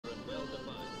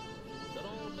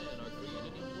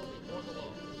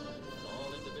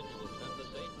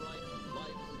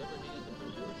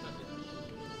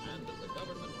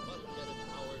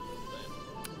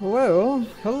Well,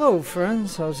 hello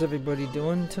friends, how's everybody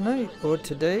doing tonight, or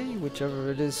today,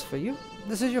 whichever it is for you?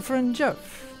 This is your friend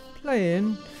Jeff,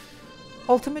 playing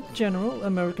Ultimate General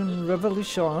American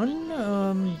Revolution,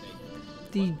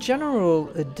 the general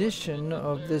edition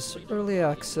of this early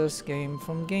access game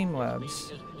from Game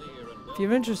Labs. If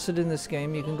you're interested in this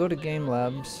game, you can go to Game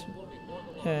Labs,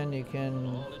 and you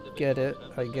can get it,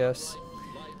 I guess.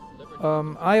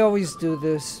 I always do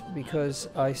this because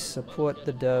I support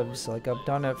the devs. Like, I've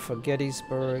done it for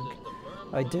Gettysburg.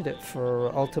 I did it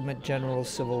for Ultimate General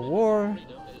Civil War.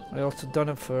 I also done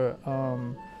it for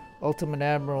Ultimate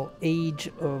Admiral Age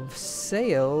of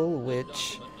Sail,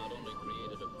 which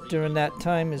during that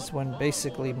time is when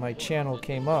basically my channel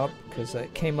came up, because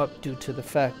it came up due to the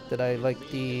fact that I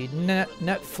liked the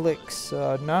Netflix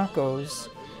Narcos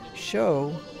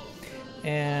show.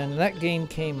 And that game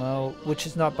came out, which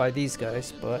is not by these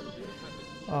guys, but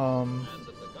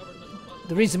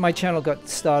the reason my channel got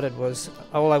started was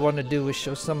all I wanted to do was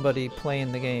show somebody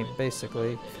playing the game,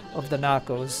 basically, of the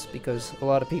Narcos, because a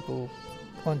lot of people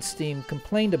on Steam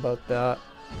complained about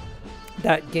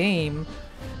that game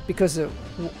because it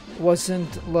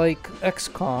wasn't like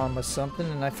XCOM or something,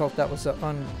 and I felt that was an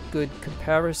ungood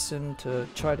comparison to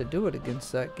try to do it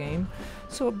against that game.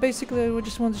 So basically I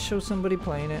just wanted to show somebody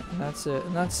playing it, and that's it.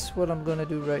 And that's what I'm going to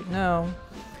do right now.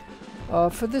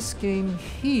 For this game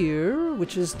here,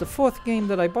 which is the 4th game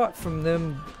that I bought from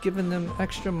them, giving them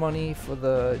extra money for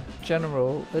the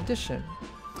General Edition.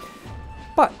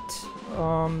 But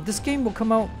this game will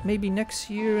come out maybe next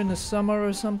year in the summer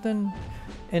or something,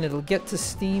 and it'll get to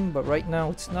Steam, but right now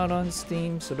it's not on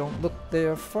Steam, so don't look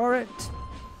there for it.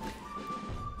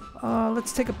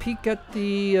 Let's take a peek at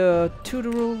the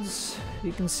tutorials.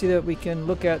 You can see that we can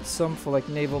look at some for like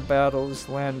naval battles,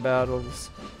 land battles,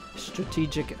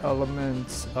 strategic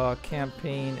elements,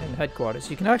 campaign, and headquarters.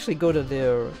 You can actually go to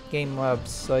their Game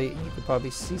Labs site, and you could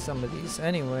probably see some of these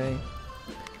anyway.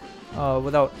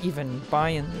 Without even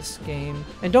buying this game.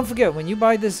 And don't forget, when you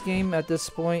buy this game at this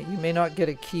point, you may not get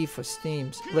a key for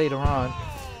Steam later on.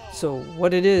 So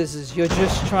what it is you're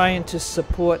just trying to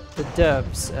support the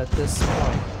devs at this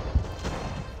point.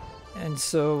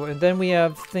 And then we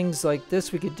have things like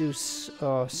this. We could do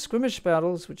skirmish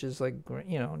battles, which is like,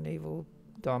 you know, naval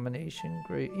domination,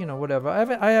 great, you know, whatever.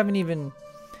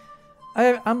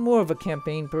 I'm more of a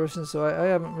campaign person, so I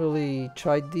haven't really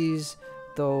tried these.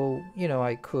 Though, you know,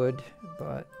 I could,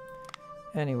 but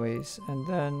anyways. And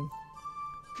then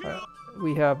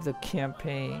we have the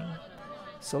campaign.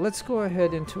 So let's go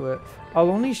ahead into it.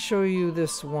 I'll only show you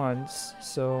this once.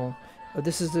 So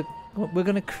this is we're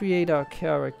going to create our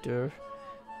character,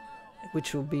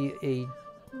 which will be a,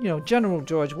 you know, General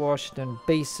George Washington,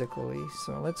 basically.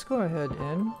 So let's go ahead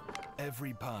and...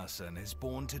 Every person is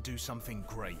born to do something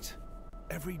great.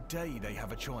 Every day they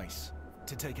have a choice.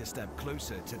 To take a step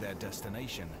closer to their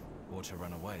destination, or to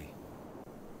run away.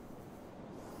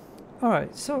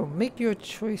 Alright, so make your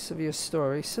choice of your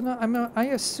story. So now I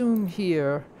assume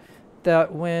here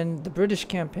that when the British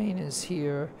campaign is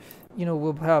here, you know,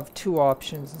 we'll have 2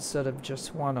 options instead of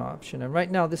just 1 option. And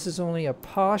right now this is only a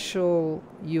partial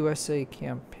USA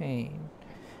campaign.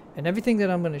 And everything that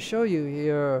I'm going to show you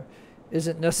here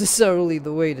isn't necessarily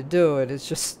the way to do it. It's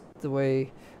just the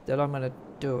way that I'm going to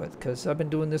do it, because I've been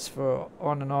doing this for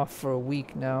on and off for a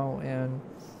week now, and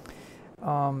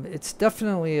it's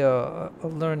definitely a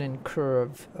learning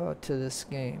curve to this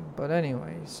game. But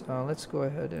anyways, let's go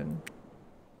ahead and...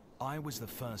 I was the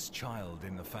first child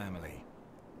in the family.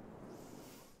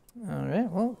 Alright,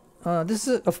 well, this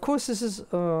is, of course, this is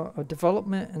a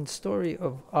development and story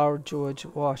of our George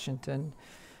Washington,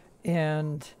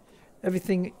 and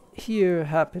everything here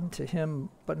happened to him,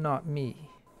 but not me.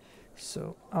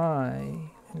 So I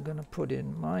am going to put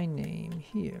in my name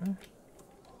here,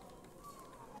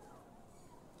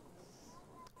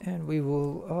 and we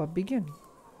will begin.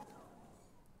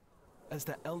 As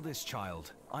the eldest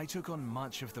child, I took on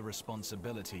much of the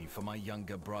responsibility for my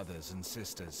younger brothers and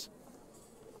sisters.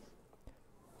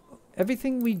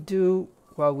 Everything we do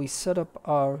while we set up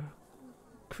our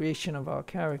creation of our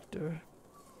character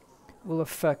will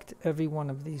affect every one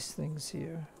of these things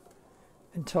here.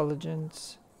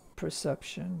 Intelligence,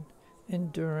 perception,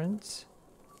 endurance,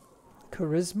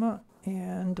 charisma,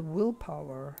 and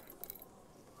willpower.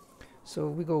 So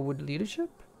we go with leadership,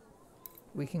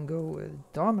 we can go with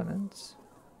dominance,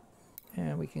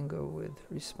 and we can go with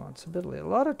responsibility. A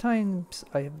lot of times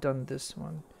I have done this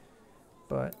one,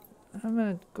 but I'm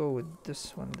going to go with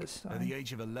this one this time. At the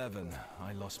age of 11,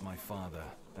 I lost my father,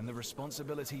 and the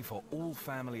responsibility for all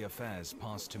family affairs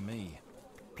passed to me.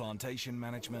 Plantation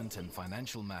management and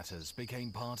financial matters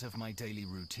became part of my daily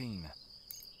routine.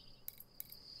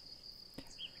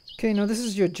 Okay, now this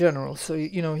is your general. So,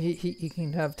 you know, he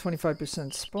can have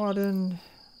 25% Spartan,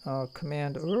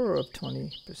 command Ur of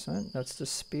 20%. That's the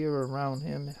spear around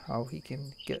him, how he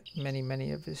can get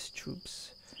many of his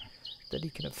troops that he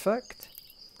can affect.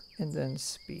 And then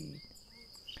speed.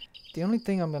 The only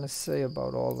thing I'm going to say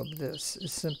about all of this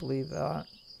is simply that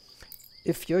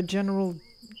if your general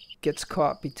gets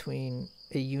caught between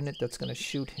a unit that's going to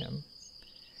shoot him,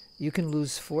 you can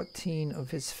lose 14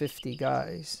 of his 50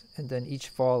 guys, and then each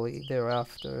volley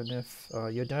thereafter. And if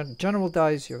your general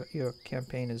dies, your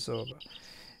campaign is over.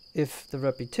 If the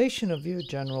reputation of your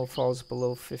general falls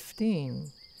below 15,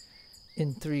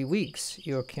 in 3 weeks,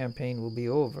 your campaign will be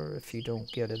over if you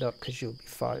don't get it up, because you'll be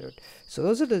fired. So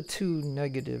those are the two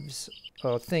negatives,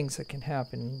 things that can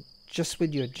happen just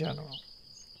with your general.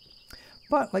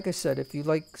 But like I said, if you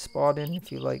like Spartan,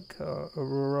 if you like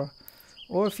Aurora,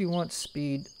 or if you want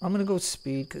speed, I'm gonna go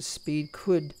speed, because speed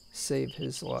could save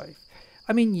his life.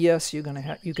 I mean, yes, you're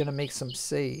gonna make some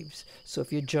saves. So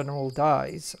if your general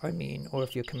dies, I mean, or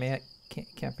if your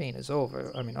campaign is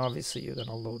over, I mean, obviously you're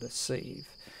gonna load a save.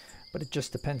 But it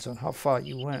just depends on how far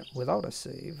you went without a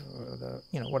save, or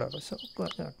you know, whatever. So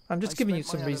I'm just giving you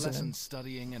some reasoning.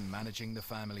 Studying and managing the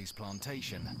family's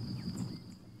plantation.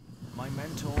 My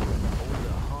mentor and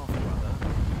older half-brother,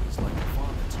 who was like a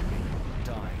father to me,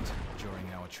 died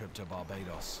during our trip to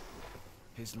Barbados.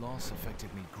 His loss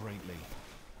affected me greatly.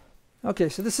 Okay,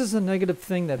 so this is a negative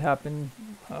thing that happened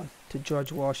to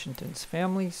George Washington's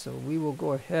family. So we will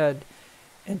go ahead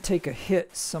and take a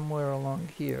hit somewhere along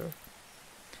here.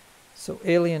 So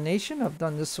alienation, I've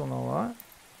done this one a lot.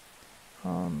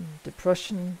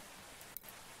 Depression,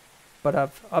 but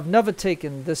I've never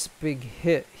taken this big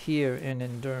hit here in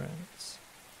endurance.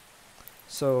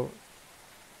 So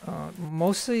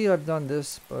mostly I've done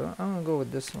this, but I'm gonna go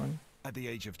with this one. At the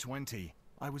age of 20,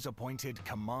 I was appointed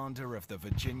commander of the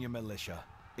Virginia militia,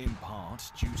 in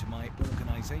part due to my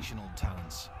organizational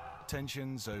talents.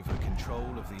 Tensions over control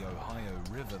of the Ohio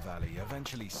River Valley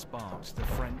eventually sparked the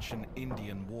French and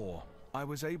Indian War. I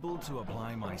was able to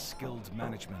apply my skilled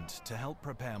management to help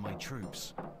prepare my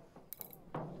troops.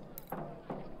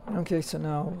 Okay, so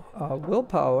now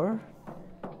willpower,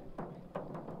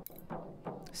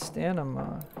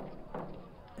 stamina,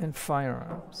 and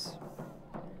firearms.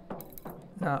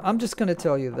 Now, I'm just going to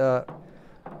tell you that,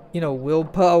 you know,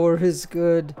 willpower is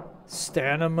good,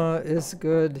 stamina is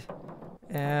good,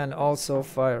 and also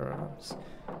firearms,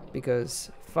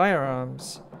 because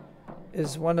firearms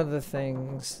is one of the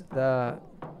things that,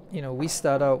 you know, we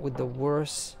start out with the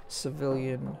worst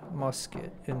civilian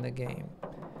musket in the game,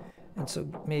 and so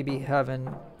maybe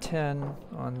having 10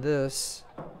 on this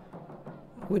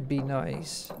would be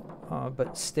nice,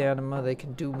 but stamina, they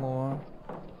can do more,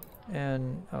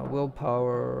 and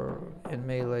willpower in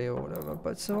melee or whatever.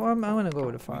 But so I'm gonna go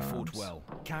with the firearms. We fought well,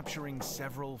 capturing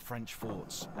several French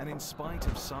forts, and in spite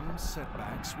of some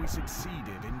setbacks, we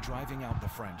succeeded in driving out the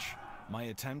French. My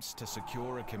attempts to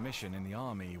secure a commission in the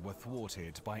army were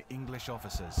thwarted by English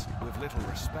officers with little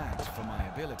respect for my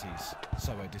abilities,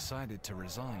 so I decided to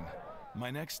resign.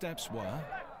 My next steps were...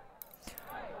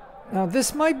 Now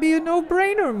this might be a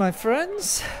no-brainer, my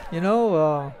friends. You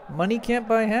know, money can't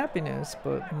buy happiness,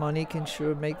 but money can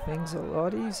sure make things a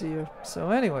lot easier. So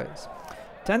anyways,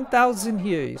 10,000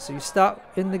 here. So you start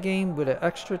in the game with an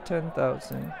extra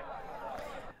 10,000.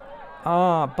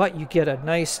 But you get a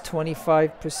nice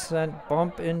 25%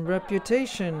 bump in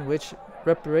reputation, which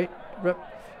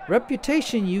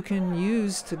reputation you can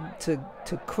use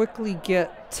to quickly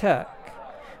get tech,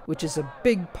 which is a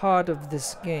big part of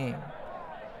this game.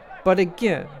 But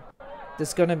again,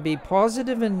 there's going to be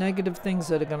positive and negative things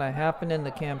that are going to happen in the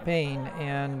campaign.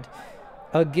 And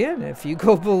again, if you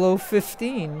go below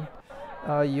 15,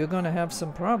 you're going to have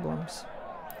some problems.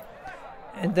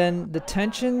 And then the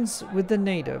tensions with the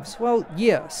natives. Well,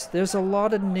 yes, there's a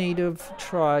lot of native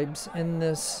tribes in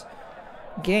this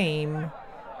game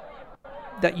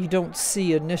that you don't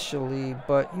see initially,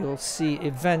 but you'll see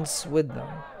events with them.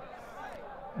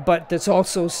 But there's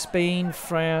also Spain,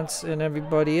 France, and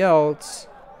everybody else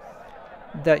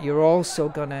that you're also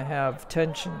going to have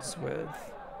tensions with.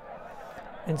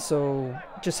 And so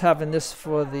just having this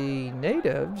for the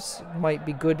natives might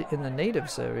be good in the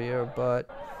natives area, but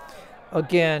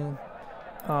again,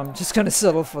 I'm just going to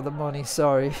settle for the money,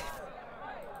 sorry.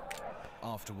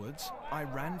 Afterwards, I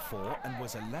ran for and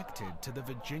was elected to the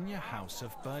Virginia House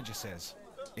of Burgesses.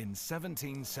 In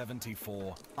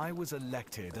 1774, I was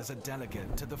elected as a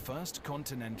delegate to the First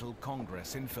Continental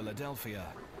Congress in Philadelphia.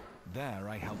 There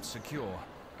I helped secure.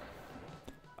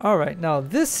 Alright, now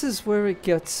this is where it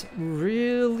gets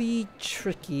really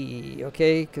tricky,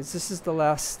 okay? Because this is the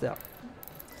last step.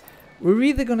 we're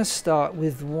either going to start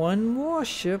with one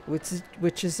warship, which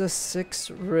is a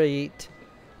 6th-rate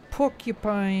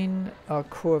Porcupine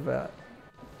corvette.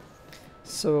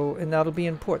 So, and that'll be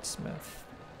in Portsmouth.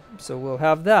 So we'll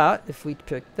have that if we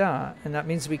pick that, and that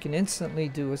means we can instantly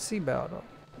do a sea battle.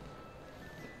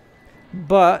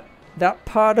 But that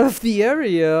part of the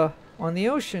area on the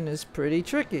ocean is pretty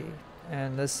tricky,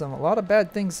 and there's a lot of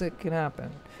bad things that can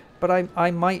happen. But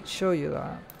I might show you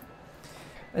that.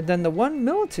 And then the one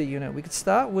military unit, we could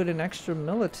start with an extra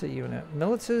military unit.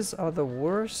 Militaries are the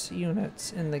worst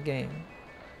units in the game.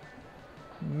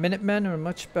 Minutemen are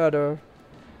much better,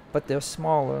 but they're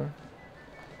smaller.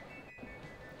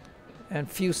 And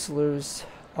Fusiliers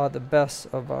are the best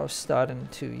of our starting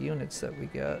 2 units that we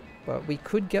get. But we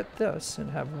could get this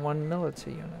and have one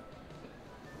military unit.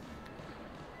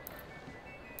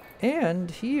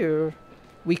 And here,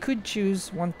 we could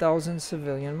choose 1,000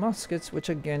 civilian muskets, which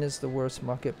again is the worst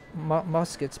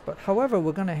muskets. But however,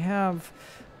 we're going to have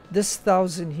this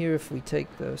 1,000 here if we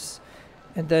take this.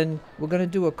 And then we're going to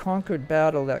do a conquered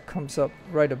battle that comes up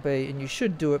right away. And you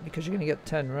should do it because you're going to get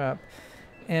 10 rep.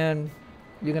 And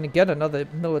you're going to get another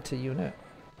military unit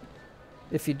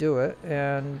if you do it.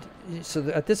 And so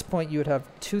at this point you would have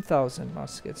 2,000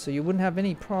 muskets. So you wouldn't have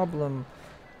any problem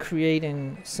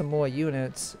creating some more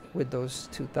units with those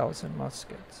 2,000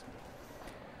 muskets.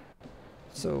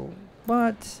 So,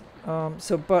 but I'm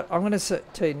going to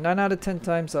say 9 out of 10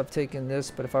 times I've taken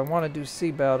this, but if I want to do sea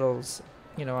battles,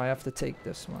 you know, I have to take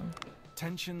this one.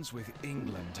 Tensions with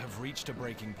England have reached a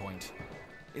breaking point.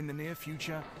 In the near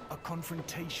future, a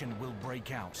confrontation will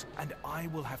break out, and I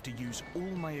will have to use all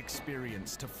my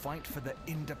experience to fight for the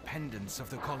independence of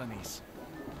the colonies.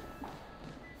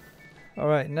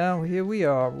 Alright, now here we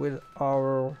are with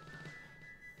our,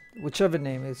 whichever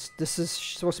name is, this is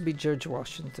supposed to be George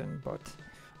Washington, but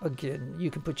again, you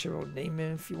can put your own name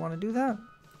in if you want to do that.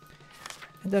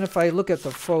 And then if I look at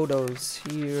the photos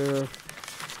here,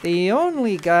 the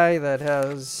only guy that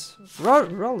has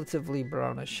relatively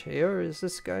brownish hair is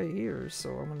this guy here,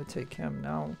 so I'm going to take him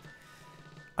now.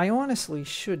 I honestly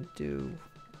should do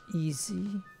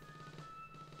easy.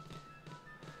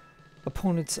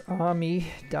 Opponent's army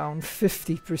down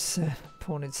 50%,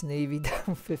 opponent's navy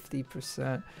down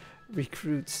 50%,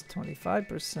 recruits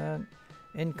 25%,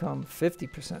 income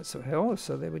 50%. So hell,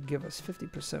 so they would give us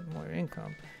 50% more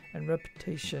income, and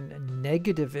reputation and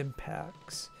negative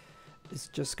impacts is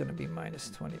just going to be minus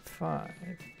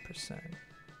 25%.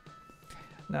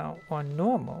 Now on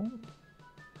normal,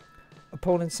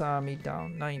 opponent's army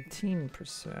down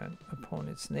 19%,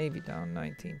 opponent's navy down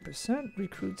 19%,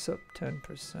 recruits up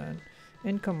 10%,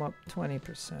 income up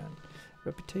 20%,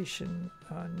 reputation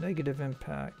negative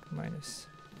impact minus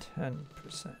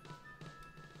 10%.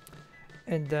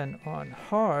 And then on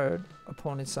hard,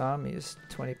 opponent's army is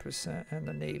 20% and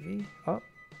the navy up.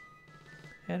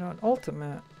 And on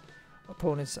ultimate,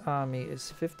 opponent's army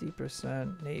is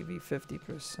 50%, navy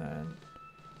 50%.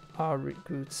 Our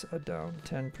recruits are down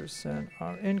 10%,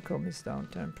 our income is down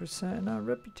 10%, and our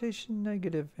reputation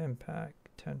negative impact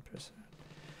 10%.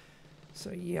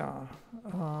 So yeah,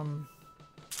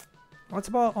 that's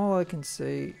about all I can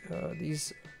say.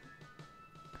 These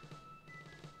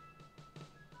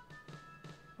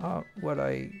are what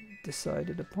I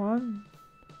decided upon.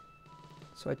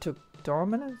 So I took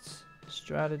dominance,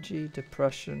 strategy,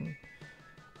 depression,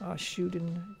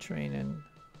 shooting, training,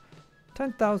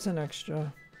 10,000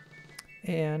 extra,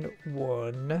 and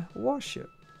 1 warship.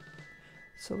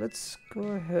 So let's go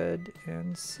ahead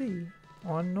and see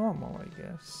on normal, I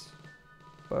guess.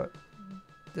 But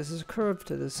this is a curve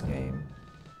to this game.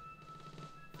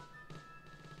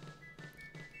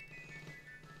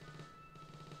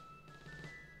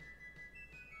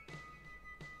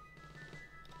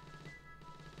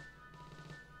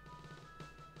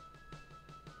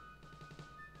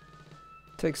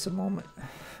 Takes a moment.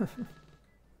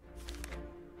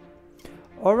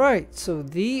 Alright, so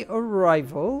the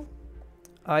arrival,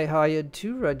 I hired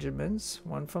 2 regiments,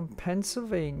 one from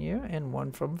Pennsylvania and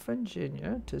one from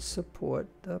Virginia, to support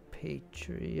the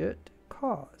Patriot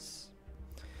cause.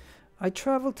 I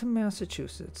traveled to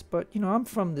Massachusetts, but you know, I'm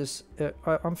from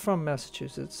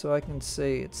Massachusetts, so I can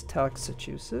say it's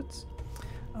Taxachusetts,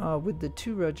 with the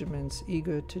 2 regiments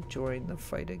eager to join the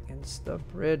fight against the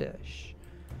British.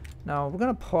 Now, we're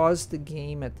going to pause the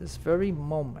game at this very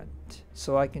moment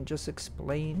so I can just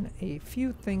explain a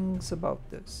few things about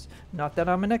this. Not that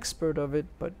I'm an expert of it,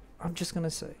 but I'm just going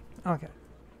to say. Okay.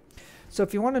 So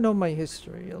if you want to know my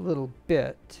history a little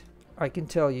bit, I can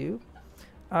tell you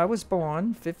I was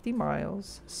born 50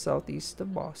 miles southeast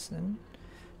of Boston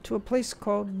to a place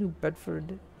called New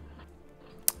Bedford,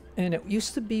 And it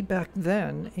used to be back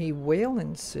then a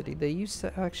whaling city. They used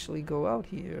to actually go out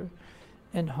here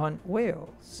and hunt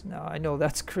whales. Now, I know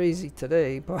that's crazy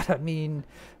today, but I mean,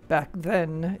 back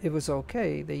then it was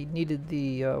okay. They needed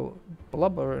the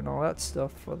blubber and all that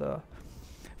stuff for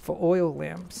oil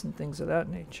lamps and things of that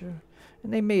nature.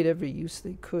 And they made every use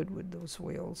they could with those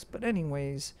whales. But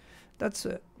anyways, that's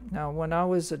it. Now, when I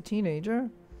was a teenager,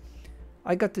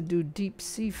 I got to do deep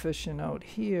sea fishing out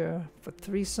here for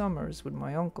 3 summers with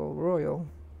my uncle, Royal.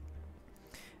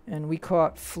 And we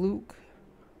caught fluke,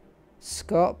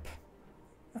 scup,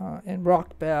 and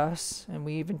rock bass, and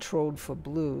we even trolled for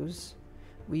blues.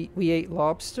 We ate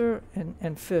lobster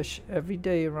and fish every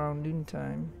day around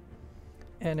noontime.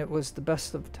 And it was the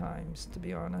best of times, to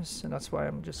be honest. And that's why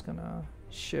I'm just going to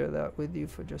share that with you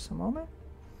for just a moment.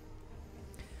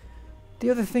 The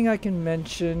other thing I can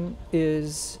mention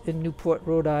is in Newport,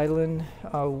 Rhode Island.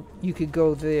 You could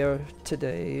go there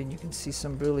today and you can see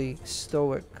some really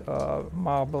stoic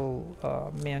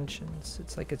marble mansions.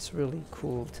 It's really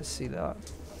cool to see that.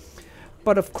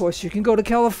 But of course, you can go to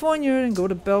California and go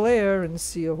to Bel Air and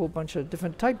see a whole bunch of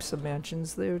different types of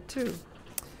mansions there too.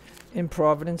 In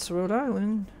Providence, Rhode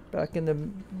Island, back in the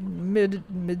mid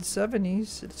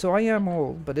 70s. So I am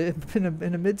old, but in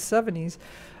the mid 70s,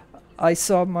 I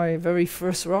saw my very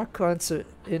first rock concert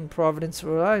in Providence,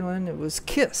 Rhode Island. It was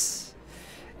Kiss.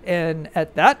 And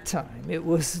at that time, it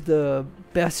was the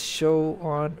best show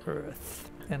on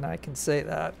earth. And I can say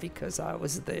that because I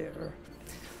was there.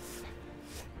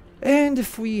 And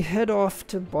if we head off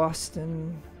to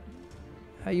Boston,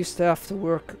 I used to have to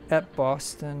work at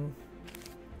Boston.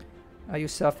 I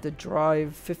used to have to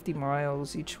drive 50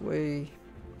 miles each way.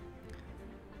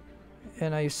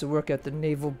 And I used to work at the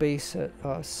naval base at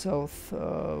South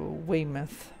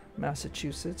Weymouth,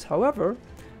 Massachusetts. However,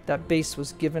 that base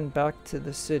was given back to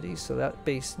the city, so that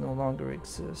base no longer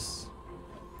exists.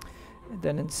 And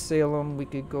then in Salem, we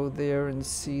could go there and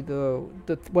see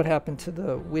what happened to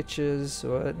the witches,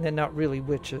 or they're not really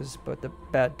witches, but the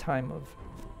bad time of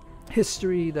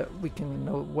history, that we can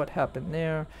know what happened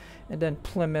there. And then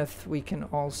Plymouth, we can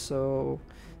also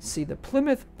see the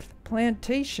Plymouth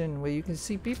plantation, where you can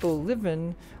see people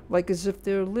living like as if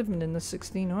they're living in the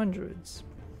 1600s,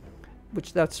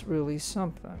 which that's really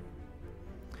something.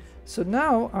 So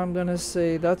now I'm gonna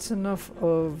say that's enough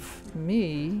of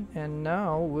me, and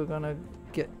now we're gonna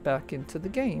get back into the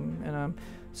game. And I'm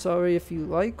sorry if you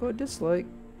like or dislike,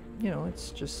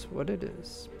 it's just what it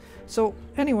is. So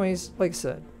anyways, like I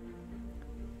said,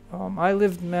 I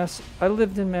lived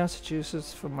in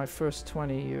Massachusetts for my first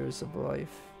 20 years of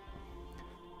life.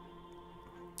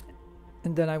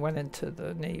 And then I went into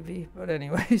the Navy. But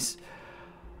anyways,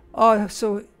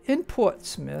 so in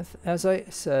Portsmouth, as I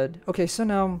said, okay, so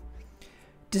now,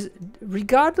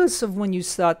 regardless of when you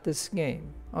start this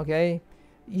game, okay,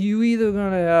 you either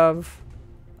going to have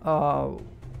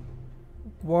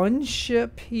one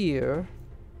ship here.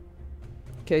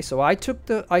 Okay, so I took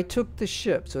the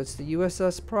ship, so it's the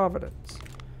USS Providence.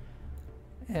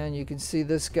 And you can see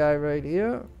this guy right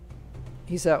here.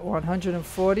 He's at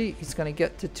 140. He's going to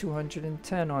get to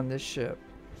 210 on this ship.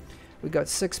 We got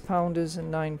 6-pounders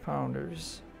and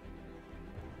 9-pounders.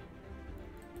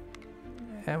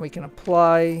 And we can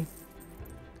apply.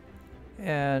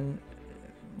 And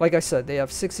like I said, they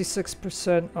have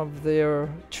 66% of their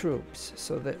troops,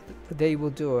 so that they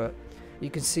will do it. You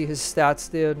can see his stats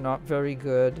there, not very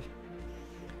good.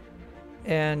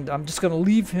 And I'm just going to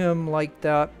leave him like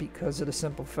that because of the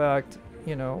simple fact,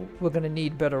 we're going to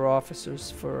need better officers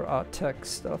for our tech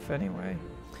stuff anyway.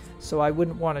 So I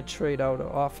wouldn't want to trade out an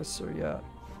officer yet.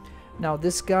 Now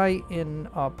this guy in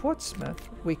Portsmouth,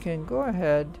 we can go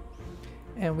ahead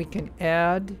and we can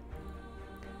add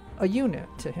a unit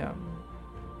to him.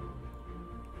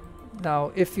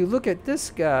 Now if you look at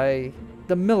this guy,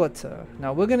 the Milita.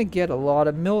 Now we're going to get a lot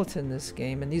of Milita in this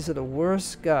game, and these are the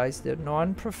worst guys. They're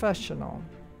non-professional.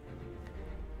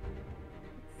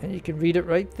 And you can read it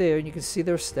right there, and you can see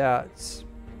their stats.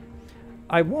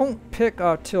 I won't pick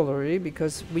artillery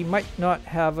because we might not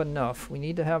have enough. We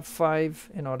need to have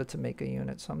 5 in order to make a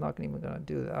unit, so I'm not even going to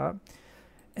do that.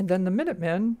 And then the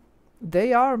Minutemen,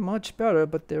 they are much better,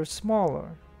 but they're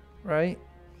smaller, right?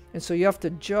 And so you have to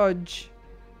judge,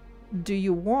 do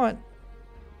you want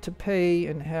to pay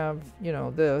and have,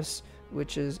 this,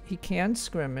 which is he can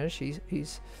skirmish,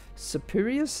 he's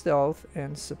superior stealth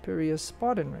and superior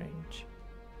spotting range.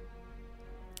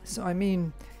 So I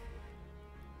mean,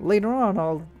 later on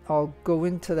I'll go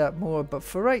into that more, but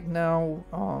for right now,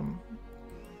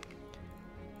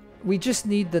 we just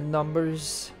need the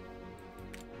numbers.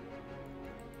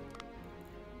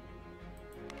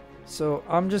 So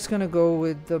I'm just gonna go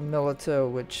with the military,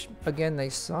 which again they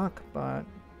suck, but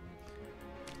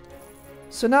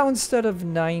so now instead of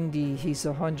 90, he's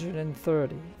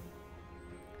 130.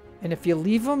 And if you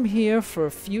leave him here for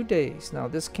a few days, now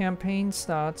this campaign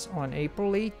starts on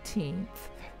April 18th,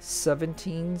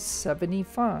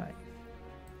 1775.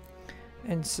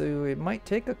 And so it might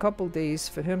take a couple days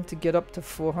for him to get up to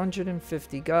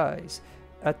 450 guys.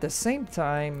 At the same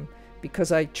time,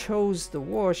 because I chose the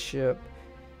warship,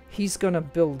 he's going to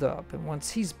build up. And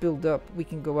once he's built up, we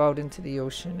can go out into the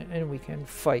ocean and we can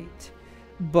fight.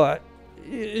 But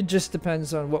it just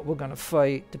depends on what we're going to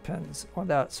fight, depends on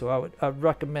that. So I'd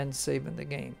recommend saving the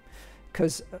game.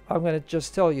 Because I'm going to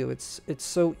just tell you, it's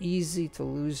so easy to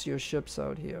lose your ships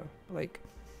out here. Like,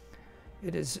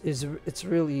 it's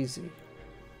real easy.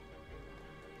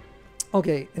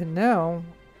 Okay, and now,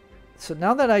 so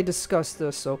now that I discussed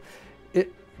this, so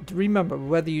remember,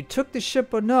 whether you took the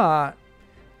ship or not,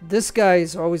 this guy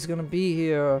is always going to be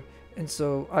here, and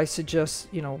so I suggest,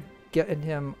 you know, getting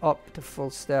him up to full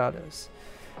status.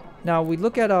 Now we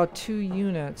look at our 2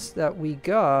 units that we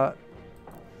got,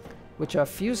 which are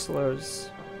Fusiliers.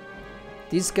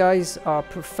 These guys are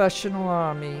professional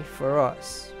army for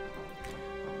us.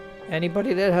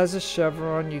 Anybody that has a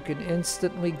chevron, you can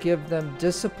instantly give them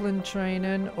discipline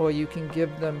training, or you can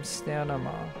give them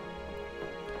stamina.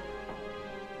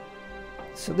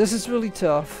 So this is really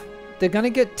tough. They're going to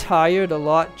get tired a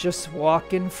lot just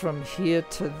walking from here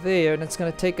to there, and it's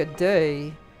going to take a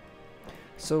day.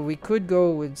 So we could go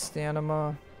with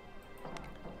stamina,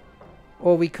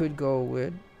 or we could go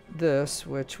with this,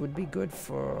 which would be good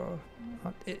for...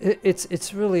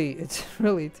 It's really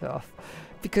tough.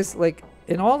 Because, like,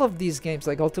 in all of these games,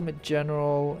 like Ultimate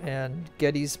General and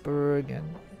Gettysburg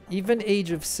and even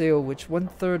Age of Sail, which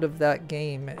 1/3 of that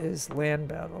game is land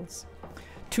battles,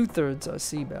 2/3 are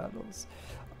sea battles.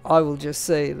 I will just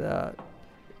say that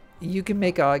you can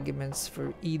make arguments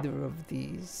for either of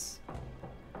these.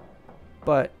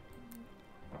 But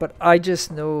I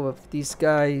just know of these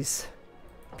guys,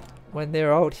 when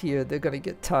they're out here, they're going to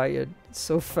get tired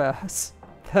so fast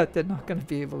that they're not going to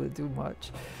be able to do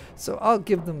much. So I'll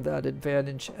give them that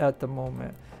advantage at the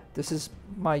moment. This is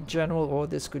my general, or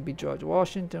this could be George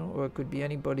Washington, or it could be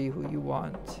anybody who you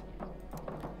want.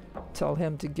 Tell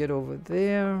him to get over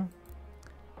there.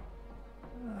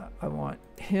 I want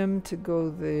him to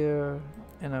go there,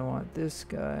 and I want this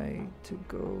guy to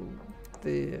go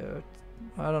there.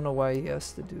 I don't know why he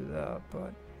has to do that,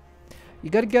 but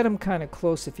you got to get them kind of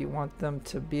close if you want them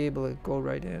to be able to go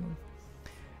right in.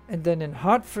 And then in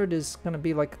Hartford is going to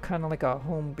be like kind of like our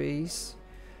home base.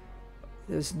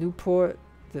 There's Newport,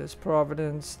 there's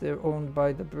Providence. They're owned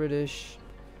by the British.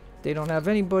 They don't have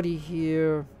anybody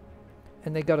here,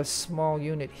 and they got a small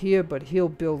unit here, but he'll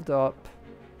build up.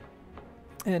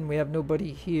 And we have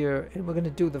nobody here, and we're going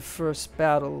to do the first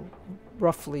battle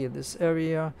roughly in this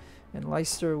area in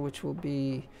Leicester, which will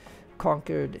be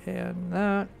conquered, and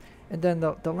that. And then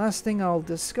the last thing I'll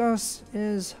discuss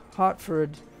is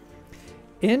Hartford.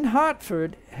 In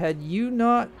Hartford, had you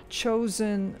not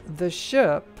chosen the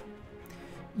ship,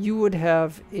 you would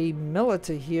have a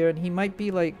military here, and he might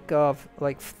be like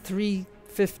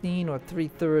 315 or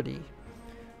 330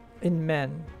 in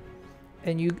men.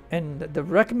 And the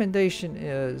recommendation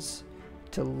is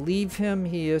to leave him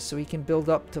here so he can build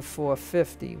up to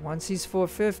 450. Once he's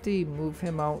 450, move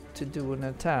him out to do an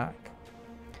attack.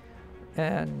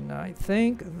 And I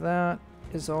think that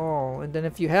is all. And then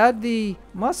if you had the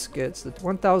muskets, the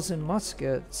 1,000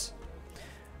 muskets,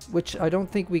 which I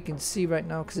don't think we can see right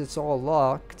now because it's all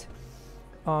locked.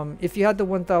 If you had the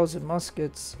 1,000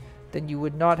 muskets, then you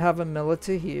would not have a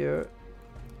military here,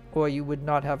 or you would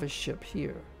not have a ship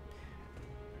here.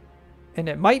 And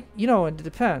it might, you know, it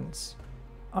depends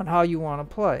on how you want to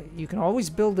play. You can always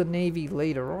build a navy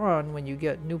later on when you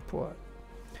get Newport.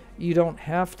 You don't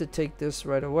have to take this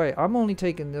right away. I'm only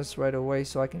taking this right away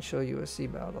so I can show you a sea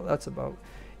battle. That's about,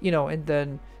 you know, and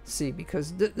then see,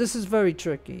 because this is very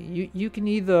tricky. You can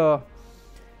either,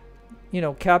 you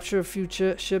know, capture a few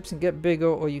ships and get bigger,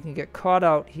 or you can get caught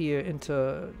out here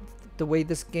into the way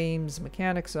this game's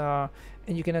mechanics are,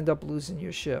 and you can end up losing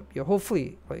your ship, your whole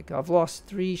fleet. Like, I've lost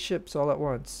 3 ships all at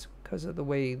once because of the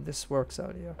way this works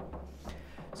out here.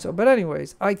 So, but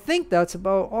anyways, I think that's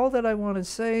about all that I want to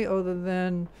say, other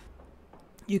than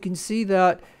you can see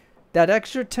that that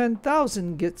extra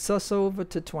 10,000 gets us over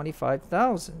to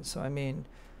 25,000. So, I mean,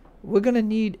 we're going to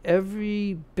need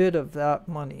every bit of that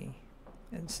money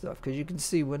and stuff, because you can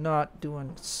see we're not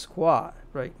doing squat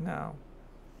right now.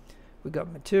 We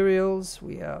got materials,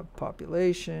 we have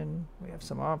population, we have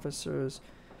some officers,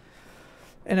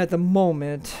 and at the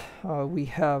moment we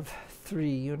have 3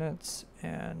 units,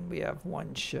 and we have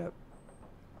 1 ship.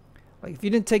 Like, if you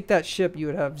didn't take that ship, you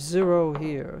would have 0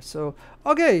 here. So,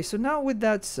 okay, so now with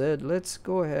that said, let's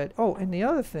go ahead. Oh, and the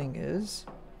other thing is,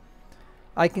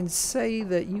 I can say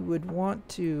that you would want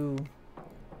to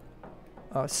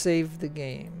save the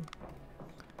game.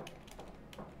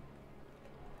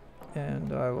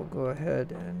 And I will go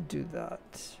ahead and do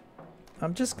that.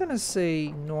 I'm just going to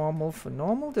say normal for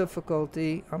normal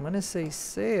difficulty. I'm going to say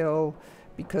sail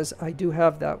because I do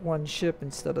have that 1 ship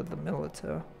instead of the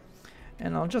military.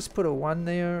 And I'll just put a 1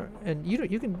 there, and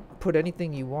you can put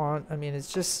anything you want. I mean,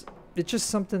 it's just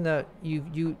something that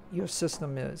your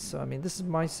system is. So I mean, this is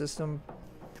my system,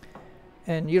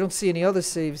 and you don't see any other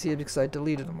saves here because I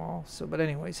deleted them all. So, but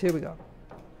anyways, here we go.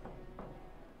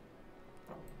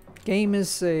 Game is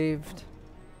saved,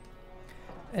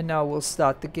 and now we'll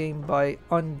start the game by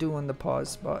undoing the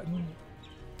pause button.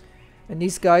 And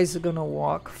these guys are gonna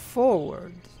walk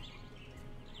forward.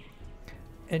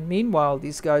 And meanwhile,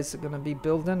 these guys are going to be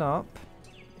building up.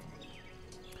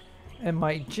 And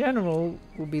my general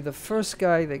will be the first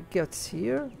guy that gets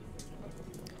here.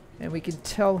 And we can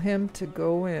tell him to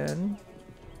go in.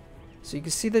 So you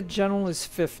can see the general is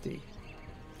 50.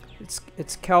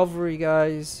 It's cavalry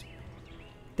guys.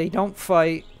 They don't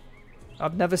fight.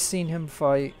 I've never seen him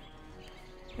fight.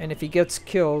 And if he gets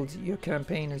killed, your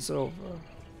campaign is over.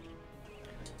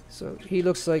 So he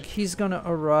looks like he's going to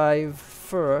arrive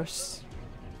first.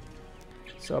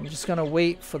 So I'm just going to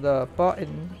wait for the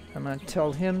button. I'm going to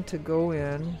tell him to go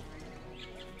in.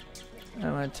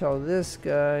 I'm going to tell this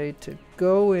guy to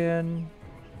go in.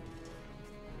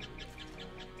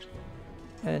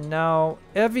 And now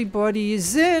everybody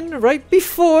is in right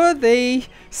before they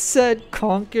said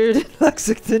conquered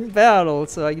Lexington battle.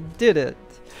 So I did it.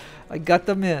 I got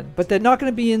them in. But they're not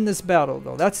going to be in this battle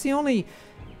though. That's the only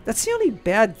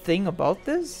bad thing about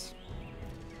this.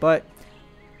 But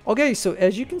okay, so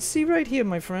as you can see right here,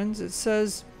 my friends, it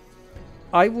says,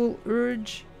 I will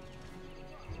urge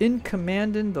in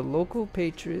commanding the local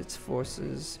patriots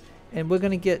forces, and we're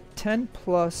going to get 10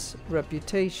 plus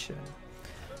reputation.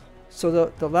 So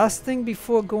the last thing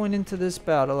before going into this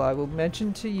battle, I will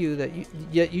mention to you that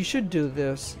you should do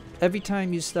this every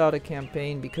time you start a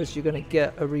campaign because you're going to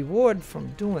get a reward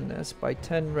from doing this by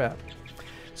 10 rep.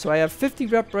 So I have 50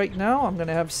 rep right now. I'm going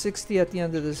to have 60 at the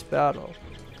end of this battle.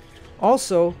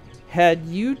 Also, had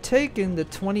you taken the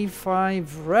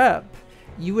 25 rep,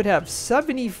 you would have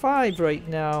 75 right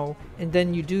now, and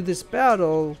then you do this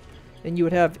battle, and you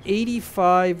would have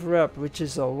 85 rep, which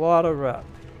is a lot of rep.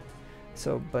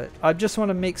 So, but I just want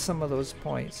to make some of those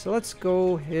points. So let's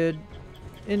go ahead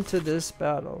into this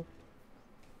battle.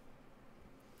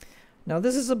 Now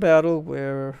this is a battle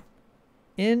where,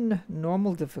 in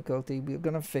normal difficulty, we're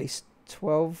going to face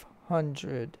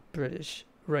 1,200 British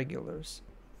regulars.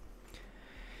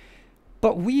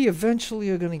 But we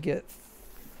eventually are going to get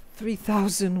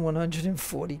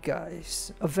 3,140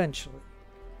 guys, eventually.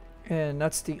 And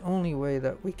that's the only way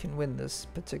that we can win this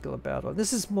particular battle.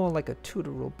 This is more like a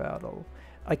tutorial battle.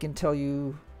 I can tell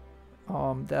you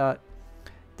that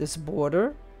this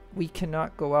border, we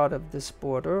cannot go out of this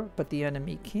border, but the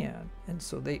enemy can. And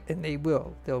so they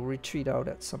will. They'll retreat out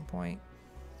at some point.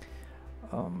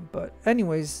 But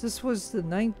anyways, this was the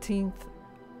 19th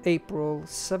April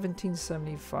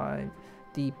 1775.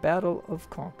 The Battle of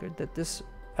Concord, that this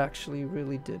actually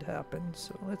really did happen.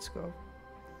 So let's go.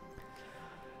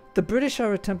 The British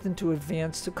are attempting to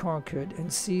advance to Concord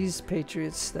and seize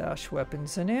Patriots' stash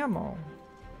weapons and ammo.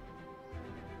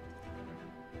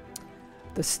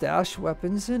 The stashed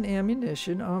weapons and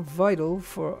ammunition are vital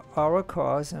for our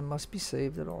cause and must be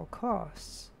saved at all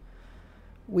costs.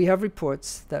 We have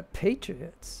reports that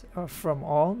patriots from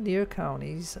all near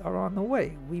counties are on the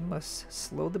way. We must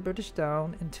slow the British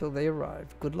down until they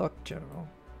arrive. Good luck, General.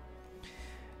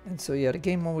 And so yeah, the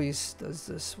game always does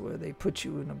this where they put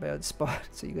you in a bad spot.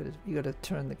 So you gotta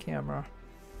turn the camera.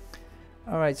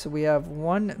 All right, so we have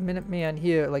 1 Minuteman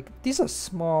here. Like, these are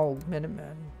small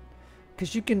Minutemen,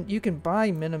 because you can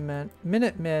buy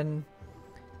Minutemen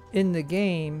in the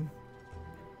game.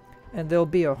 And there'll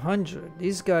be 100.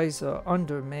 These guys are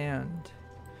undermanned.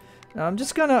 Now I'm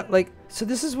just gonna so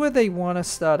this is where they want to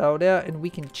start out at, and we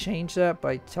can change that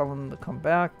by telling them to come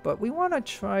back. But we want to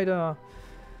try to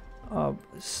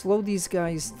slow these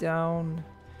guys down,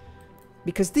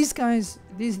 because these guys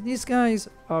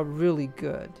are really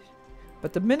good.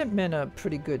 But the Minutemen are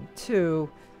pretty good too.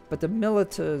 But the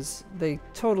militars, they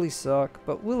totally suck.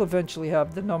 But we'll eventually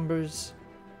have the numbers.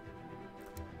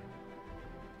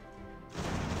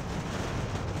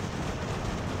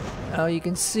 Now you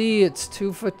can see it's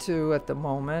 2 for 2 at the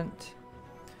moment.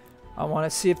 I want to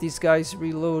see if these guys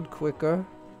reload quicker.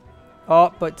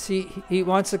 Oh, but see, he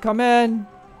wants to come in.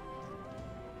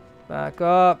 Back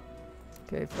up.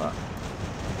 Okay, fuck.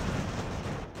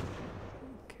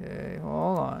 Okay,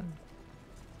 hold on.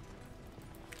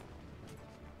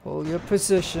 Hold your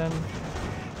position.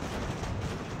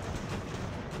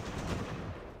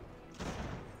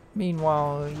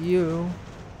 Meanwhile, you...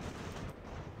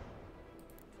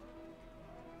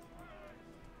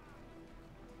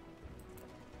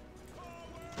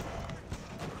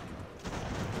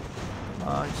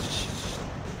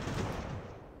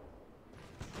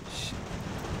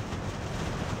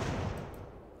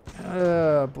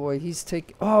 Oh boy, he's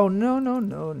taking... Oh, no, no,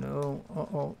 no, no.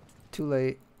 Uh-oh. Too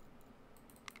late.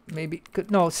 Maybe...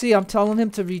 No, see, I'm telling him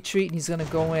to retreat and he's gonna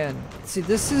go in. See,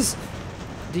 this is...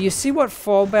 Do you see what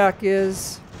fallback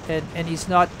is? And he's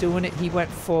not doing it. He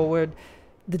went forward.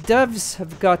 The devs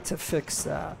have got to fix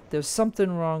that. There's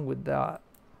something wrong with that.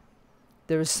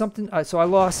 There is something... so I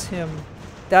lost him.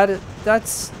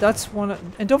 That's one...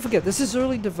 And don't forget, this is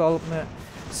early development.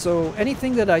 So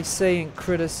anything that I say and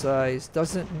criticize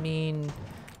doesn't mean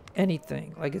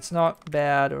anything. Like, it's not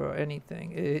bad or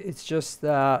anything. It's just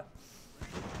that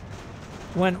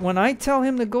when I tell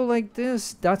him to go like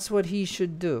this, that's what he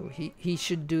should do. He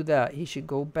should do that. He should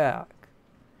go back.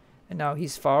 And now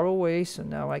he's far away, so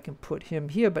now I can put him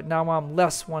here. But now I'm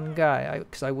less one guy.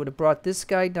 Because I would have brought this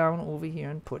guy down over here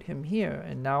and put him here.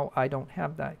 And now I don't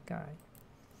have that guy.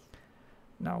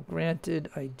 Now, granted,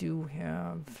 I do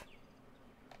have...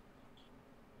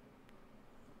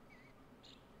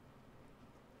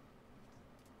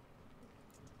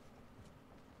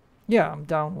 Yeah, I'm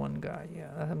down one guy.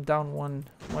 Yeah, I'm down one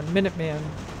Minuteman.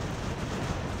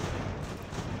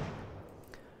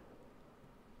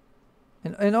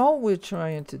 And all we're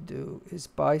trying to do is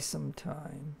buy some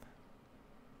time.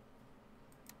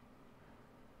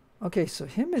 Okay, so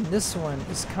him in this one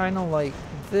is kind of like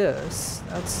this.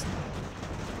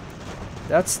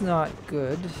 That's not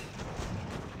good.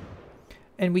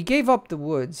 And we gave up the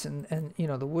woods, and you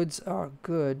know, the woods are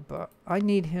good, but I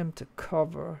need him to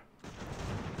cover.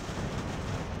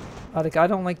 Like, I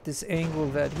don't like this angle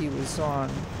that he was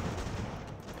on.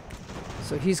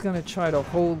 So he's going to try to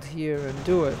hold here and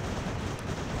do it.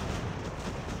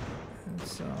 And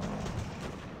so...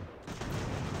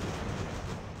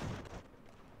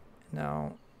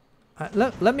 Now,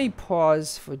 let me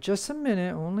pause for just a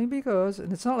minute, only because...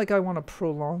 And it's not like I want to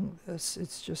prolong this.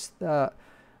 It's just that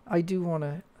I do want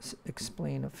to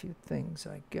explain a few things,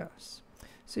 I guess.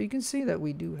 So you can see that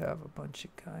we do have a bunch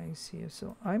of guys here.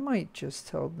 So I might just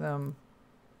tell them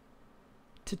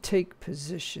to take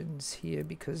positions here,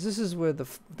 because this is where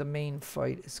the main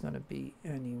fight is going to be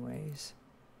anyways.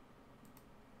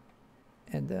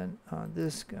 And then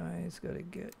this guy's got to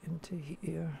get into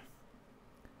here.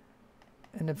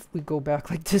 And if we go back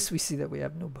like this, we see that we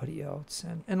have nobody else.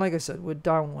 And like I said, we're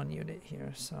down one unit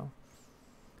here. So,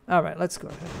 all right, let's go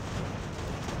ahead.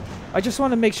 I just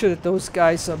want to make sure that those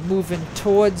guys are moving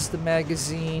towards the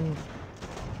magazine.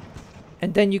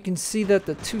 And then you can see that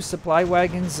the two supply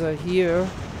wagons are here.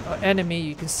 Enemy,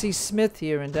 you can see Smith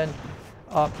here. And then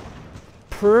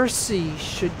Percy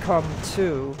should come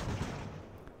too.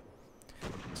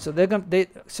 So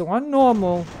so on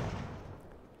normal,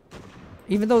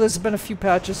 even though there's been a few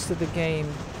patches to the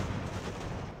game,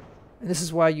 and this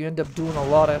is why you end up doing a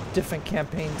lot of different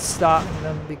campaigns, starting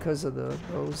them because of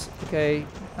those. Okay.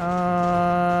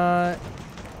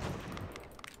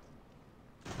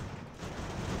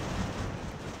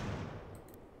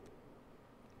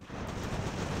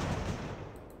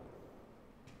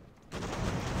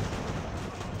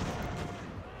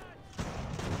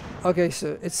 Okay,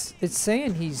 so it's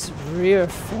saying he's rear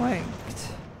flanked.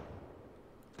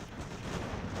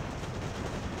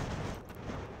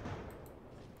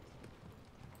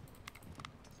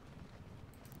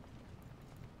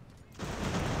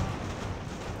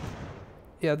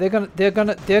 Yeah, they're getting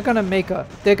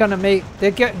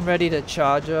ready to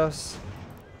charge us.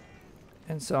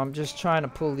 And so I'm just trying to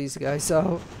pull these guys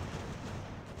out.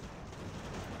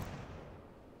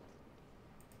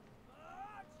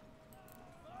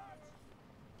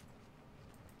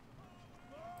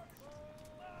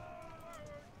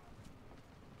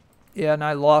 Yeah, and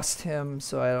I lost him,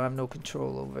 so I have no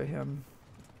control over him.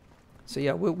 So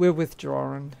yeah, we're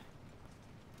withdrawing.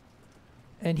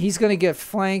 And he's gonna get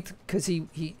flanked because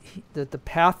the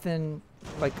path in,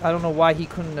 like, I don't know why he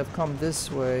couldn't have come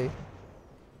this way.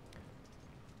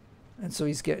 And so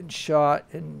he's getting shot,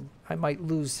 and I might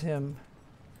lose him.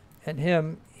 And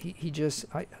him, he just,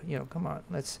 you know, come on,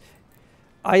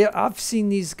 I've seen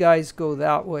these guys go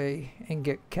that way and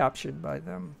get captured by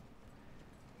them.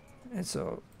 And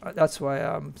so That's why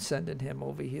I'm sending him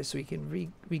over here so he can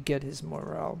re-get his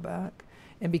morale back.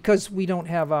 And because we don't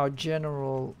have our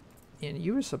general, and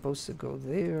you were supposed to go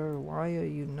there, why are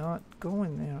you not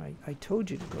going there? I told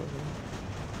you to go there.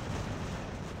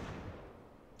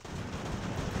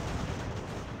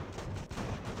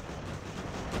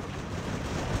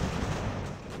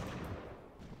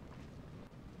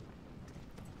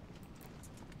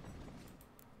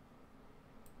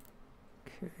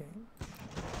 Okay.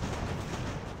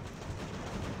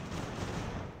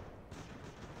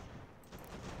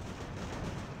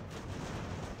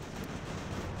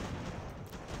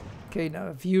 Okay,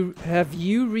 now have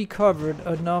you recovered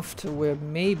enough to where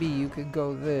maybe you could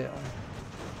go there?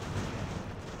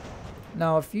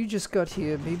 Now if you just got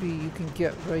here, maybe you can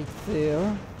get right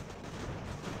there.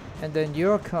 And then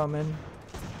you're coming.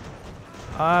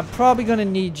 I'm probably gonna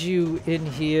need you in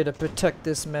here to protect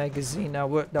this magazine.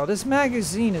 Now this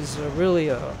magazine is really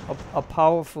a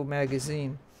powerful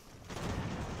magazine.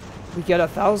 We get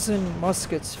 1,000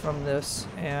 muskets from this,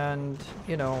 and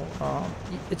you know,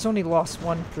 it's only lost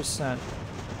 1%.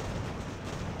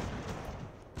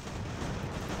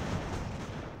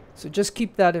 So just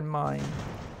keep that in mind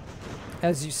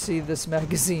as you see this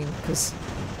magazine,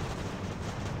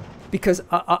 because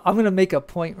I'm gonna make a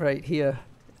point right here.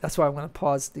 That's why I'm gonna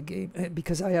pause the game,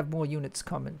 because I have more units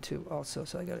coming too. Also,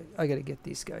 so I gotta get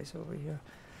these guys over here.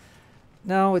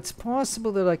 Now it's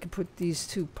possible that I could put these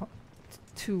two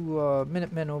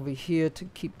Minutemen over here to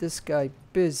keep this guy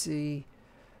busy,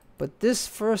 but this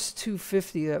first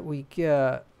 250 that we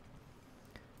get,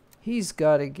 he's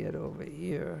got to get over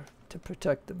here to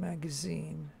protect the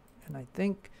magazine. And I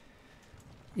think,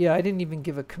 yeah, I didn't even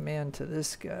give a command to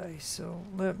this guy, so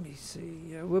let me see.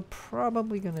 Yeah, we're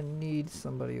probably gonna need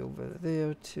somebody over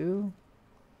there too.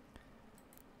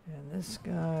 And this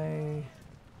guy,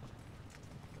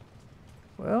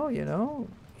 well, you know,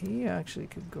 he actually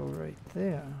could go right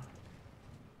there.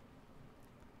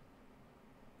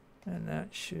 And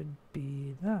that should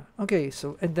be that. Okay,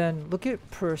 so, and then look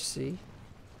at Percy.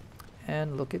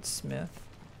 And look at Smith.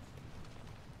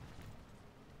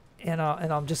 And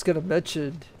I'm just going to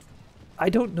mention, I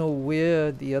don't know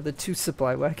where the other 2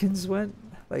 supply wagons went.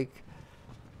 Like,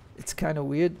 it's kind of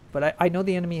weird. But I know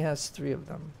the enemy has 3 of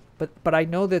them. But I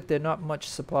know that they're not much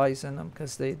supplies in them,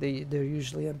 because they're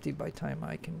usually empty by the time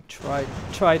I can try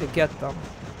to get them.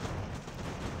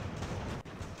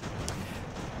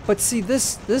 But see,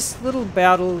 this little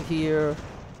battle here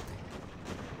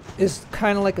is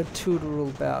kind of like a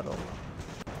tutorial battle.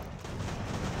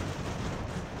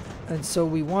 And so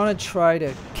we want to try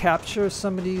to capture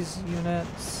some of these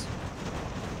units,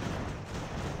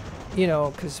 you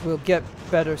know, because we'll get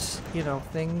better, you know,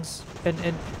 things.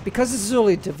 And because this is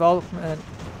early development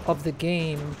of the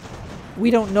game,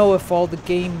 we don't know if all the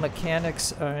game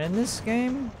mechanics are in this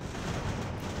game.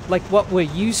 Like what we're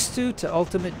used to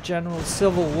Ultimate General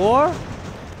Civil War,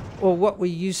 or what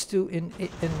we're used to in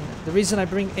the reason I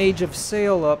bring Age of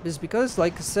Sail up is because,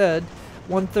 like I said,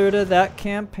 1/3 of that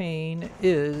campaign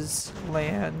is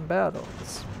land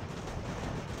battles.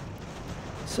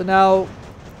 So now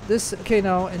this, okay,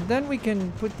 now, and then we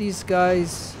can put these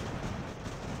guys,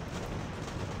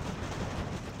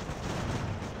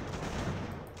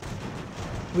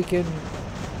 we can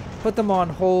put them on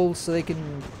hold so they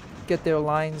can get their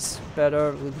lines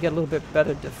better. We'll get a little bit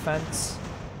better defense.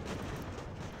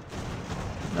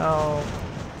 Now,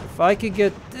 if I could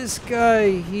get this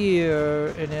guy here,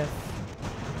 and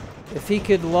if he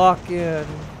could lock in,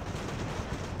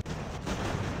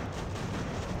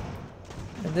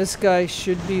 and this guy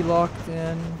should be locked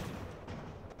in.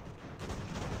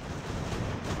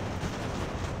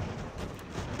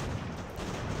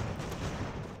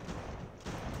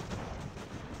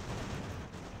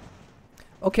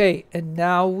 Okay, and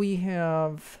now we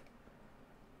have,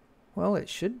 well, it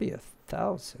should be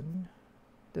 1,000.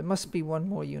 There must be one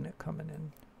more unit coming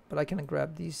in, but I can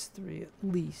grab these 3 at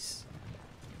least.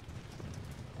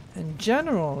 And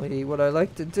generally, what I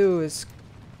like to do is,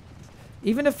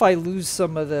 even if I lose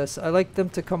some of this, I like them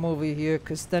to come over here,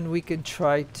 because then we can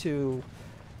try to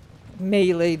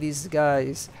melee these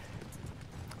guys.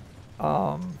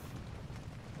 And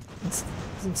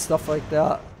stuff like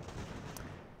that.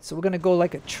 So we're gonna go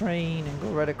like a train and go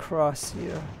right across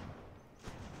here.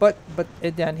 But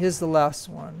then here's the last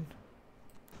one.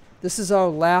 This is our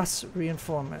last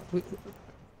reinforcement.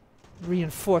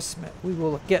 We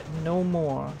will get no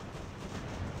more.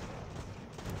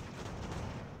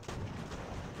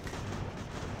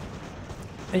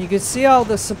 And you can see how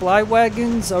the supply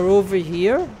wagons are over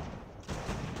here.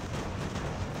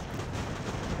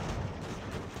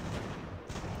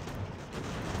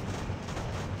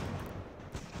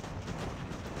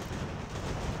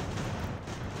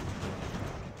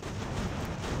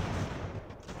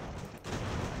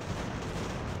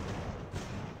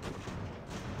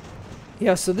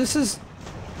 Yeah, so this is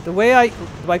the way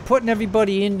by putting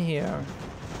everybody in here,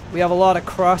 we have a lot of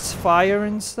crossfire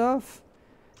and stuff.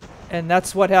 And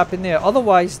that's what happened there.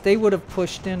 Otherwise, they would have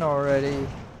pushed in already.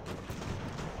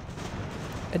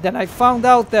 And then I found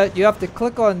out that you have to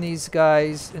click on these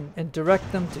guys and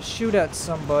direct them to shoot at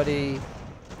somebody.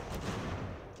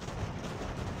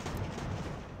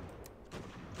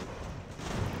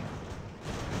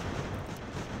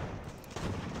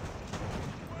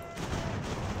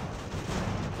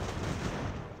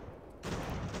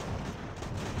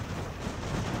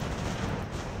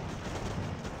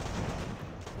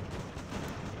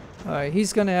 Alright,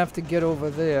 he's gonna have to get over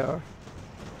there.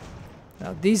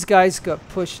 Now these guys got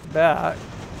pushed back.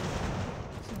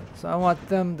 So I want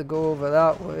them to go over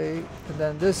that way. And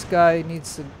then this guy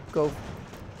needs to go...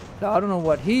 Now, I don't know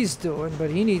what he's doing, but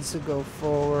he needs to go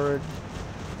forward.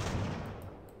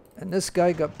 And this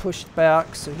guy got pushed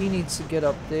back, so he needs to get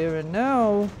up there. And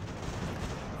now,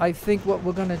 I think what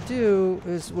we're gonna do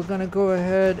is we're gonna go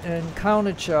ahead and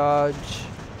countercharge.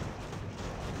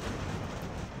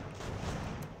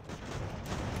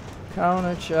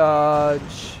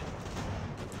 Countercharge.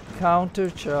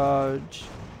 Countercharge.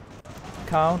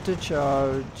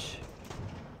 Countercharge.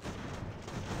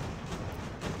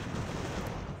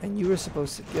 And you were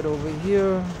supposed to get over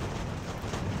here.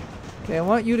 Okay, I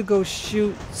want you to go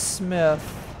shoot Smith.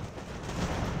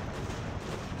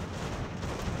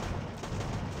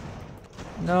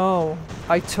 No,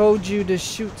 I told you to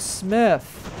shoot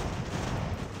Smith.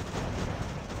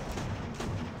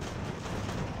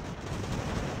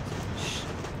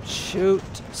 Shoot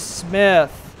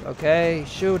Smith, okay?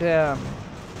 Shoot him.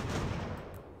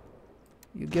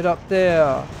 You get up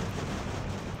there.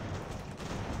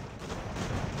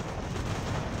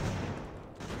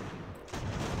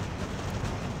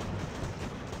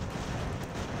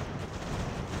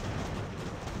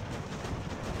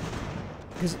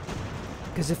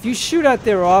 Because if you shoot at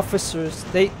their officers,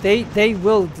 they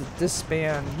will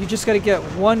disband. You just got to get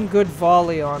one good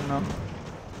volley on them.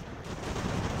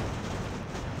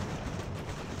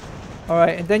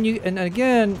 Alright, and then you, and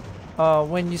again,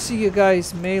 when you see your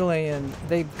guys meleeing,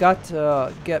 they've got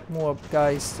to get more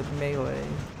guys to melee.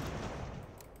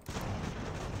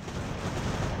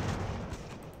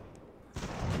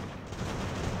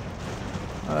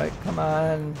 Alright, come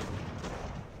on.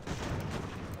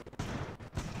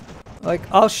 Like,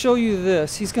 I'll show you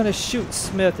this. He's gonna shoot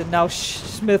Smith, and now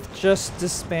Smith just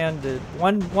disbanded.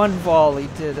 One volley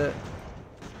did it.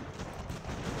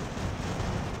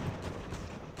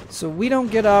 So we don't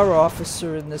get our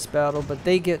officer in this battle, but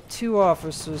they get 2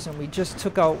 officers, and we just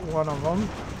took out one of them.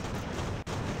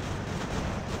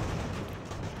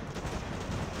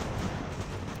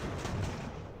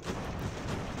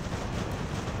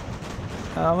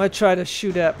 I'm gonna try to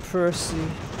shoot at Percy.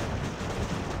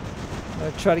 I'm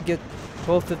gonna try to get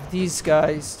both of these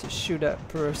guys to shoot at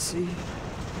Percy.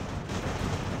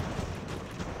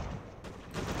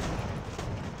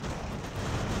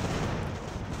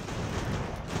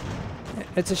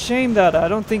 It's a shame that I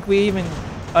don't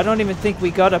even think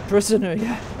we got a prisoner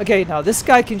yet. Okay, now this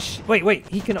guy can wait,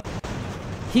 he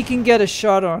can get a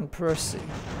shot on Percy.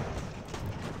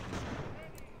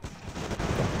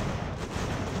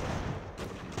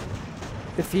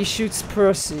 If he shoots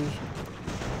Percy,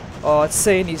 oh, it's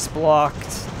saying he's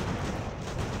blocked.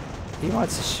 He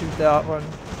wants to shoot that one.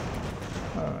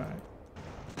 Alright.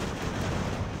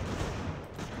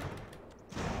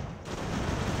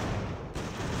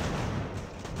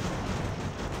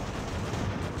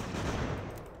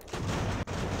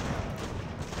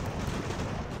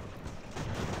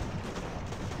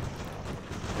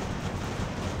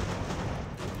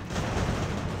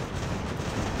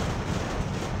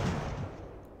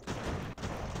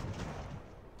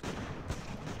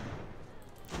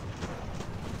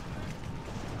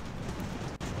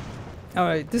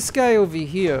 Alright, this guy over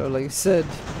here, like I said,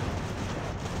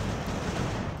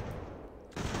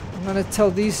 I'm gonna tell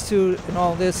these two and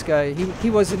all this guy, he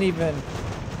wasn't even,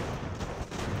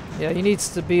 yeah, he needs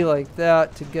to be like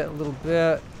that to get a little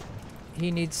bit.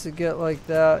 He needs to get like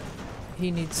that. He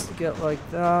needs to get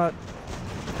like that.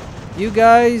 You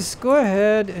guys, go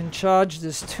ahead and charge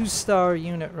this 2-star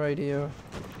unit right here.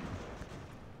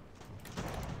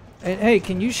 And hey,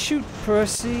 can you shoot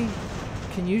Percy?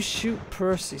 Can you shoot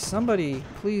Percy? Somebody,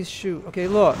 please shoot. Okay,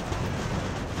 look.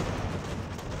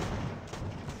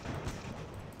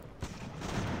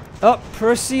 Oh,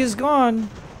 Percy is gone.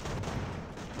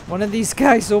 One of these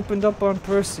guys opened up on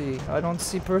Percy. I don't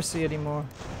see Percy anymore.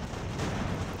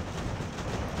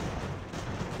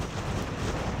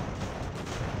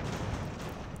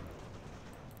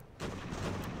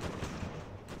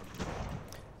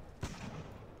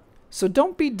 So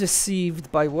don't be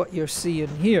deceived by what you're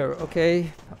seeing here,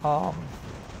 okay?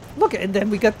 Look, and then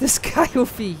we got this guy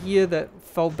over here that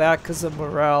fell back because of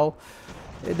morale.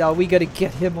 And now we got to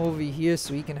get him over here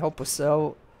so he can help us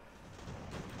out.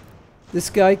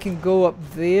 This guy can go up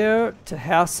there to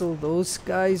hassle those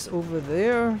guys over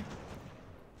there.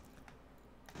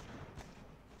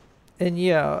 And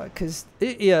yeah, because,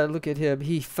 yeah, look at him.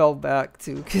 He fell back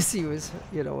too because he was,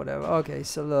 you know, whatever. Okay,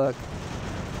 so look.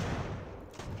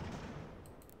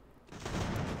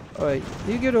 Alright,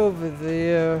 you get over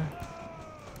there.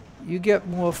 You get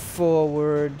more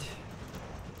forward.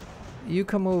 You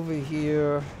come over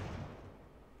here.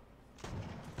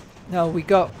 Now we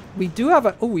do have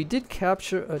a, oh, we did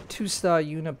capture a 2-star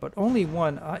unit, but only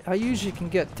one. I usually can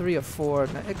get 3 or 4,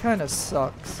 and it kind of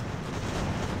sucks.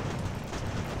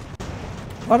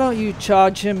 Why don't you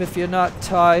charge him if you're not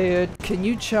tired? Can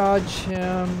you charge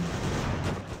him?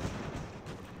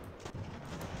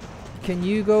 Can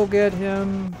you go get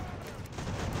him?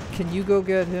 Can you go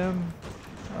get him?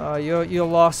 You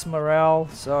lost morale.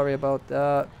 Sorry about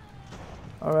that.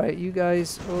 Alright, you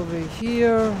guys over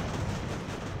here.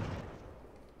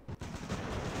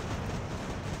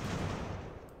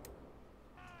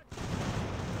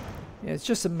 Yeah, it's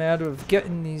just a matter of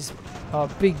getting these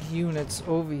big units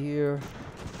over here.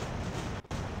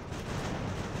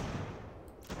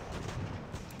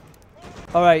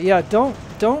 Alright, yeah,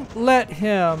 don't let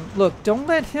him, look, don't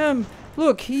let him,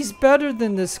 look, he's better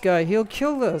than this guy, he'll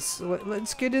kill us.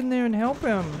 Let's get in there and help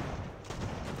him.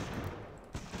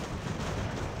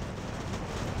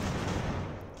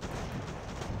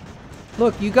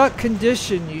 Look, you got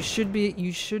condition, you should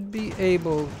be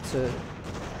able to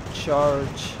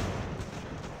charge.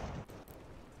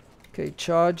 Okay,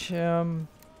 charge him,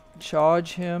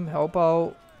 help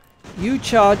out. You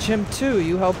charge him too,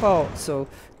 you help out. So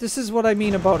this is what I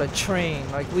mean about a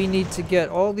train. Like, we need to get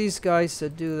all these guys to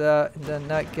do that, and then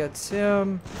that gets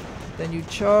him. Then you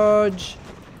charge,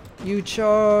 you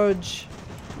charge,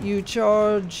 you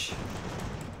charge.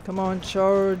 Come on,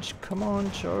 charge, come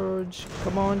on, charge,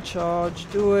 come on,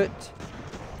 charge, do it.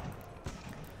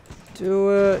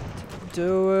 Do it,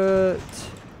 do it,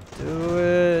 do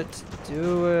it.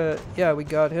 Do it. Yeah, we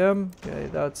got him. Okay,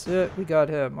 that's it. We got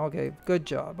him. Okay, good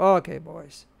job. Okay,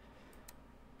 boys.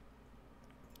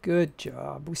 Good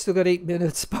job. We still got 8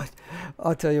 minutes, but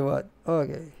I'll tell you what.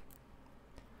 Okay.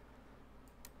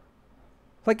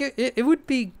 Like, it would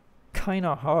be kind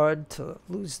of hard to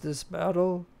lose this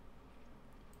battle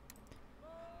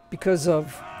because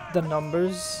of the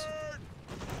numbers.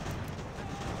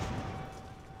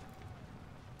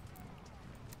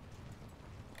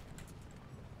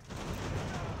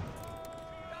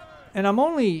 And I'm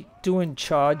only doing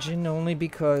charging only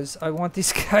because I want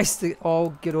these guys to all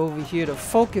get over here to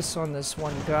focus on this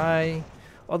one guy.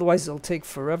 Otherwise it'll take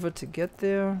forever to get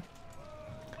there.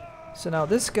 So now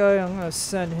this guy, I'm going to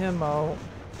send him out.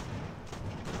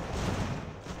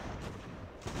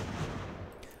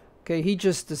 Okay, he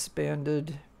just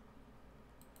disbanded.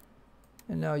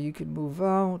 And now you can move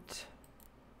out.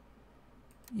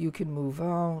 You can move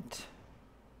out.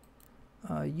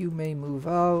 You may move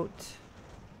out.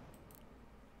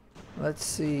 Let's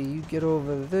see, you get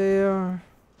over there.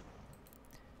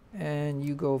 And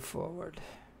you go forward.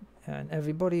 And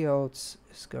everybody else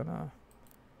is gonna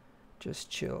just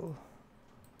chill.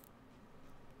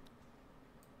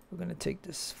 We're gonna take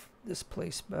this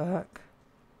place back.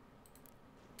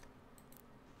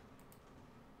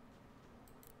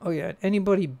 Oh yeah,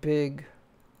 anybody big,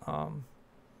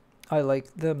 I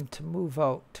like them to move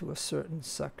out to a certain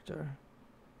sector.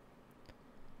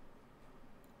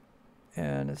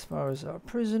 And as far as our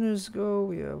prisoners go,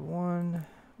 we have one.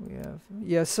 We have,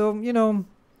 yeah, so, you know,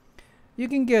 you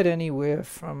can get anywhere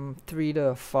from 3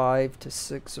 to 5 to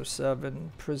 6 or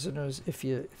 7 prisoners if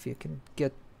you can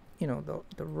get, you know,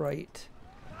 the right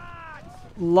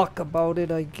luck about it,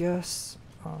 I guess.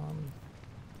 And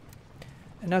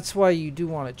that's why you do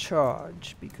want to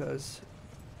charge, because,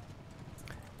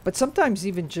 but sometimes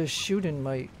even just shooting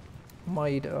might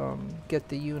get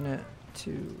the unit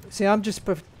to see.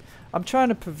 I'm trying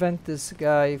to prevent this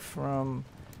guy from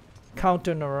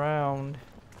countering around,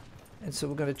 and so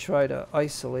we're going to try to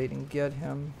isolate and get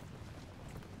him.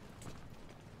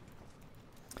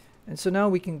 And so now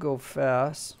we can go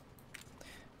fast.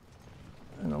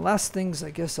 And the last things I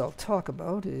guess I'll talk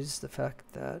about is the fact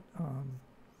that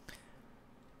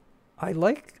I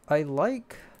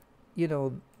like, you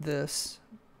know, this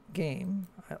game.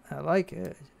 I like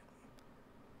it.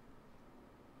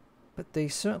 But they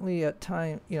certainly at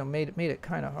time, you know, made it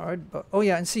kind of hard. But oh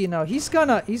yeah, and see now he's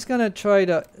gonna try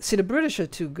to see, the British are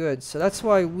too good, so that's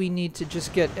why we need to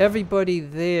just get everybody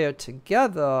there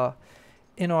together,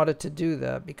 in order to do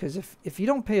that, because if you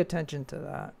don't pay attention to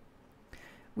that,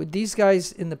 with these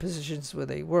guys in the positions where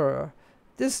they were,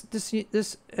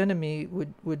 this enemy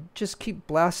would just keep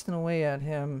blasting away at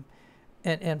him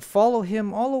and follow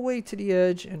him all the way to the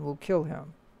edge and will kill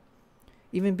him,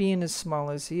 even being as small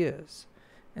as he is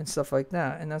and stuff like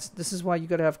that. And this is why you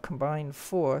got to have combined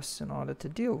force in order to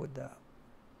deal with that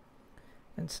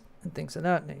and things of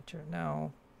that nature.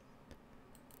 Now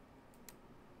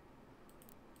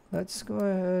let's go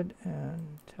ahead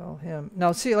and tell him.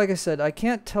 Now see, like I said, I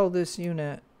can't tell this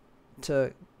unit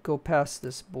to go past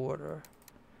this border,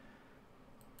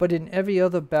 but in every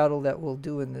other battle that we'll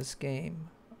do in this game,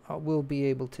 we'll be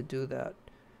able to do that.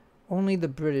 Only the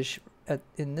British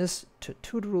in this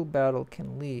territorial battle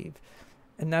can leave.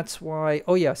 And that's why,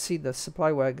 oh yeah, see, the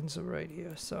supply wagons are right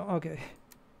here. So, okay.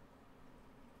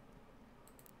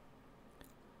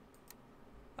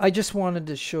 I just wanted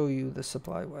to show you the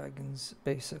supply wagons,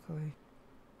 basically.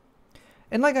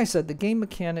 And like I said, the game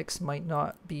mechanics might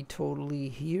not be totally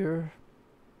here.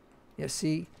 Yeah,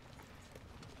 see?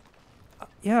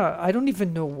 Yeah, I don't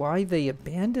even know why they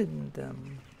abandoned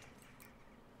them.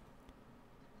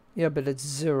 Yeah, but it's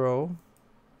 0.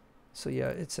 So yeah,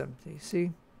 it's empty.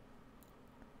 See?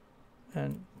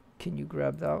 And can you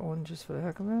grab that one just for the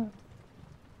heck of it?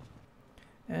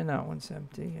 And that one's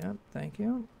empty. Yep, thank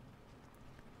you.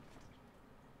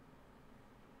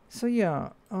 So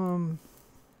yeah,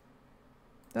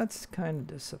 that's kind of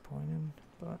disappointing,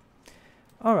 but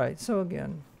all right. So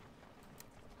again,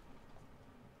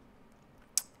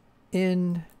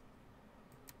 in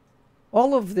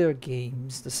all of their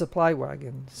games, the supply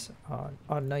wagons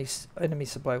are nice. Enemy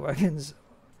supply wagons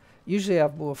usually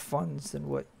have more funds than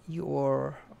what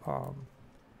your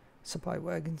supply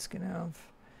wagons can have.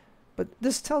 But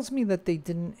this tells me that they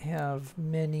didn't have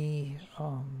many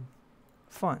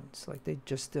funds, like they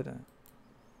just didn't.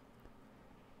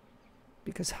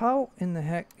 Because how in the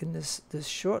heck in this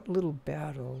short little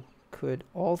battle could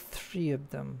all 3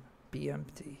 of them be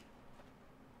empty?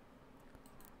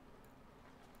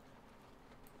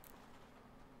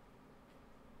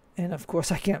 And of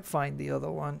course I can't find the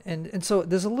other one, and so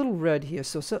there's a little red here.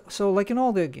 So like in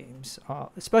all their games,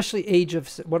 especially Age of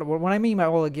when I mean by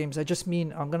all the games, I just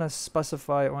mean I'm gonna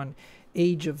specify on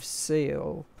Age of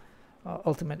Sail,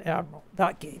 Ultimate Admiral,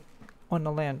 that game on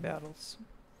the land battles.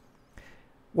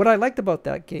 What I liked about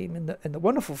that game and the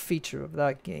wonderful feature of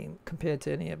that game compared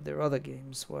to any of their other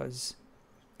games was,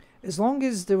 as long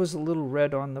as there was a little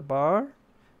red on the bar,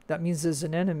 that means there's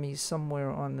an enemy somewhere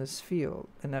on this field,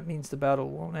 and that means the battle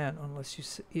won't end unless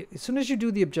you. As soon as you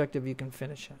do the objective, you can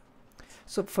finish it.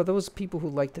 So for those people who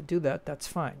like to do that, that's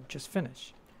fine. Just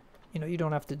finish. You know, you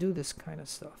don't have to do this kind of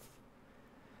stuff.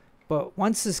 But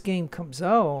once this game comes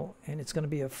out, and it's going to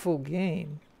be a full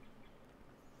game,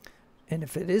 and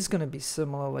if it is going to be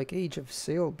similar like Age of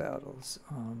Sail battles,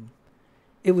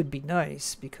 it would be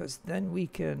nice, because then we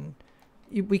can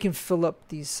fill up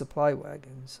these supply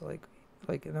wagons. Like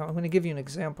now I'm going to give you an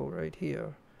example right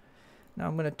here. Now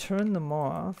I'm going to turn them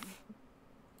off.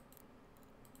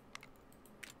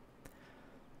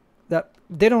 That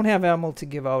they don't have ammo to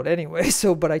give out anyway,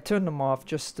 so but I turned them off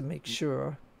just to make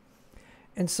sure.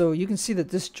 And so you can see that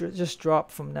this just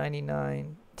dropped from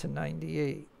 99 to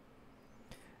 98.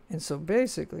 And so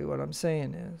basically what I'm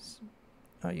saying is,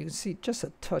 you can see just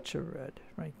a touch of red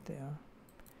right there.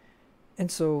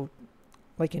 And so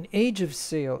like in Age of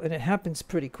Sail, and it happens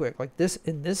pretty quick. Like this,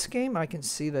 in this game, I can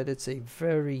see that it's a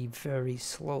very, very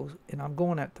slow, and I'm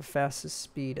going at the fastest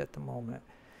speed at the moment.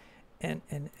 And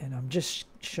I'm just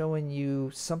showing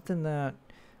you something that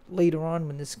later on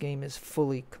when this game is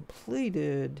fully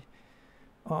completed,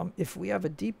 if we have a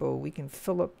depot, we can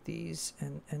fill up these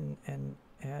and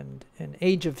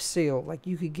Age of Sail, like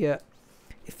you could get,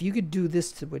 if you could do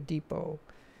this to a depot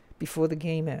before the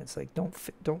game ends, like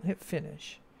don't hit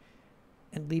finish,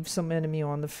 and leave some enemy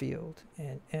on the field,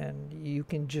 and you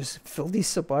can just fill these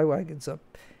supply wagons up.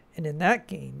 And in that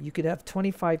game, you could have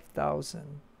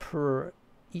 25,000 per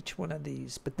each one of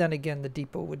these. But then again, the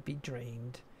depot would be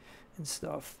drained and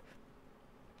stuff.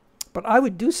 But I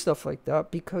would do stuff like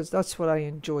that because that's what I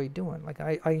enjoy doing. Like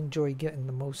I enjoy getting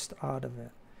the most out of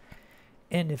it.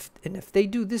 And if they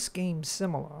do this game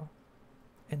similar,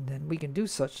 and then we can do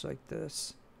such like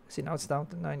this. See, now it's down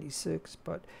to 96,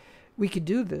 but we could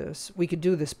do this,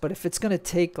 but if it's going to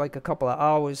take like a couple of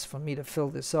hours for me to fill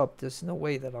this up, there's no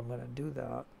way that I'm going to do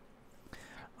that.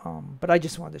 But I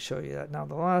just wanted to show you that. Now,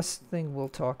 the last thing we'll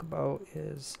talk about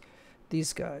is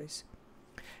these guys.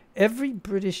 Every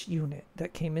British unit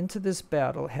that came into this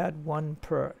battle had one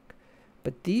perk,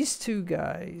 but these 2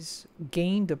 guys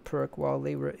gained a perk while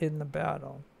they were in the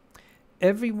battle.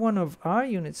 every one of our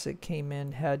units that came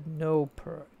in had no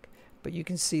perk. But you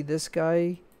can see this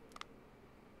guy,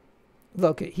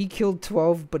 look, he killed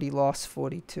 12, but he lost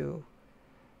 42.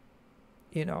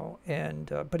 You know,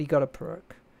 and but he got a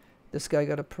perk. This guy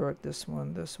got a perk, this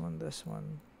one, this one, this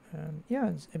one. And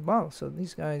yeah, wow, so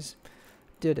these guys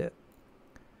did it.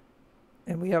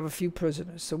 And we have a few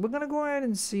prisoners. So we're going to go ahead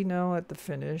and see now at the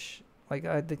finish. Like,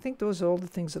 I think those are all the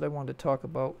things that I want to talk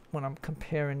about when I'm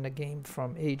comparing the game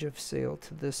from Age of Sail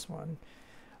to this one.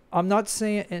 I'm not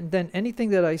saying, and then anything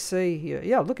that I say here,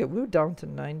 yeah, look at, we're down to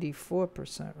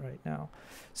 94% right now.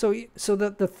 So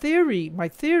the theory, my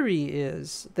theory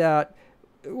is that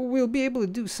we'll be able to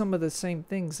do some of the same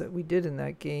things that we did in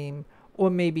that game, or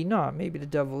maybe not. Maybe the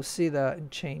devil will see that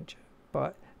and change it.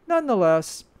 But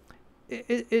nonetheless,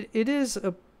 it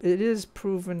is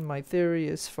proven, my theory,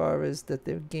 as far as that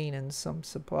they're gaining some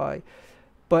supply.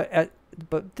 But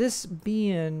this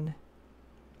being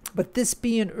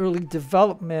early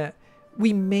development,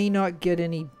 we may not get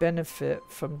any benefit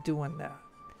from doing that.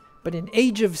 But in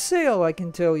Age of Sail, I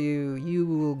can tell you, you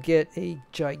will get a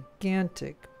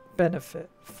gigantic benefit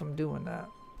from doing that.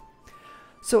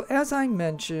 So as I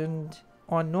mentioned,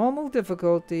 on normal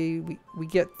difficulty, we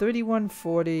get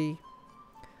 3140.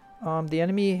 The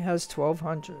enemy has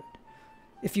 1200.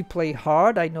 If you play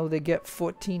hard, I know they get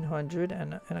 1400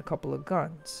 and a couple of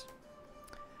guns.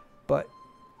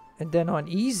 And then on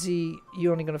easy,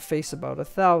 you're only going to face about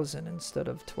 1000 instead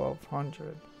of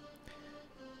 1200.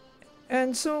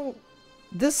 And so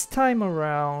this time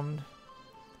around,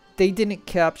 they didn't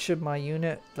capture my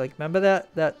unit. Like, remember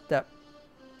that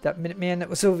Minuteman that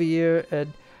was over here,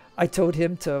 and I told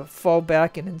him to fall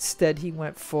back, and instead he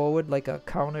went forward like a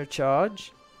counter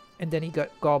charge, and then he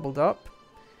got gobbled up.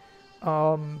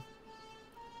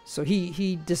 So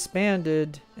he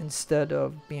disbanded instead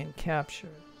of being captured.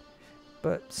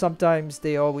 But sometimes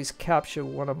they always capture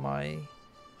one of my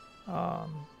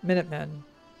Minutemen.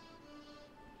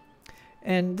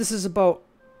 And this is about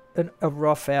a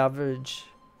rough average.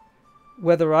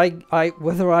 Whether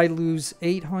I lose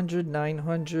 800,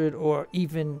 900, or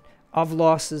even I've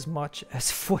lost as much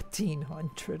as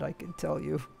 1400, I can tell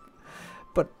you.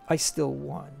 But I still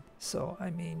won. So, I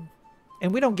mean,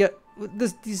 and we don't get,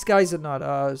 these guys are not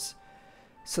ours.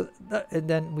 So, and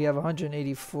then we have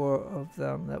 184 of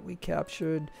them that we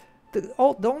captured. The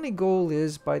only goal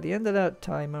is, by the end of that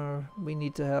timer, we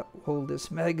need to hold this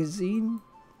magazine.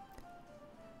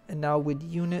 And now with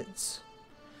units,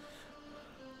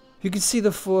 you can see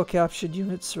the 4 captured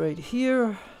units right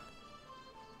here.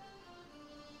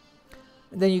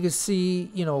 And then you can see,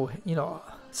 you know,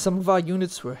 some of our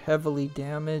units were heavily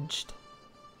damaged.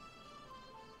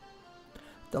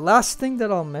 The last thing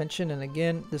that I'll mention, and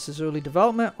again, this is early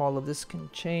development, all of this can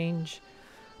change,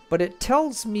 but it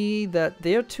tells me that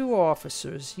their 2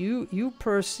 officers, you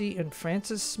Percy and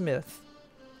Francis Smith,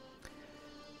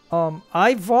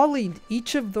 I volleyed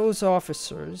each of those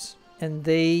officers, and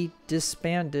they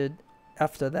disbanded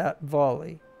after that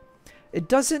volley. It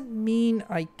doesn't mean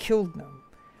I killed them,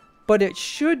 but it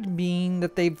should mean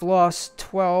that they've lost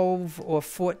 12 or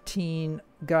 14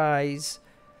 guys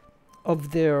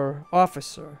of their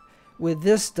officer, where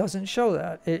this doesn't show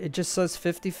that. It just says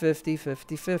 50-50,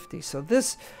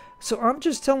 50-50. So I'm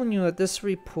just telling you that this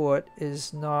report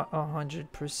is not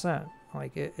 100%.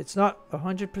 Like, it's not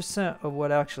 100% of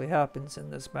what actually happens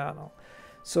in this battle.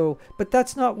 So, but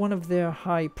that's not one of their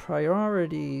high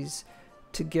priorities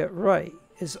to get right,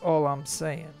 is all I'm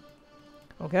saying.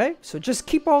 Okay? So just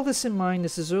keep all this in mind.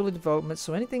 This is early development,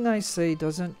 so anything I say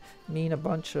doesn't mean a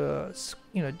bunch of,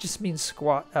 just means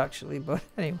squat, actually. But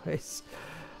anyways.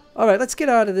 Alright, let's get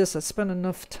out of this. I spent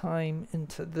enough time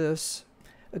into this,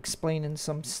 explaining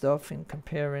some stuff and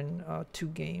comparing 2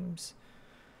 games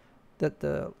that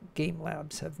the game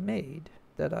labs have made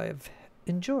that I have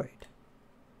enjoyed.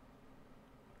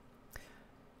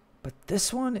 But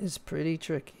this one is pretty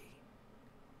tricky.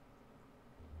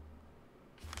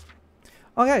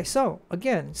 Okay, so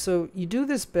again, so you do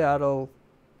this battle,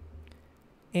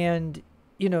 and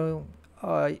you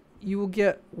will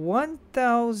get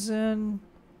 1,000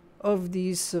 of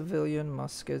these civilian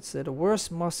muskets. They're the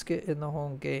worst musket in the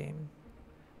whole game.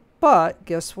 But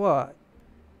guess what?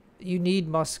 You need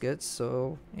muskets,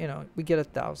 so we get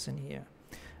 1,000 here.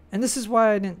 And this is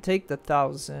why I didn't take the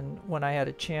 1,000 when I had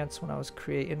a chance when I was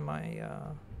creating my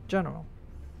general,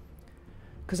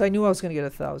 because I knew I was going to get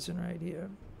 1,000 right here.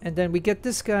 And then we get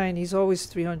this guy, and he's always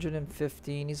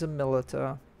 315. He's a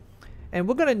milita. And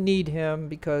we're going to need him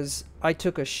because I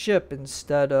took a ship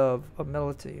instead of a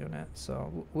military unit.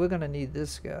 So we're going to need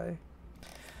this guy.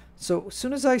 So as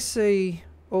soon as I say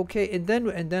okay, and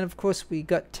then of course we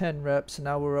got 10 reps, and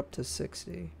now we're up to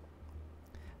 60.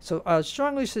 So I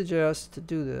strongly suggest to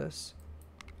do this.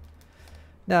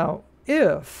 Now,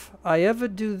 if I ever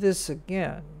do this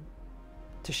again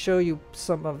to show you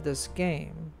some of this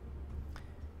game,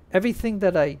 everything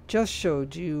that I just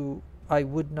showed you, I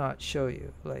would not show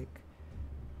you. Like,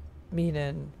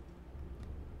 meaning,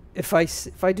 if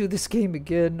I do this game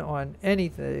again on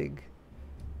anything,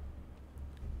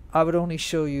 I would only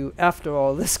show you after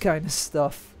all this kind of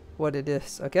stuff what it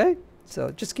is, okay? So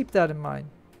just keep that in mind.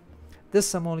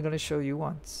 This I'm only going to show you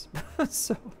once.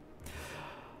 So,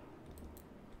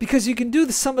 because you can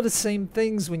do some of the same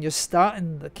things when you're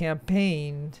starting the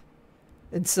campaign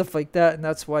and stuff like that, and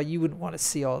that's why you wouldn't want to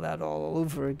see all that all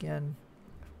over again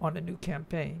on a new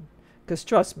campaign. Because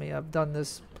trust me, I've done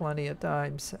this plenty of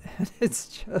times, and it's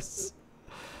just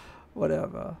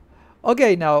whatever.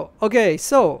 Okay, now, okay,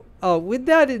 so with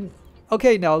that in,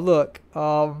 okay, now look,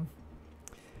 all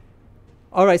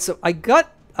right, so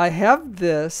I have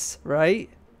this, right,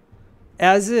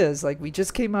 as is, like we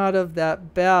just came out of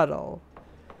that battle,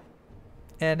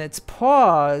 and it's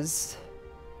paused,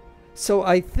 so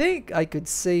I think I could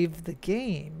save the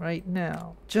game right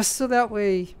now, just so that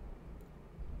way,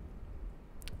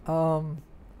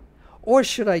 or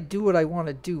should I do what I want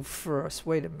to do first?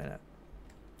 Wait a minute.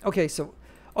 Okay, so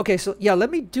yeah,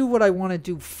 let me do what I want to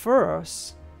do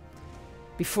first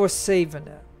before saving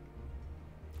it.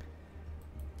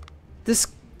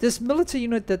 This military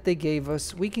unit that they gave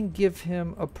us, we can give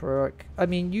him a perk. I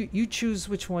mean, you choose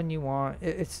which one you want.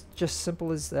 It's just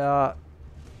simple as that.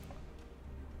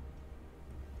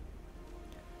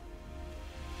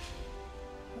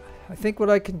 I think what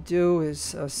I can do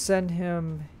is send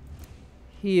him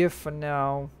here for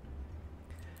now.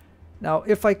 Now,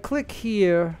 if I click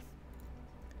here,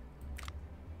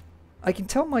 I can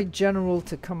tell my general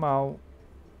to come out,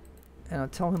 and I'll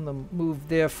tell him to move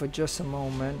there for just a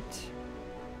moment.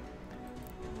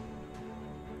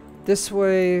 This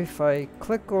way, if I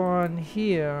click on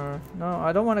here, no,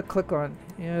 I don't want to click on,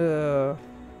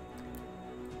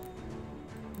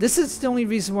 this is the only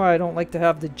reason why I don't like to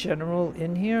have the general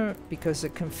in here, because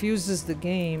it confuses the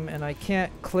game, and I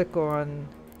can't click on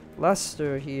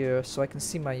Leicester here so I can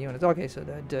see my units. Okay, so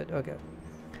that did, okay.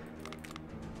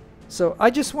 So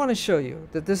I just want to show you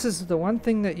that this is the one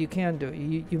thing that you can do.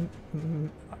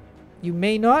 You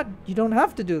may not, you don't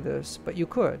have to do this, but you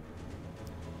could.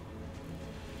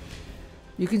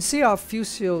 You can see our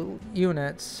Fusil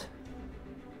units,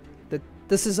 that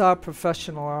this is our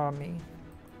professional army.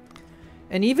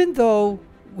 And even though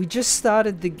we just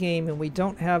started the game and we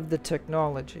don't have the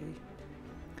technology,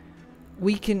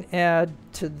 we can add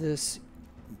to this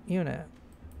unit.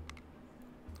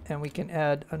 And we can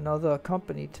add another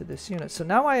company to this unit. So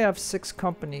now I have 6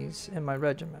 companies in my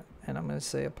regiment, and I'm going to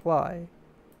say apply.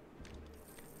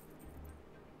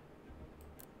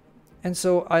 And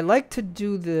so I like to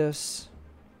do this,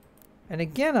 and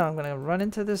again I'm going to run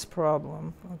into this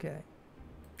problem. Okay.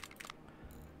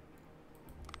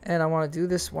 And I want to do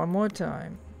this one more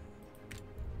time,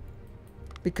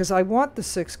 because I want the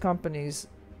 6 companies,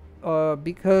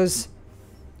 because,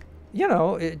 you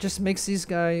know, it just makes these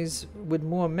guys with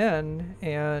more men,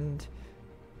 and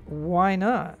why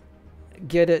not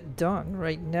get it done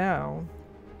right now?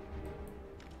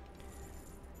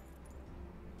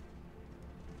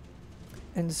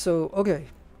 And so, okay.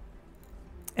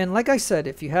 And like I said,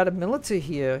 if you had a military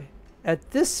here,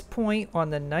 at this point on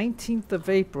the 19th of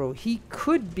April, he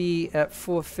could be at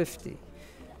 450.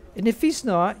 And if he's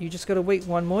not, you just got to wait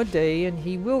one more day and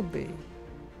he will be.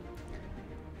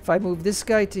 If I move this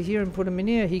guy to here and put him in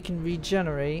here, he can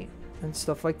regenerate and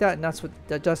stuff like that. And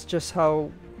that's just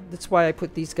how, that's why I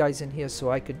put these guys in here,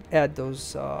 so I could add those.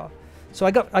 So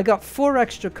I got 4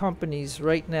 extra companies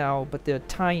right now, but they're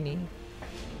tiny.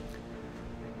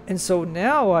 And so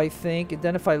now I think, and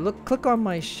then if I click on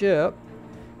my ship,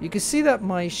 you can see that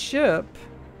my ship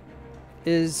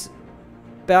is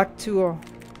back to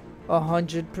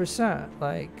 100%,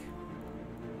 like.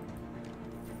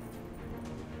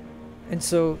 And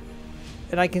so,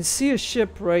 and I can see a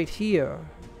ship right here.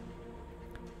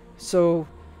 So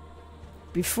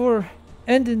before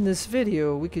ending this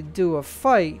video, we could do a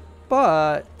fight,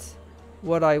 but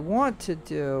what I want to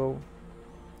do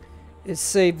is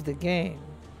save the game.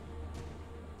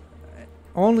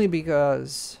 Only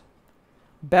because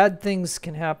bad things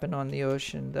can happen on the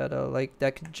ocean that are like,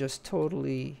 that could just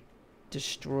totally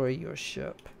destroy your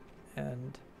ship.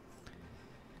 And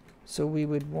so we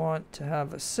would want to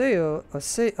have a save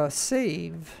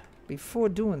before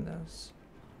doing this.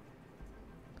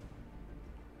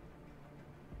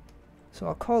 So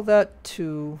I'll call that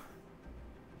 2.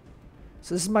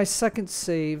 So this is my second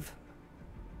save.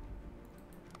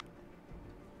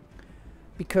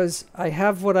 because I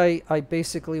have what I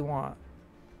basically want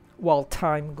while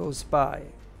time goes by.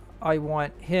 I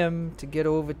want him to get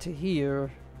over to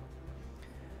here.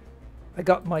 I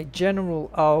got my general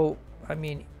out. I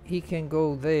mean, he can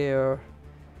go there.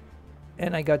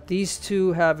 And I got these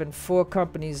two having 4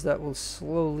 companies that will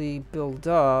slowly build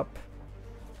up.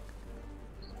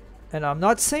 And I'm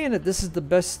not saying that this is the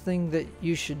best thing that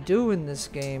you should do in this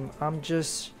game. I'm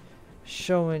just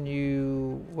showing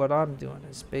you what I'm doing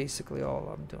is basically all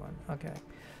I'm doing. Okay.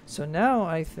 So now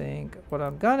I think what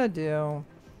I'm gonna do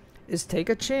is take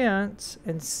a chance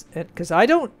and because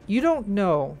you don't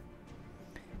know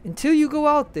until you go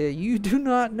out there, you do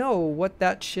not know what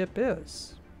that ship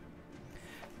is.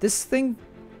 This thing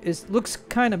looks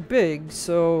kind of big,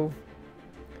 so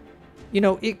you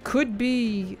know, it could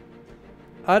be,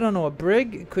 I don't know, a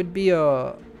brig, it could be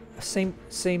a same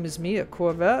as me, a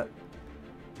corvette,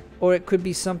 or it could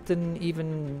be something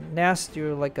even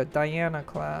nastier like a Diana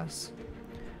class.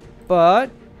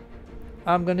 But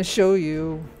I'm gonna show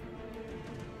you.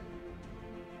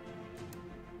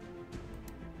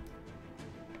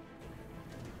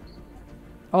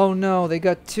 Oh no, they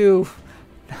got 2.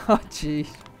 Oh gee.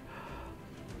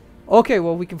 Okay,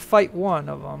 well we can fight one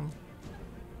of them.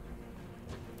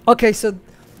 Okay, so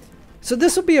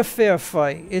this will be a fair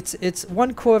fight. It's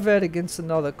one corvette against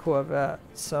another corvette.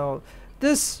 So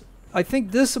this, I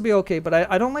think this will be okay, but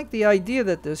I don't like the idea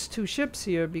that there's 2 ships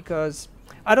here because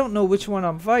I don't know which one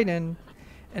I'm fighting,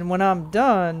 and when I'm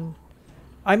done,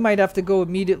 I might have to go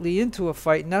immediately into a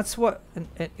fight, and that's what,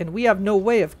 and we have no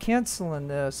way of canceling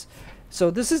this.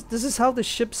 So this is how the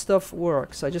ship stuff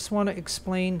works. I just want to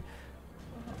explain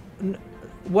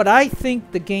what I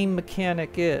think the game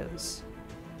mechanic is.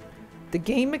 The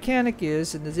game mechanic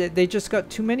is, and they just got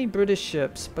too many British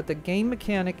ships, but the game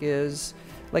mechanic is,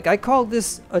 like, I call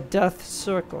this a death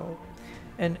circle.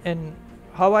 And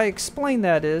how I explain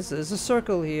that is, there's a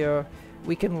circle here.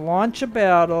 We can launch a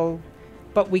battle,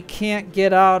 but we can't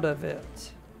get out of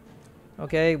it.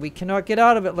 Okay, we cannot get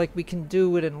out of it like we can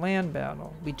do it in land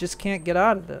battle. We just can't get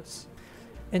out of this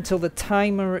until the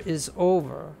timer is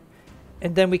over.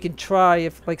 And then we can try,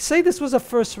 if, like, say this was a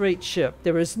first-rate ship.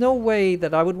 There is no way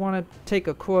that I would want to take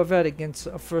a corvette against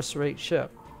a first-rate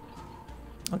ship.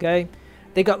 Okay?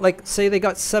 They got, like, say they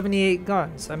got 78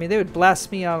 guns. I mean, they would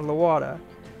blast me out of the water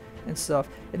and stuff.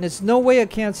 And there's no way of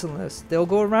canceling this. They'll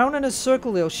go around in a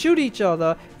circle, they'll shoot each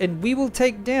other, and we will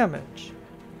take damage.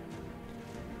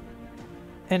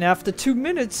 And after 2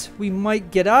 minutes, we might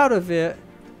get out of it.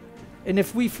 And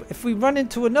if we run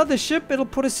into another ship, it'll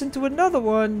put us into another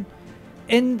one.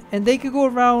 And they could go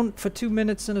around for 2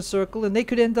 minutes in a circle, and they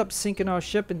could end up sinking our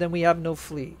ship, and then we have no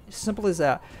fleet. Simple as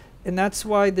that. And that's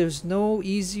why there's no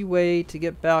easy way to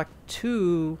get back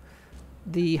to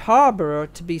the harbor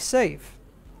to be safe.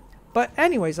 But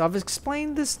anyways, I've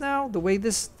explained this now, the way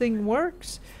this thing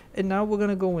works, and now we're going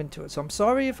to go into it. So I'm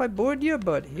sorry if I bored you,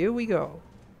 but here we go.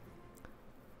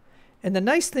 And the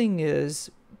nice thing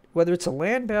is, whether it's a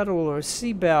land battle or a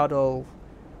sea battle,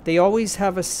 they always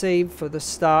have a save for the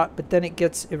start, but then it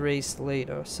gets erased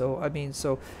later. So I mean,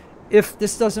 so if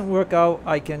this doesn't work out,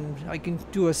 I can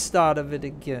do a start of it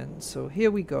again. So here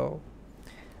we go.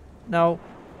 Now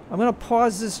I'm gonna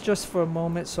pause this just for a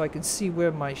moment so I can see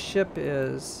where my ship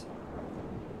is.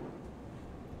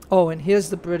 Oh, and here's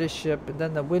the British ship, and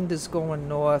then the wind is going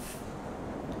north.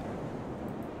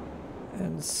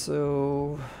 And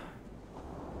so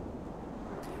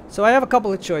I have a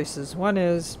couple of choices. One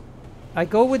is I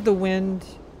go with the wind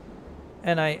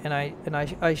and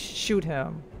I shoot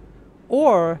him.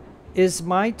 Or is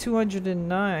my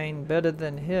 209 better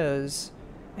than his,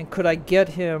 and could I get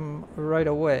him right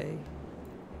away?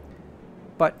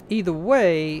 But either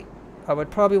way, I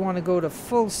would probably want to go to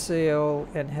full sail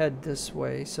and head this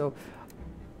way. So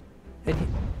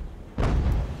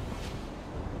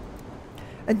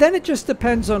and then it just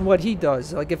depends on what he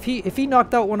does. Like if he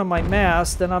knocked out one of my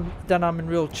masts, then I'm in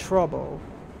real trouble.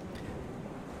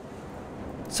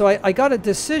 So I got a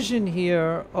decision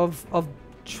here of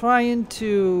trying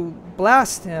to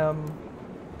blast him,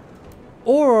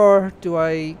 or do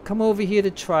I come over here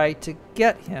to try to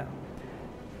get him?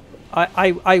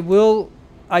 I will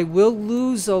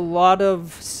lose a lot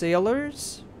of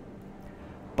sailors,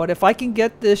 but if I can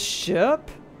get this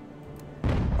ship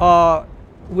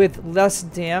with less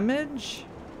damage,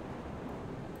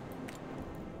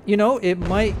 you know, it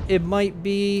might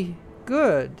be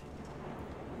good.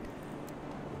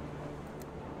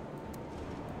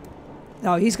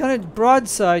 Now he's gonna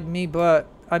broadside me, but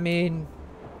I mean,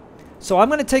 so I'm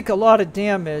gonna take a lot of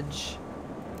damage.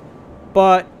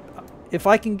 But if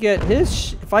I can get his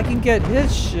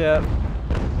ship,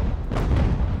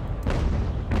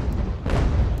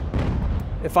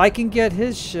 if I can get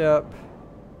his ship,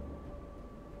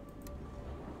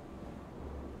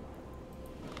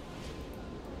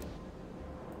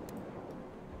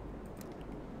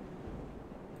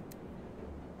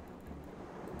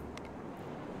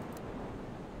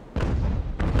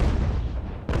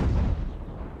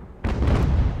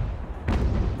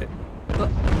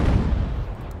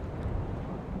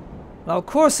 now, of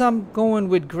course, I'm going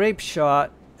with grape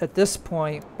shot at this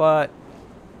point, but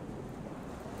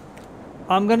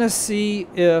I'm gonna see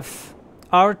if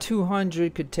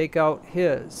R200 could take out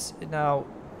his. Now,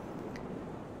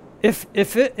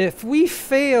 if we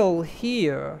fail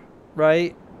here,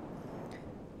 right?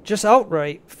 Just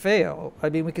outright fail. I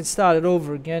mean, we can start it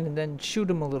over again and then shoot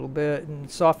him a little bit and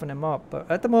soften him up. But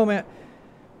at the moment,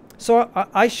 so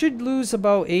I should lose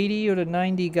about 80 or to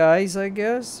 90 guys, I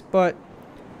guess. But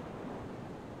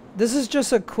this is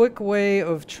just a quick way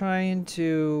of trying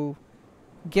to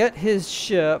get his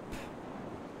ship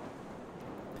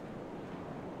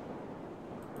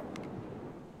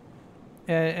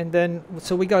and then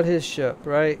so we got his ship,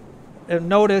 right? And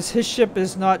notice his ship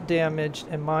is not damaged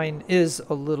and mine is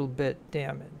a little bit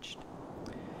damaged.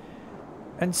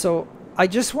 And so I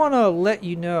just want to let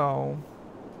you know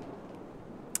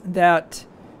that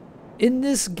in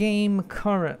this game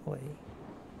currently,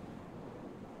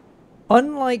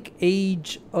 unlike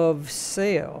Age of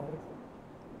Sail,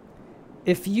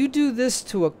 if you do this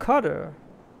to a cutter,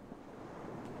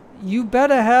 you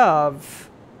better have,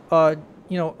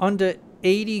 you know, under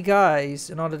 80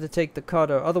 guys in order to take the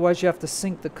cutter. Otherwise, you have to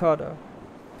sink the cutter.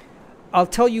 I'll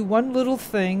tell you one little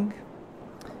thing.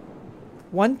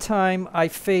 One time, I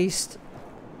faced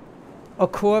a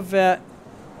corvette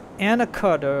and a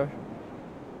cutter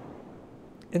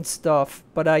and stuff,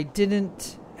 but I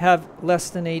didn't have less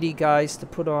than 80 guys to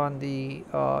put on the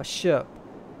ship.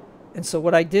 And so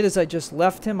what I did is I just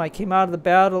left him. I came out of the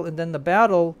battle, and then the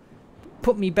battle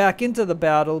put me back into the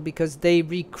battle because they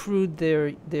recrewed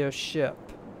their ship.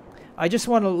 I just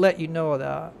want to let you know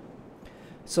that.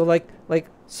 So like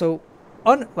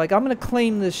I'm gonna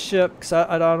claim this ship because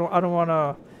I don't want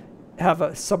to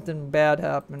have something bad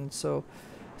happen. So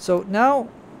now,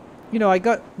 you know,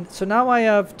 now I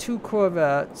have 2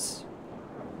 corvettes.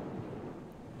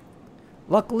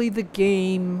 Luckily, the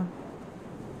game,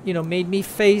 you know, made me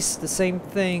face the same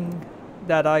thing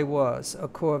that I was, a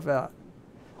corvette.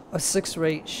 A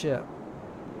 6-rate ship.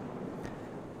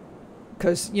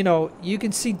 Because, you know, you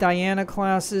can see Diana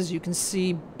classes, you can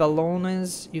see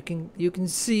Bellonas, you can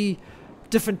see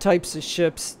different types of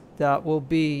ships that will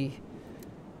be,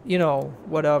 you know,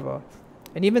 whatever.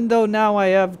 And even though now I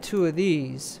have 2 of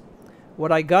these,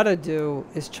 what I gotta do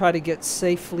is try to get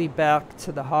safely back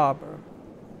to the harbor.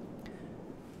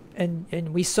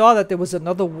 And we saw that there was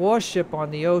another warship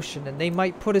on the ocean, and they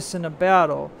might put us in a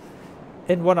battle.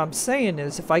 And what I'm saying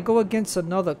is, if I go against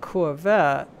another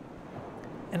corvette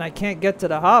and I can't get to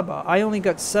the harbor, I only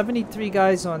got 73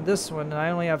 guys on this one, and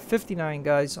I only have 59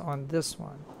 guys on this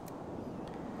one.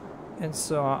 And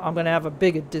so I'm going to have a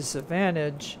bigger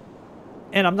disadvantage.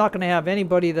 And I'm not going to have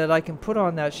anybody that I can put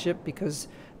on that ship because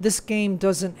this game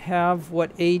doesn't have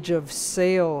what Age of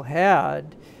Sail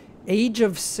had. Age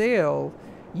of Sail,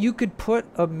 you could put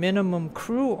a minimum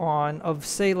crew on of,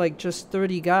 say, like just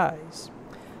 30 guys.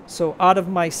 So out of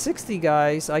my 60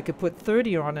 guys, I could put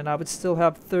 30 on and I would still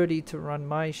have 30 to run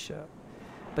my ship.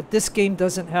 But this game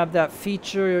doesn't have that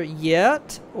feature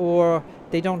yet, or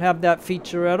they don't have that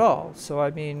feature at all. So,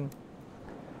 I mean,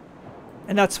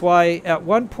 and that's why at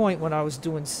one point when I was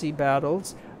doing sea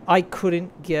battles, I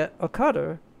couldn't get a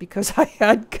cutter because I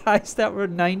had guys that were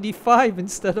 95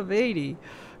 instead of 80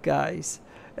 guys.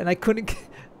 And I couldn't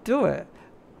do it.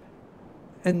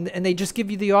 And they just give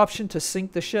you the option to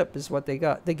sink the ship is what they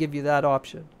got. They give you that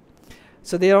option.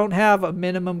 So they don't have a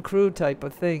minimum crew type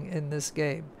of thing in this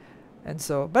game. And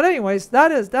so, but anyways,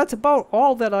 that's about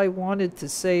all that I wanted to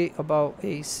say about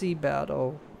a sea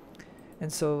battle.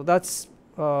 And so that's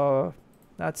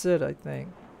it, I think.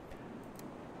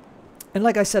 And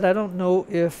like I said, I don't know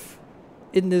if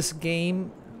in this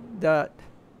game that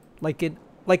like in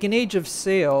Age of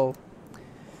Sail,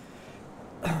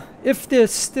 if there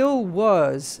still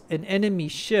was an enemy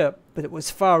ship, but it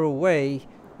was far away,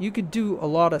 you could do a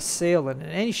lot of sailing.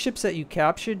 And any ships that you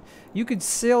captured, you could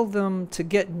sail them to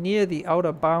get near the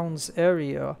outer bounds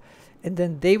area, and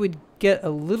then they would get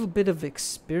a little bit of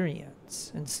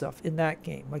experience and stuff in that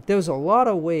game. Like, there was a lot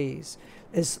of ways,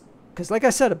 because like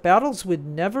I said, battles would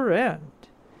never end.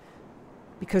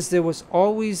 Because there was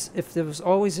always, if there was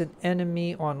always an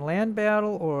enemy on land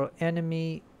battle or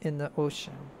enemy in the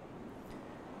ocean.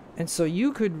 And so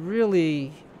you could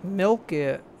really milk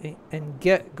it and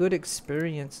get good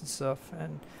experience and stuff.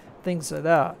 And things like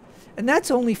that. And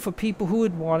that's only for people who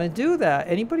would want to do that.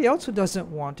 Anybody else who doesn't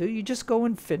want to, you just go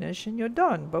and finish and you're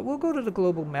done. But we'll go to the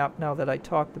global map now that I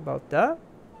talked about that.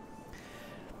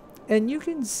 And you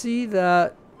can see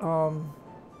that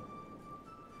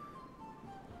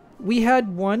we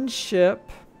had one ship,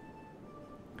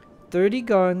 30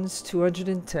 guns,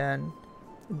 210.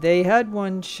 They had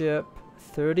one ship,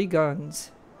 30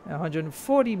 guns,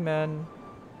 140 men.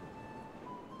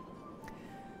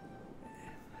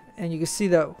 And you can see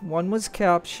that one was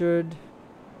captured.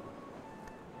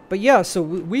 But yeah, so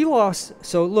we lost.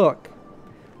 So look,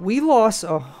 we lost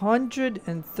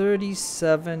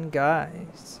 137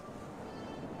 guys.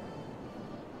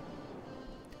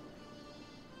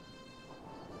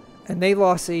 And they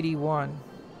lost 81.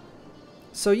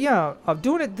 So yeah, I'm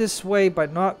doing it this way by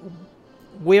not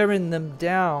wearing them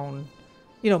down.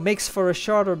 You know, makes for a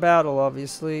shorter battle,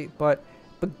 obviously, but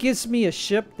gives me a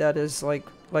ship that is like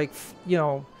you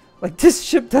know. Like, this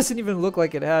ship doesn't even look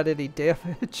like it had any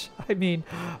damage. I mean,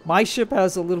 my ship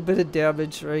has a little bit of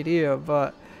damage right here,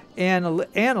 but and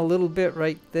a little bit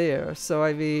right there. So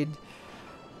I mean,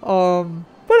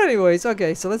 but anyways,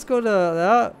 okay. So let's go to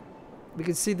that. We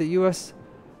can see the U.S.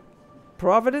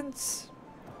 Providence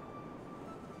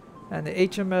and the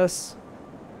HMS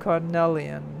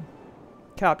Cornelian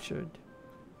captured.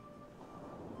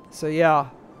 So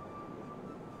yeah.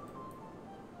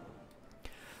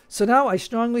 So now I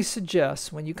strongly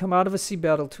suggest when you come out of a sea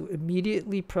battle to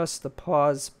immediately press the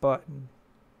pause button,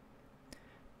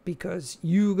 because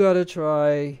you gotta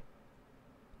try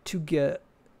to get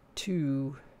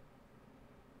to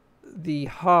the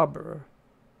harbor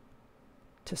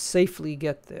to safely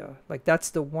get there. Like, that's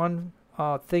the one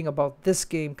thing about this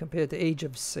game compared to Age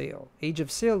of Sail. Age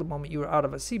of Sail, the moment you are out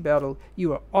of a sea battle,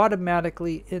 you are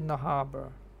automatically in the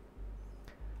harbor.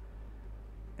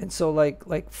 And so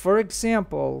like for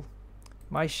example,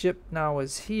 my ship now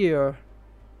is here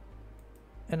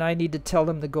and I need to tell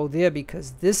them to go there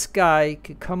because this guy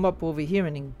could come up over here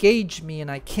and engage me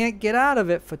and I can't get out of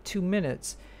it for 2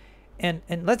 minutes. And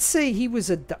let's say he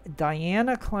was a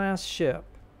Diana class ship.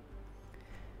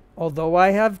 Although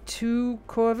I have 2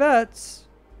 corvettes,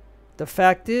 the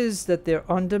fact is that they're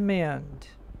undermanned.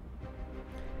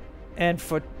 And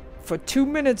for 2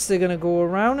 minutes they're going to go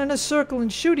around in a circle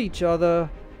and shoot each other.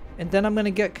 And then I'm going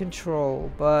to get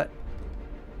control. But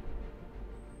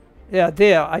yeah,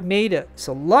 there, I made it.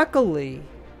 So luckily,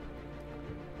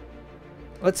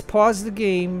 let's pause the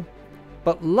game.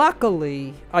 But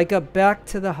luckily, I got back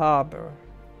to the harbor.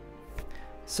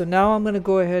 So now I'm going to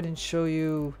go ahead and show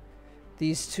you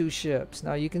these 2 ships.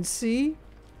 Now you can see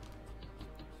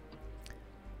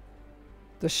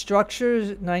the structure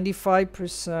is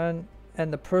 95%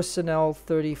 and the personnel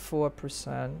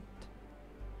 34%.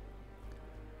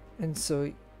 And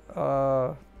so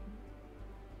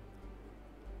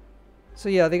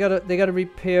yeah, they gotta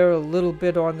repair a little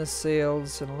bit on the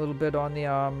sails and a little bit on the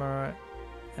armor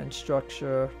and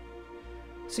structure.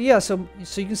 So yeah, so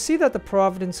you can see that the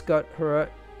Providence got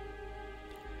hurt,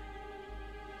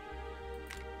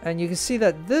 and you can see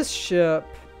that this ship,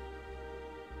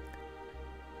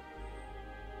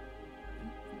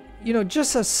 you know,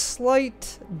 just a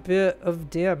slight bit of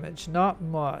damage, not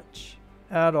much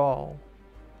at all.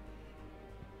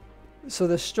 So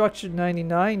the structure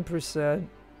 99%,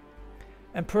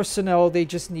 and personnel they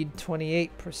just need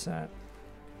 28%.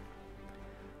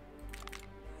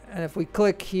 And if we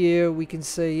click here, we can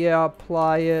say, yeah,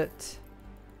 apply it.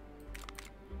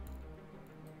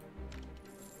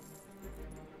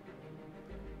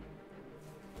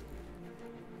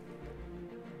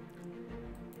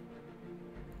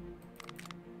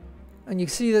 And you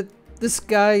see that this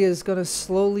guy is going to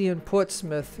slowly, in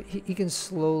Portsmouth, he can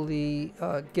slowly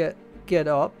get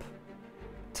up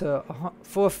to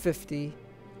 450.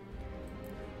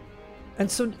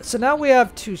 And so now we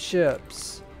have 2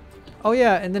 ships. Oh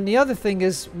yeah, and then the other thing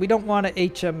is we don't want an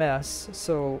HMS,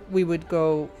 so we would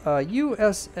go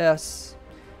USS.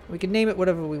 We can name it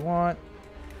whatever we want.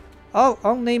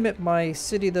 I'll name it my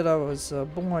city that I was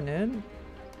born in.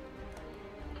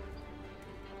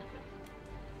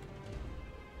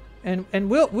 And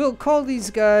we'll call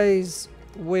these guys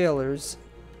whalers,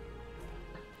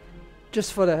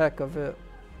 just for the heck of it.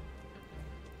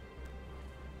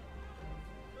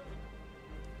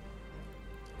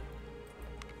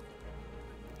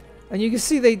 And you can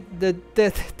see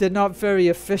they're not very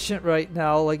efficient right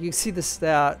now. Like, you can see the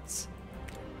stats.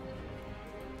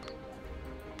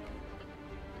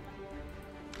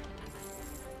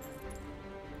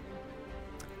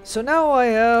 So now I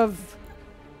have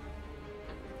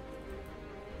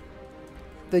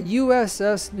the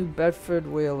USS New Bedford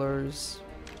whalers.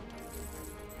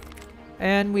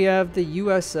 And we have the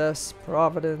USS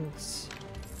Providence.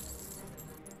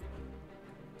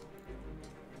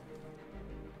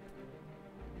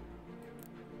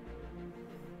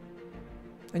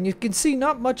 And you can see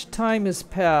not much time has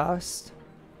passed.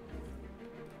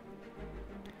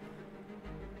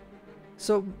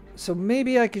 So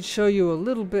maybe I could show you a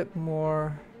little bit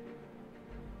more.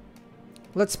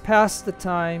 Let's pass the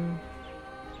time.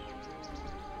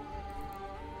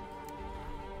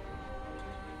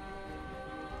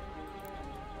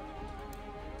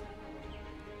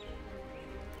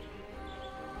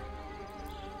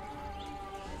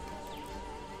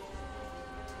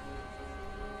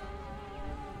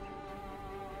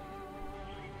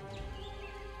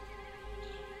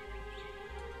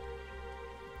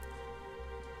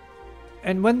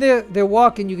 And when they're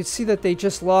walking, you can see that they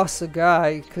just lost a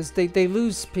guy, because they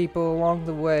lose people along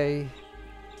the way.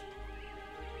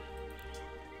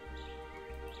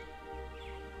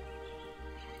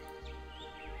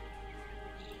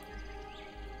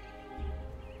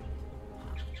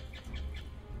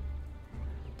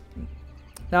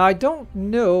 Now I don't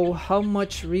know how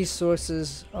much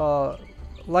resources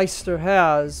Leicester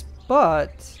has,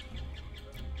 but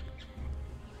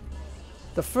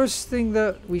the first thing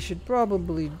that we should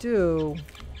probably do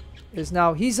is,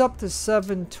 now he's up to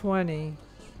 720.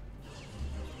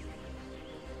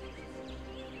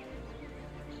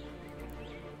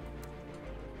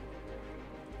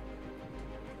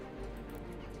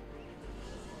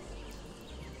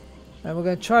 And we're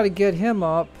going to try to get him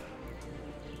up.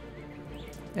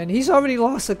 And he's already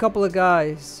lost a couple of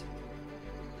guys.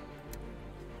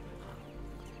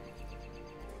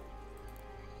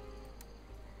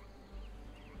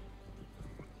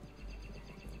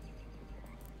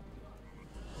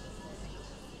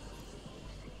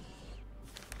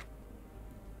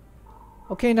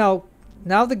 Okay, now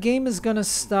the game is gonna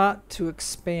start to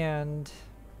expand.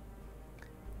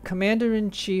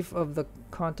 Commander-in-Chief of the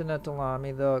Continental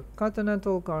Army. The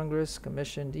Continental Congress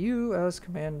commissioned you as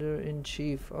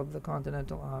Commander-in-Chief of the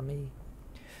Continental Army.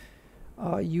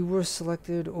 You were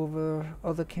selected over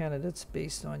other candidates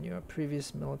based on your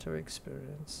previous military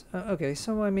experience. Okay,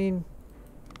 so I mean,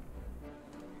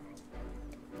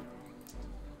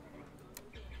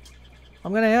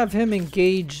 I'm gonna have him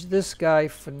engage this guy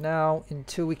for now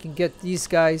until we can get these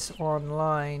guys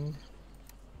online.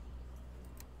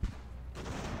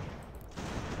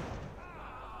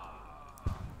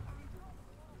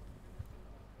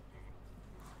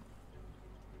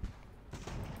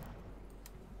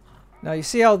 Now you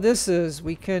see how this is.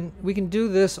 We can do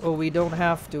this, or we don't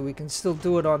have to. We can still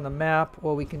do it on the map,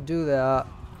 or we can do that.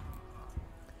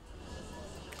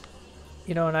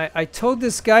 You know, and I told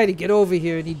this guy to get over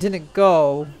here and he didn't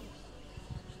go.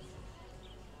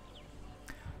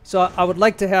 So I would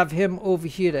like to have him over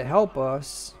here to help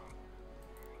us.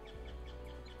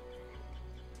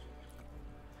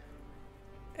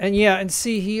 And yeah, and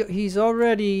see, he's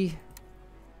already...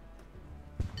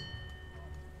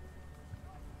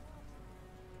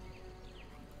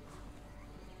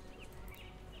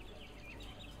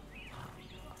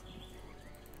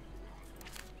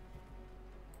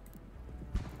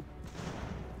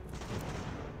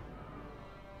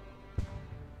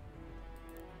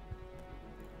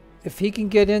 If he can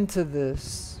get into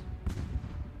this.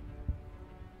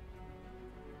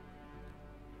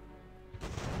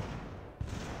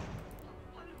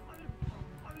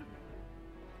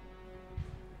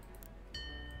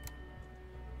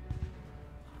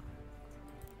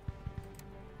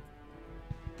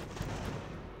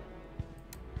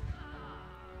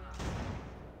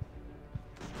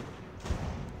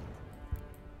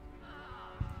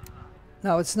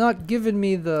 Now it's not giving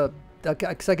me the...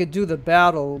 because I could do the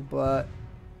battle, but...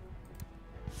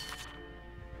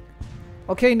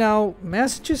 Okay, now,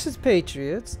 Massachusetts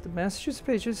Patriots. The Massachusetts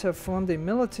Patriots have formed a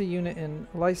military unit in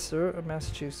Leicester,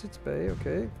 Massachusetts Bay,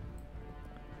 okay.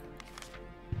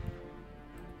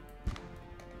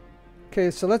 Okay,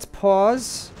 so let's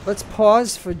pause. Let's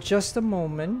pause for just a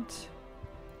moment.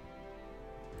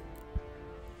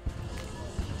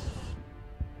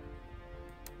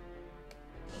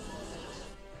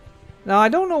 Now, I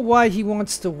don't know why he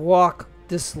wants to walk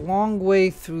this long way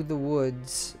through the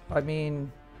woods. I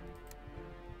mean,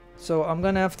 so I'm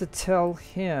gonna have to tell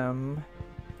him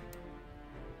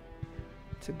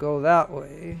to go that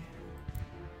way.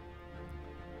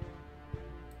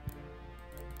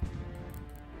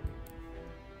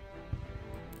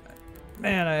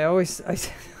 Man, I always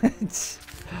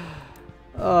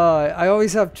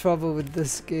have trouble with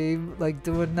this game, like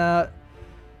doing that.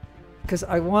 Because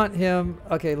I want him...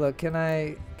 Okay, look, can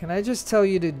I just tell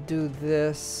you to do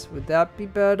this? Would that be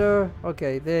better?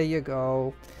 Okay, there you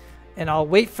go. And I'll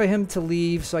wait for him to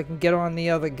leave so I can get on the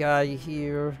other guy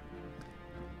here.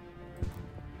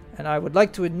 And I would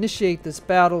like to initiate this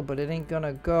battle, but it ain't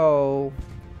gonna go.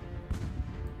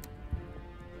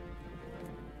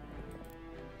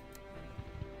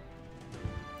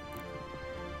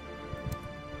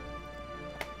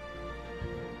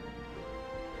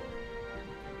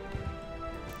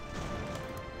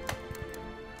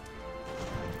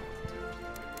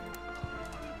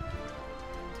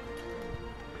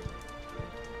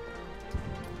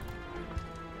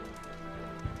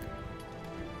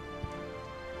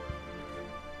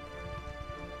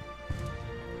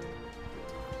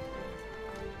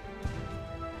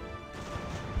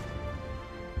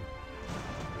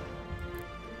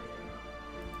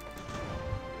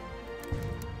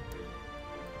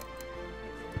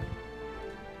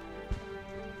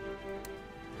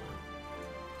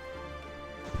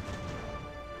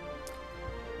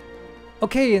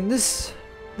 Okay, and this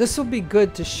will be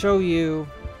good to show you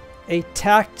a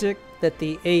tactic that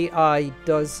the AI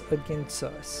does against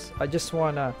us. I just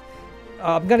wanna,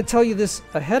 I'm gonna tell you this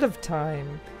ahead of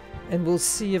time, and we'll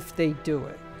see if they do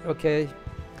it. Okay.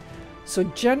 So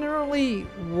generally,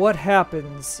 what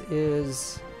happens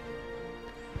is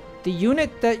the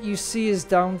unit that you see is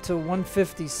down to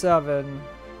 157.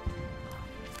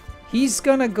 He's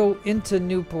gonna go into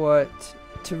Newport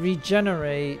to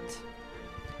regenerate.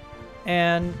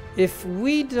 And if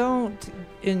we don't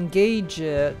engage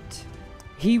it,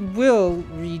 he will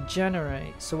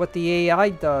regenerate. So what the AI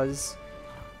does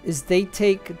is they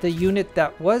take the unit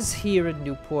that was here in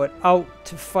Newport out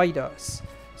to fight us.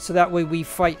 So that way we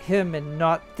fight him and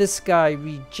not this guy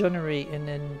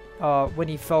regenerating when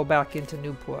he fell back into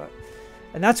Newport.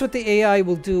 And that's what the AI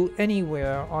will do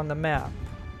anywhere on the map.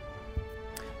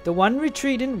 The one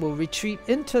retreating will retreat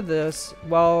into this,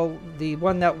 while the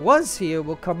one that was here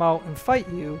will come out and fight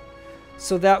you.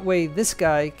 So that way this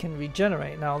guy can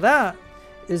regenerate. Now that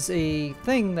is a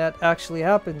thing that actually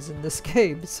happens in this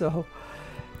game. So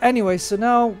anyway, so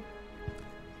now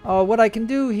what I can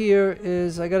do here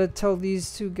is I gotta tell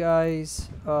these two guys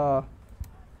to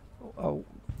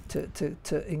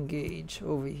engage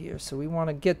over here. So we want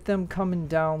to get them coming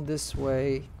down this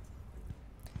way.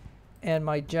 And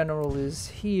my general is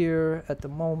here at the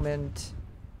moment.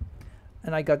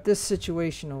 And I got this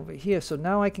situation over here. So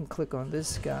now I can click on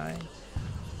this guy.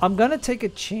 I'm going to take a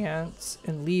chance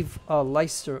and leave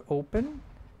Leicester open.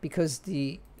 Because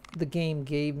the game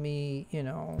gave me, you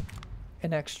know,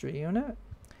 an extra unit.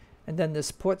 And then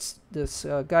this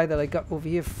guy that I got over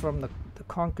here from the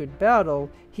conquered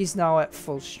battle, he's now at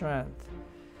full strength.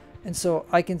 And so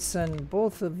I can send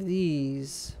both of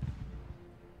these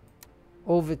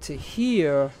over to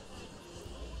here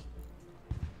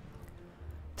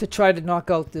to try to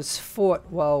knock out this fort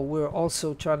while we're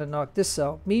also trying to knock this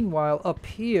out. Meanwhile, up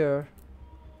here,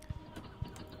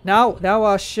 now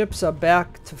our ships are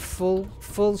back to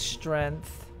full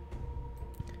strength,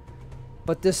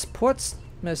 but this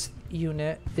Portsmouth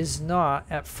unit is not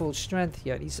at full strength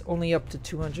yet. He's only up to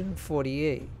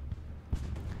 248,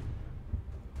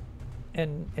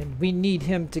 and we need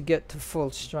him to get to full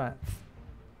strength.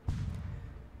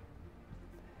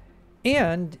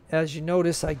 And as you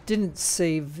notice, I didn't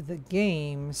save the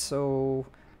game, so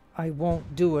I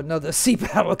won't do another sea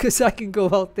battle because I can go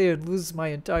out there and lose my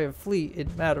entire fleet in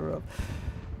a matter of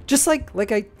just like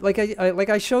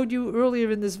I showed you earlier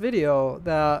in this video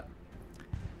that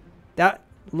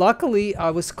luckily I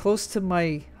was close to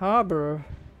my harbor,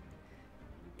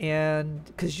 and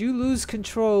because you lose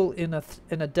control in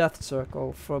a death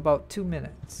circle for about 2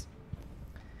 minutes.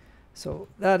 So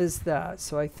that is that.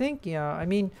 So I think, yeah, I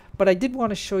mean, but I did want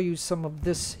to show you some of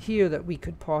this here that we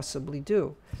could possibly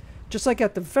do. Just like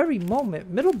at the very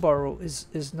moment, Middleborough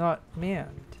is not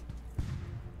manned.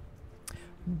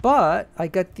 But I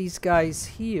got these guys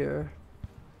here.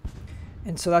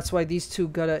 And so that's why these two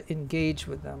gotta engage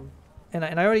with them. And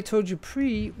I already told you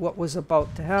what was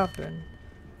about to happen.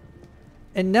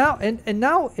 And now,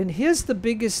 and here's the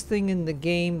biggest thing in the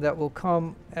game that will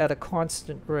come at a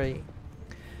constant rate.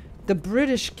 The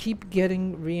British keep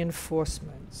getting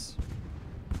reinforcements.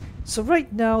 So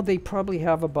right now they probably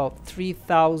have about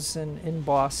 3,000 in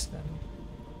Boston.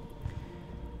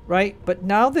 Right? But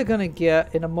now they're going to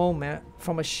get, in a moment,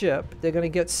 from a ship, they're going to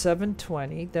get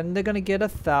 720, then they're going to get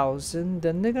 1,000,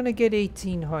 then they're going to get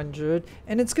 1,800,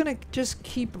 and it's going to just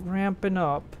keep ramping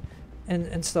up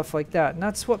and stuff like that. And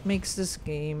that's what makes this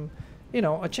game, you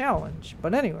know, a challenge.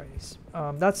 But anyways,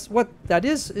 that's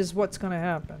what's going to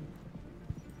happen.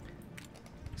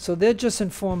 So they're just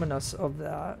informing us of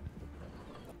that.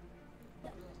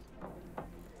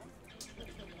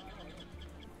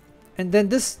 And then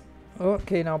this,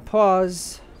 okay, now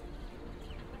pause.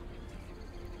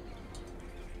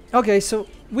 Okay, so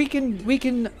we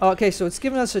can okay, so it's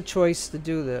giving us a choice to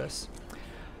do this.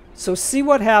 So see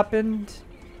what happened.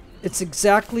 It's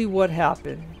exactly what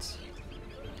happened.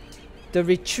 The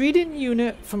retreating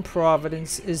unit from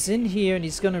Providence is in here and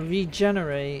he's going to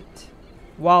regenerate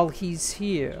while he's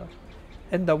here.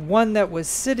 And the one that was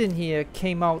sitting here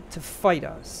came out to fight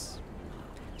us.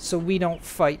 So we don't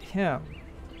fight him.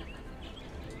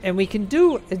 And we can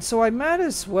do, and so I might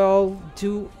as well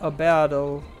do a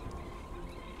battle.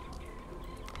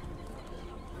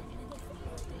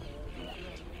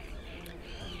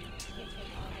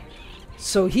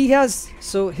 So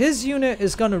his unit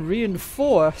is going to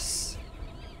reinforce.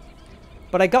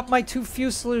 But I got my 2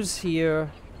 Fusiliers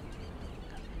here.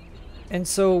 And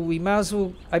so I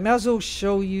might as well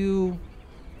show you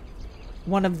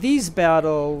one of these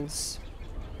battles.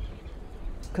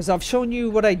 Because I've shown you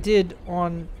what I did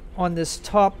on this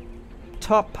top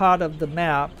part of the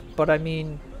map. But I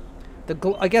mean,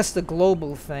 I guess the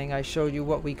global thing, I showed you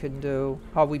what we could do.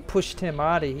 How we pushed him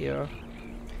out of here.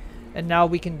 And now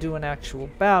we can do an actual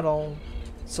battle.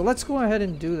 So let's go ahead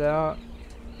and do that.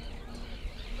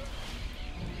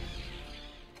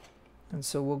 And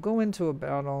so we'll go into a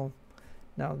battle.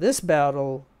 Now this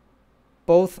battle,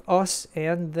 both us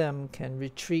and them can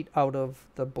retreat out of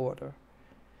the border.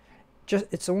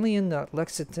 It's only in the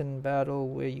Lexington battle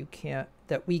where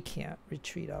we can't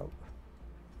retreat out.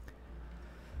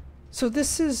 So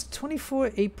this is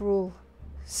 24 April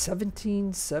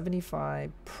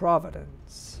 1775,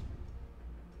 Providence.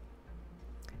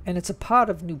 And it's a part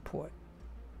of Newport.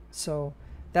 So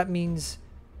that means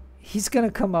he's going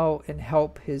to come out and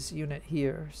help his unit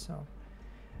here. So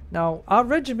now our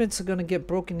regiments are going to get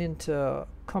broken into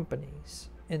companies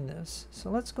in this.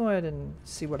 So let's go ahead and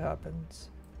see what happens.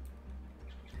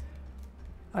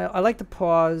 I like to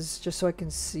pause just so I can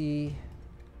see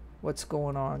what's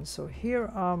going on. So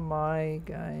here are my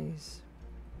guys.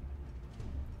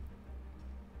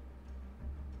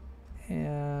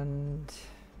 And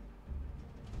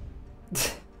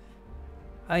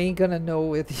I ain't gonna know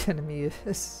where the enemy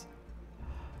is.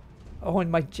 Oh,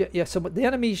 and but the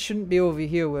enemy shouldn't be over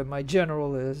here where my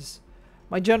general is.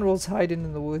 My general's hiding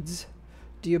in the woods.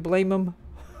 Do you blame him?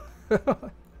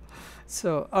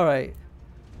 So, alright.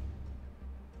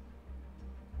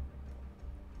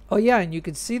 Oh yeah, and you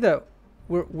can see that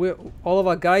we're all of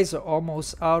our guys are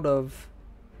almost out of.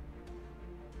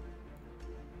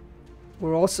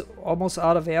 We're also almost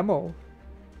out of ammo.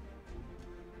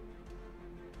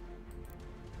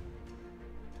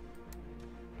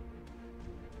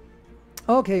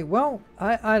 Okay, well,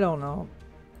 I don't know.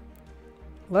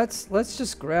 Let's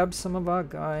just grab some of our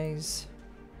guys.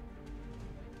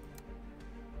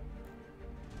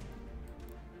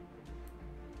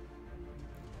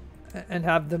 And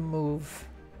have them move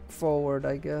forward,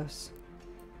 I guess.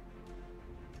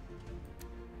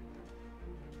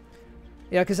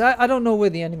 Yeah, because I don't know where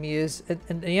the enemy is.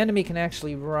 And the enemy can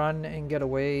actually run and get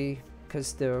away.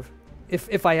 Because they're...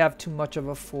 If I have too much of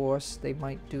a force, they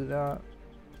might do that.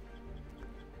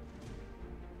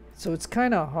 So it's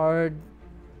kind of hard,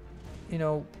 you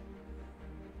know.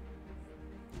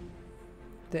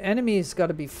 The enemy's got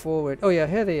to be forward. Oh yeah,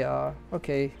 here they are.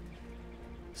 Okay.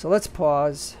 So let's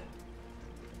pause.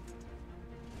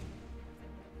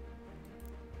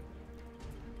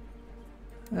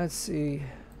 Let's see.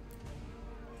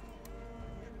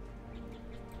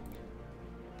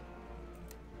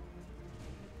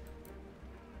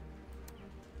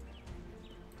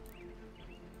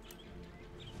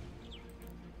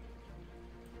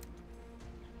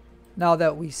 Now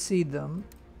that we see them.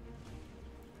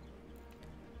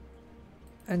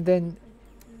 And then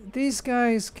these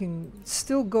guys can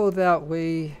still go that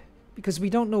way because we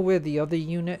don't know where the other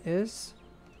unit is.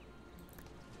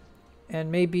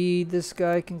 And maybe this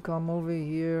guy can come over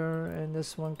here and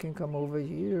this one can come over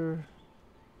here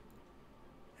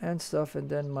and stuff. And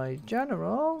then my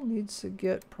general needs to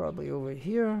get probably over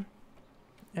here.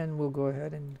 And we'll go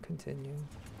ahead and continue.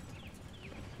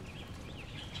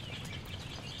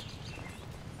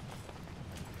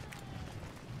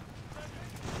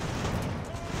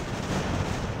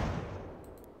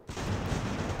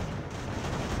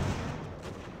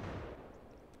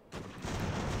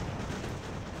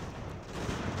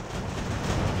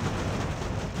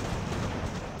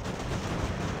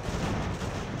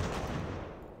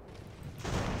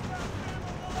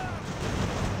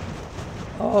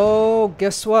 Oh,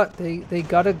 guess what? They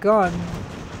got a gun.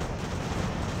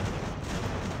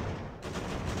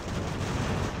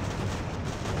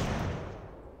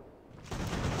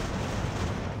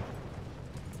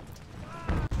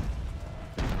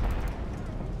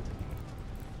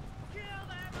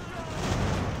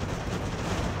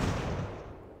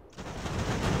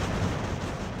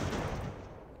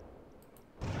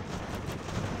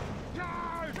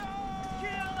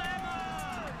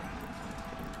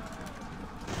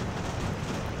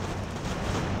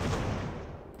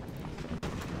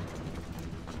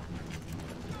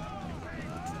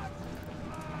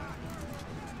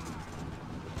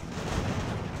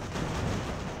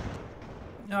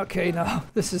 Okay, now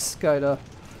this is kinda...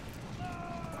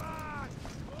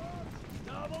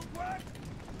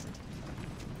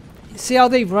 See how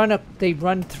they run up, they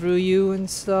run through you and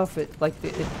stuff?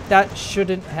 That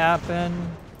shouldn't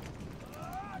happen.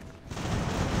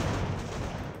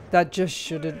 That just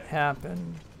shouldn't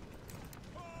happen.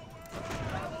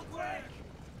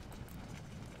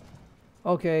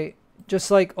 Okay,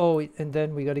 just like, oh, and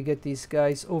then we gotta get these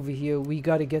guys over here. We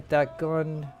gotta get that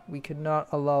gun. We cannot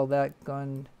allow that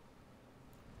gun.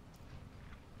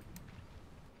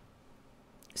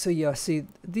 So yeah, see,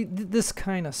 this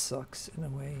kind of sucks in a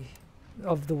way,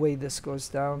 of the way this goes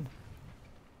down.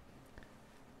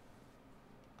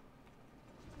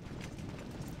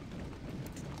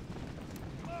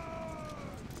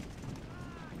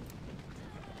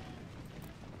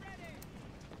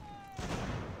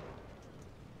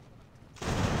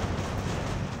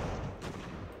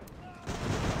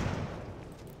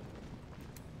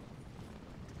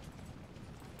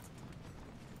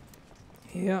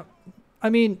 Yeah, I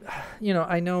mean, you know,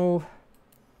 I know,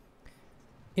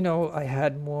 I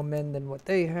had more men than what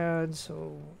they had,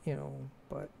 so,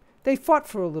 but they fought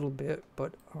for a little bit,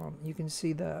 but you can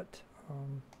see that.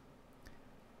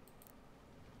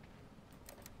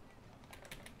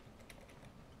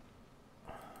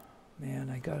 Man,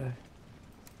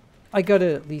 I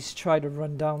gotta at least try to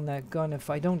run down that gun. If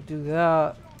I don't do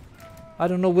that, I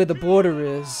don't know where the border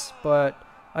is, but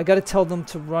I gotta tell them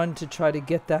to run to try to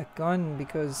get that gun,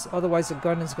 because otherwise the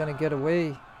gun is gonna get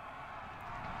away.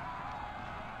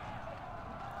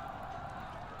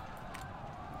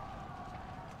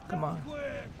 Come on.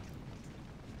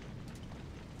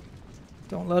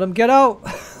 Don't let him get out.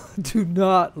 Do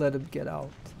not let him get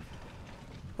out.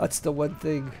 That's the one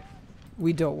thing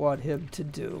we don't want him to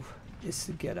do, is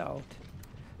to get out.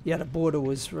 Yeah, the border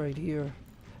was right here.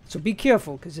 So be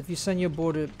careful, because if you send your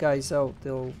border guys out,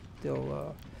 they'll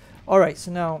alright,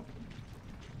 so now,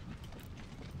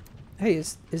 hey,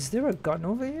 is there a gun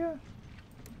over here?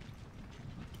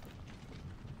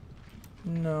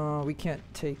 No, we can't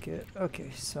take it.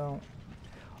 Okay, so,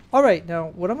 alright, now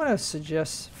what I'm gonna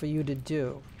suggest for you to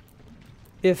do,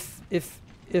 if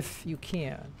you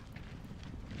can,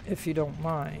 if you don't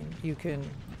mind, you can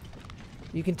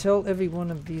tell every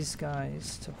one of these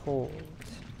guys to hold,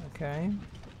 okay?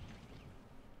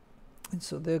 And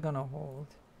so they're gonna hold.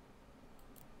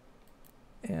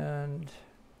 And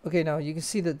okay, now you can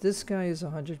see that this guy is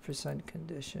 100%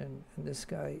 condition and this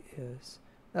guy is.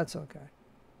 That's okay.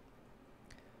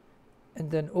 And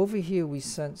then over here we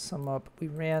sent some up. We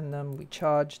ran them. We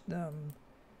charged them.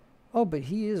 Oh, but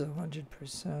he is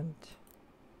 100%.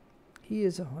 He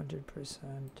is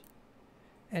 100%.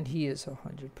 And he is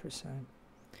 100%.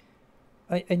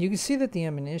 And you can see that the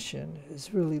ammunition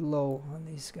is really low on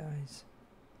these guys.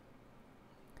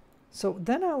 So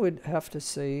then I would have to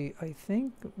say, I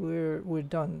think we're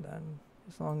done then.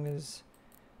 As long as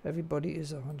everybody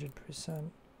is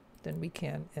 100%, then we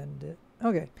can end it.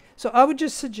 Okay, so I would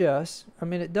just suggest, I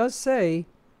mean, it does say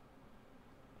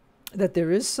that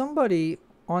there is somebody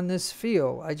on this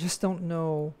field. I just don't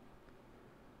know,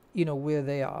 where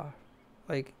they are.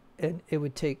 Like, and it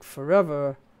would take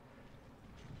forever.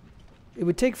 It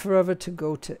would take forever to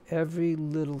go to every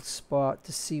little spot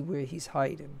to see where he's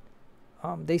hiding.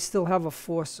 They still have a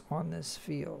force on this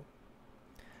field,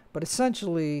 but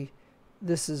essentially,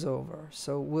 this is over.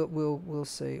 So we'll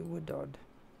say we're done.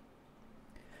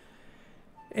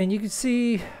 And you can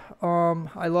see,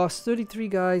 I lost 33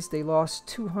 guys. They lost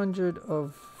 200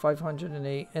 of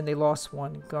 508, and they lost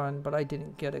one gun, but I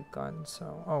didn't get a gun.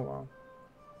 So oh well.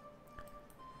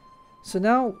 So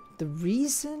now the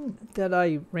reason that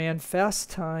I ran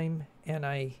fast time and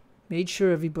I made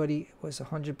sure everybody was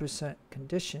 100%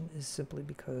 condition is simply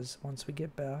because once we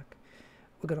get back,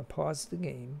 we're going to pause the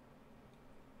game.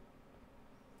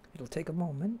 It'll take a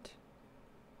moment.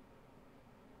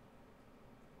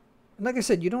 And like I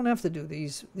said, you don't have to do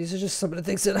these. These are just some of the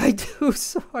things that I do.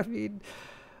 So, I mean,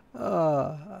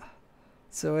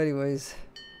 so anyways,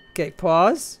 okay,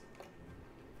 pause.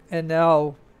 And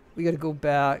now we got to go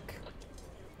back.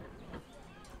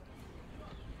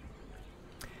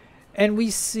 And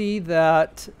we see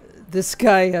that this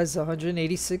guy has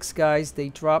 186 guys. They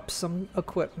dropped some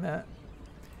equipment.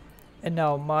 And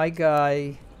now my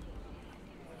guy,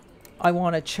 I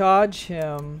want to charge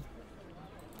him.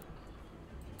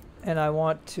 And I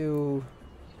want to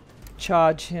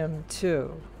charge him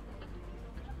too.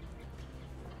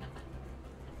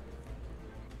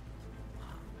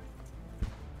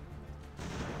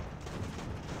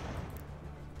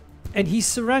 And he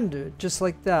surrendered just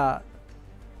like that.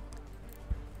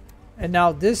 And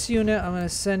now this unit, I'm going to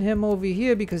send him over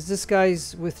here because this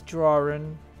guy's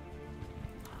withdrawing.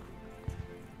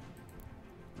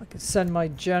 can send my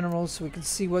generals so we can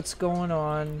see what's going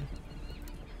on.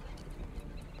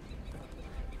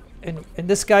 And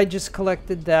this guy just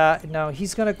collected that. And now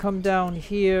he's gonna come down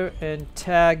here and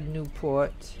tag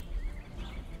Newport.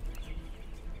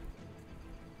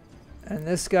 And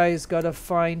this guy's gotta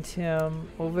find him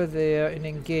over there and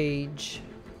engage.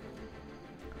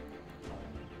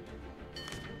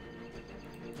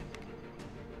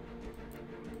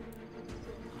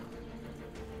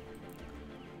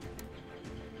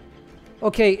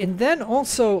 Okay, and then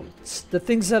also the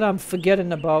things that I'm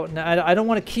forgetting about, and I don't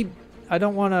want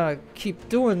to keep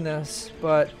doing this,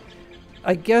 but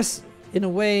I guess in a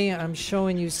way I'm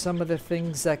showing you some of the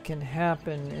things that can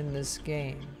happen in this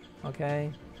game.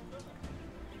 Okay,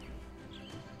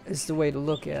 is the way to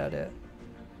look at it.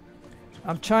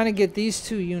 I'm trying to get these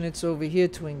two units over here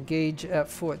to engage at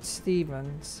Fort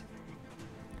Stevens.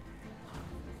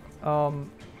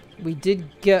 We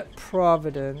did get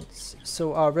Providence,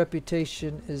 so our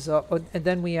reputation is up. And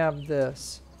then we have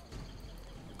this.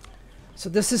 So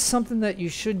this is something that you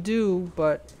should do,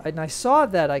 and I saw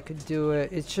that I could do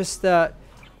it. It's just that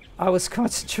I was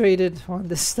concentrated on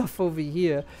this stuff over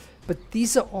here. But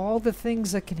these are all the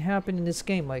things that can happen in this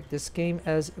game. Like this game,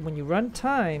 as when you run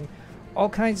time, all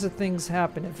kinds of things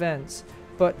happen, events.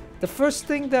 But the first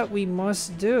thing that we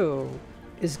must do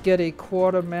is get a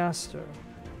quartermaster.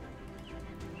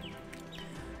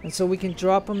 And so we can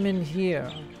drop them in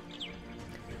here.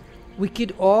 We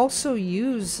could also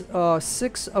use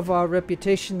 6 of our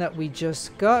reputation that we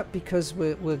just got because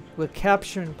we're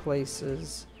capturing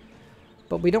places.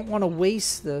 But we don't want to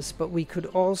waste this, but we could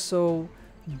also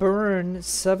burn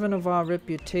 7 of our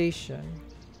reputation.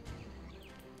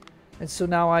 And so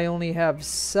now I only have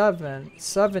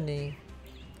 70.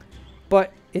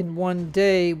 But in one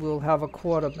day we'll have a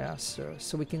quartermaster.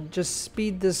 So we can just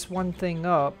speed this one thing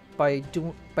up by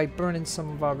burning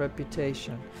some of our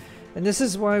reputation. And this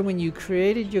is why when you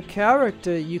created your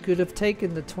character, you could have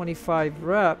taken the 25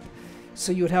 rep,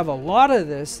 so you would have a lot of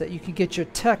this that you could get your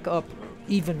tech up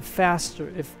even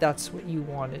faster if that's what you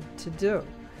wanted to do,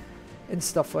 and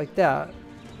stuff like that.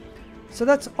 So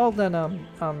that's all that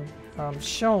I'm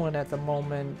showing at the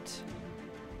moment.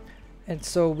 And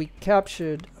so we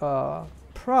captured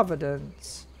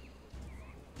Providence.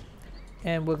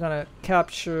 And we're gonna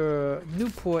capture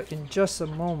Newport in just a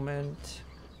moment.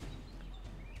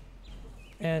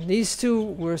 And these two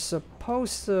were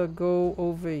supposed to go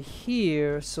over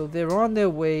here, so they're on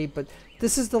their way, but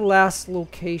this is the last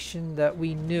location that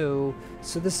we knew.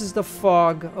 So this is the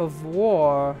fog of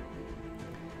war,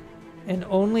 and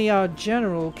only our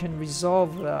general can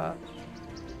resolve that.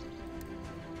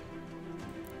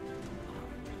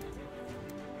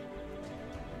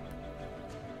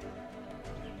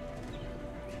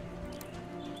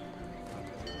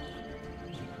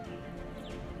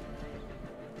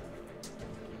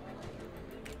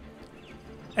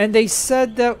 And they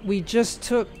said that we just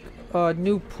took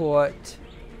Newport.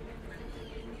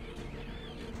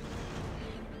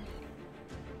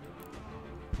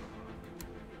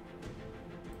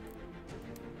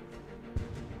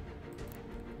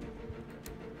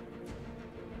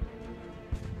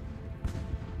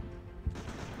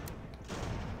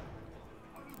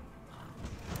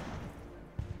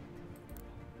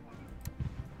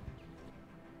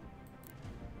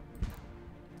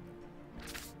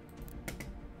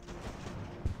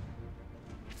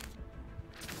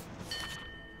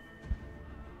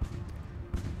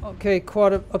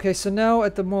 Okay, so now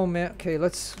at the moment,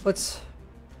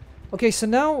 okay, so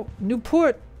now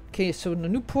Newport, so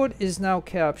Newport is now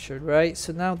captured, right?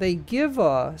 So now they give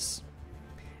us,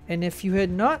 and if you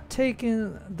had not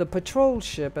taken the patrol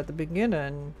ship at the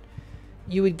beginning,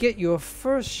 you would get your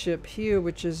first ship here,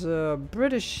 which is a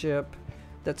British ship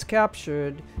that's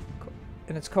captured,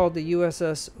 and it's called the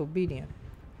USS Obedient.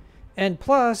 And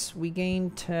plus, we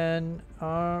gain 10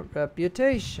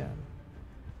 reputation.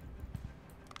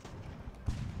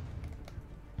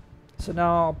 So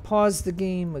now I'll pause the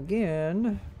game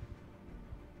again.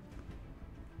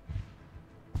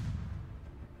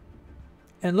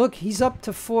 And look, he's up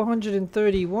to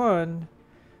 431.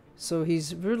 So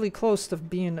he's really close to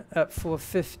being at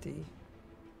 450.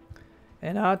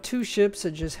 And our 2 ships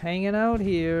are just hanging out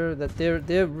here, that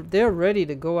they're ready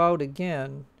to go out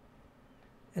again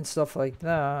and stuff like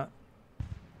that.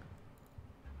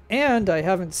 And I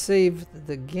haven't saved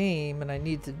the game, and I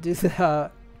need to do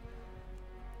that.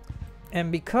 And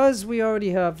because we already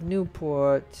have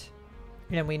Newport,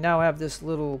 and we now have this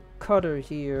little cutter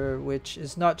here, which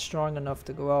is not strong enough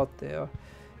to go out there,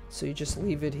 so you just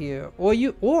leave it here. Or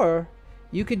you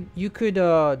could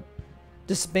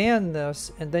disband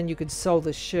this, and then you could sell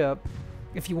the ship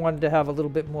if you wanted to have a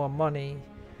little bit more money.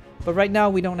 But right now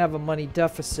we don't have a money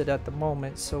deficit at the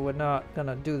moment, so we're not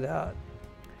gonna do that.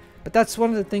 But that's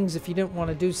one of the things, if you didn't want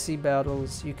to do sea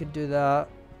battles, you could do that.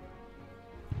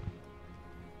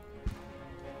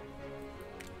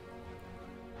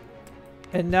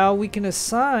 And now we can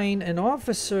assign an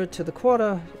officer to the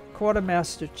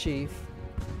quartermaster chief.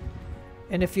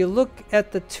 And if you look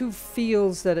at the two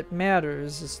fields that it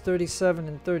matters, it's 37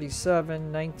 and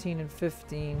 37, 19 and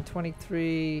 15,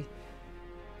 23,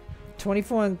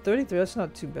 24 and 33, that's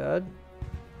not too bad.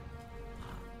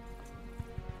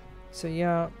 So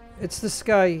yeah, it's this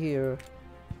guy here.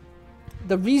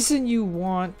 The reason you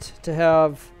want to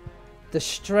have the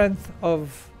strength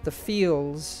of the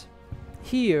fields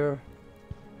here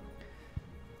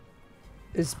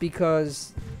is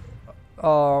because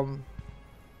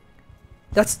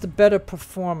that's the better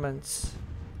performance.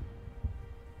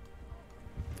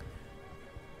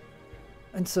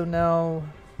 And so now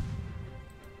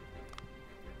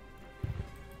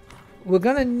we're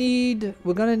gonna need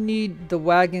the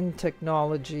wagon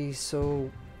technology, so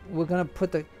we're gonna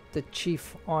put the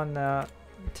chief on that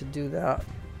to do that.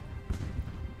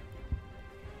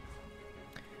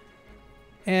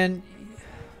 And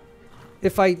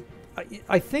if I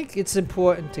think it's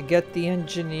important to get the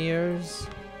engineers.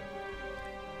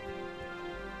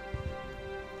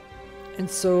 And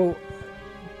so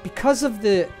because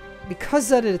that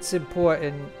it's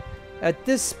important, at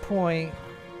this point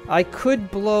I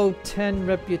could blow 10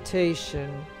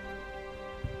 reputation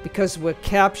because we're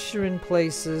capturing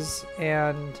places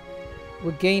and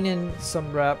we're gaining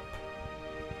some rep.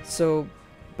 So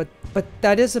but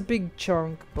that is a big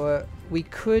chunk, but we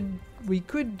could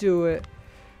do it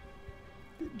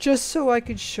just so I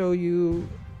could show you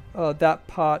that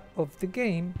part of the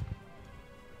game.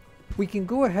 We can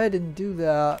go ahead and do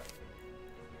that.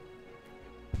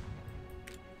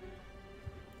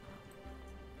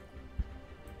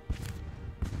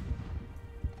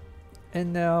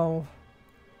 And now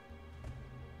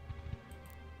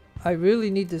I really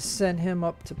need to send him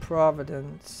up to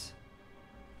Providence.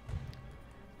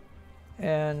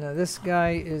 And this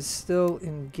guy is still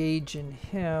engaging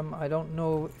him. I don't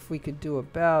know if we could do a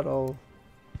battle.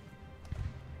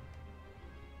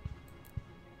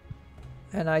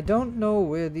 And I don't know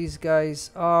where these guys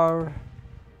are.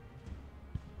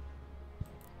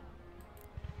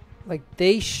 Like,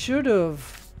 they should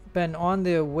have been on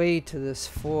their way to this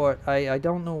fort. I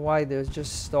don't know why they're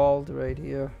just stalled right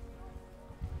here.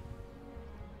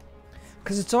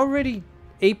 Because it's already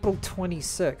April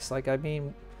 26th. Like, I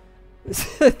mean,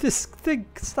 this thing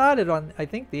started on, I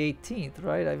think, the 18th,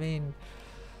 right? I mean,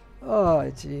 oh,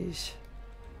 jeez.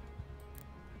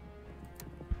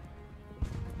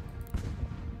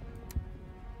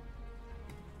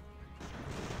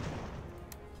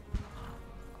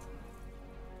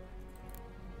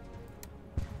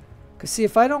 Because, see,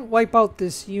 if I don't wipe out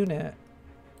this unit,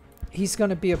 he's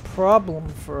going to be a problem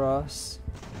for us.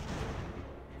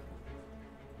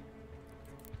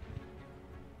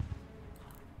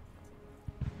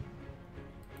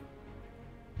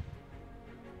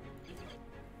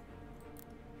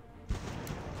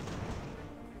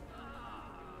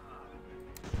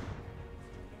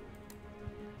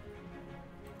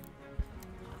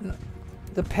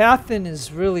 The pathin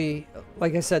is really,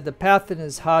 like I said, the pathin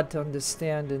is hard to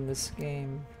understand in this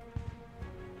game.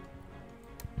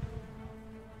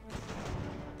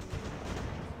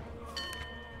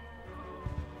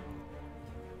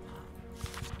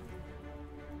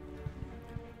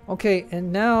 Okay,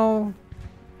 and now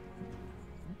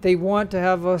they want to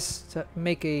have us to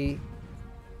make a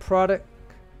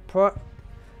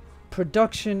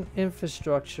production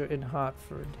infrastructure in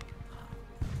Hartford.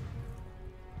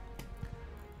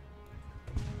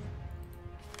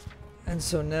 And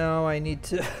so now I need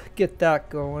to get that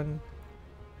going.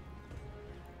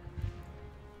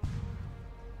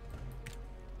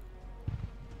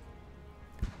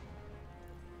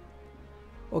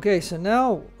 Okay, so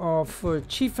now for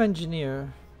chief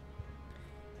engineer,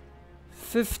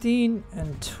 15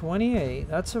 and 28,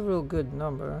 that's a real good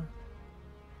number.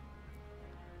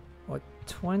 Or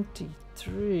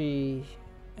 23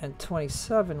 and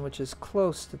 27, which is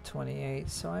close to 28.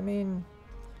 So I mean,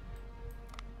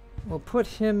 we'll put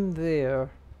him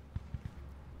there.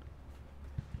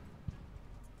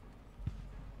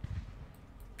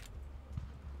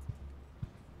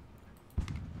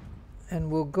 And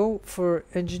we'll go for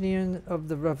engineering of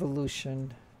the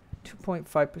revolution.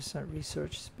 2.5%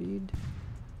 research speed.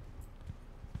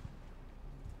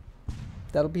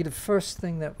 That'll be the first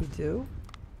thing that we do.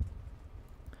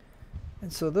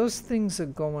 And so those things are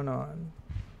going on.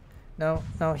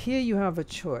 Now here you have a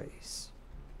choice.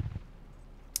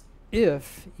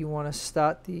 if you want to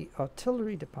start the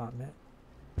artillery department,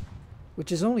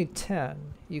 which is only 10,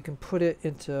 you can put it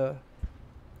into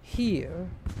here,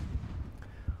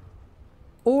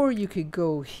 or you could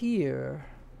go here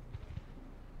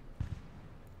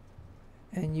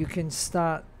and you can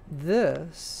start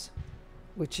this,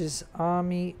 which is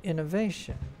Army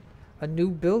Innovation, a new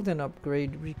building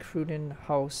upgrade recruiting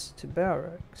house to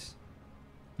barracks.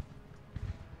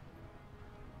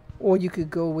 Or you could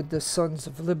go with the Sons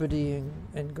of Liberty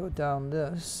and go down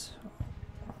this.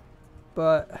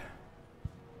 But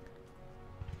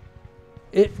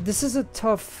this is a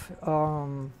tough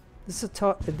and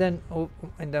then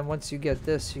once you get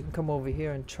this, you can come over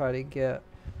here and try to get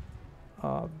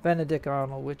Benedict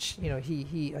Arnold, which, you know,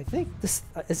 he I think this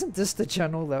isn't this the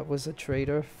general that was a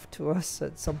traitor to us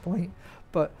at some point,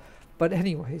 but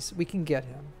anyways, we can get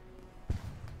him.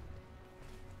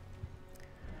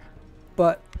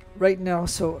 But right now,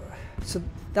 so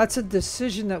that's a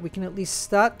decision that we can at least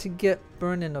start to get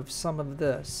burning of some of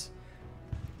this.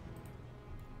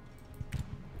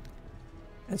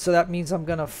 And so that means I'm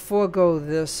gonna forego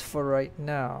this for right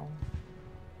now.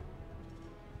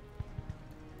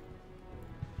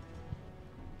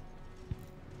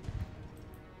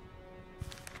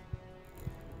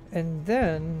 And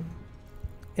then,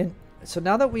 so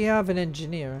now that we have an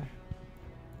engineer,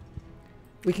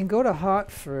 we can go to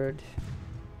Hartford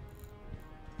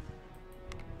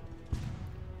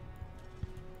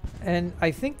and I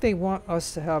think they want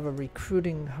us to have a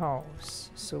recruiting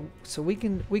house, so we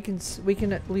can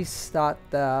at least start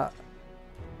that.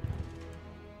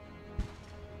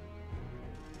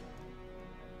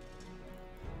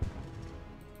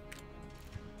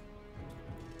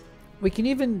 We can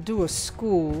even do a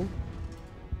school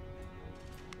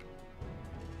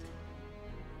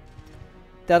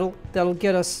that'll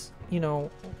get us, you know,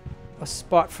 a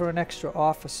spot for an extra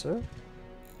officer.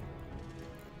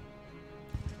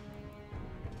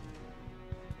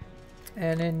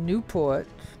 And in Newport,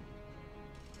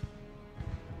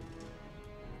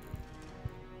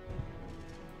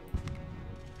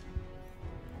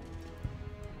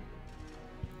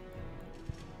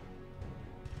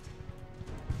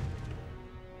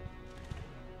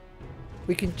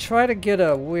 we can try to get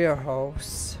a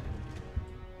warehouse.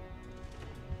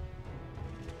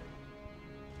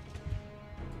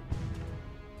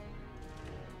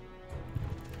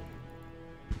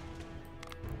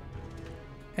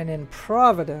 And in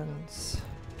Providence,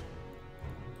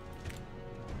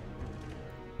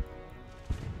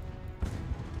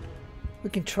 we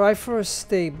can try for a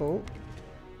stable.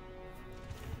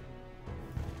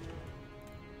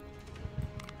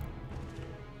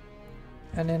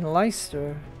 And in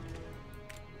Leicester,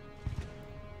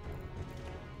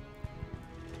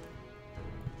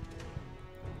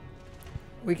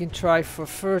 we can try for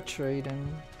fur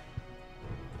trading.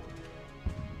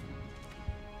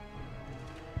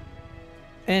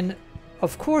 And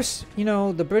of course, you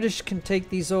know, the British can take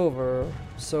these over.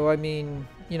 So I mean,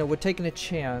 you know, we're taking a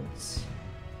chance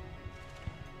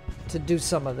to do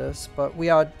some of this, but we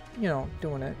are, you know,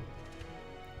 doing it.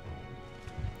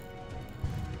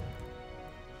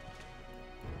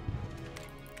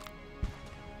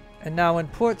 And now in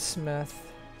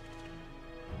Portsmouth,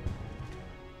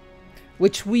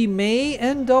 which we may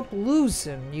end up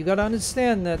losing. You gotta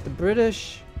understand that the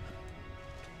British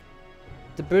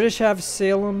have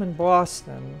Salem and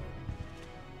Boston.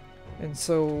 And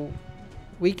so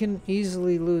we can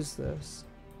easily lose this.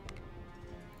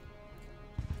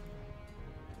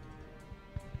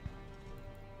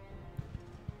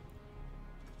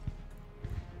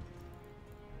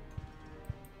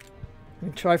 We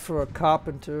can try for a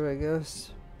carpenter, I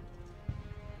guess.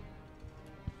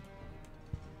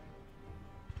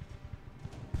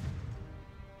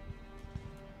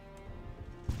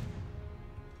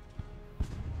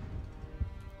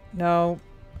 Now,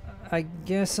 I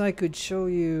guess I could show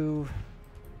you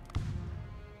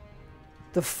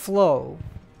the flow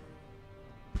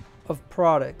of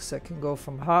products that can go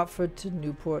from Hartford to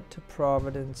Newport to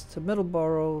Providence to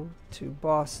Middleborough to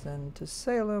Boston to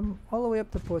Salem, all the way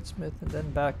up to Portsmouth and then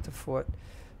back to Fort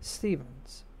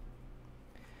Stevens.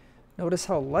 Notice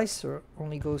how Leicester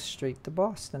only goes straight to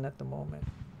Boston at the moment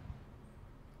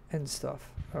and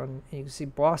stuff. And you can see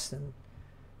Boston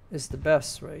is the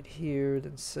best right here,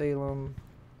 then Salem.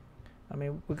 I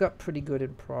mean, we got pretty good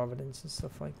in Providence and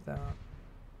stuff like that.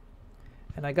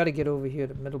 And I got to get over here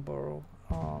to Middleborough.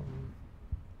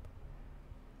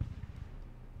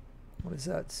 What does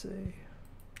that say?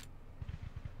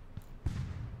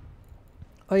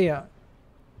 Oh yeah.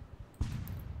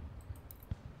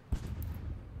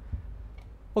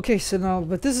 Okay, so now,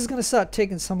 but this is gonna start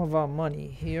taking some of our money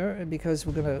here because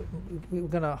we're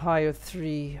gonna hire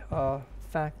 3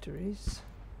 factories.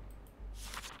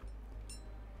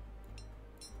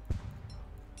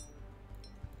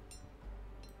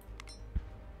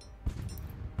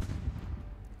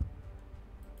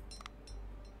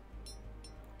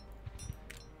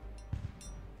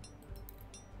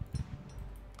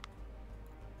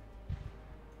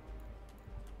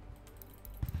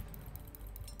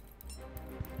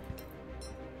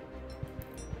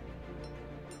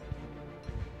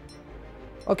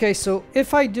 Okay, so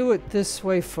if I do it this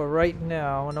way for right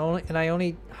now, and I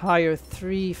only hire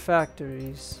 3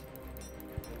 factories,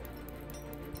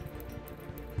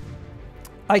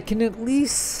 I can at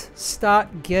least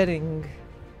start getting,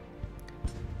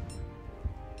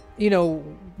 you know,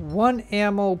 1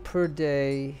 ammo per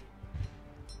day,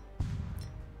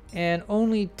 and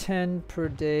only 10 per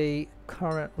day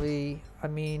currently. I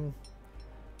mean,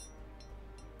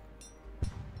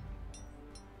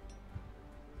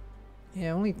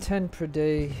 yeah, only 10 per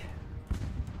day.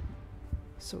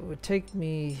 So it would take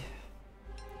me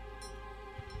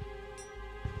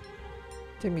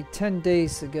 10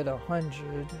 days to get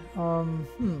 100.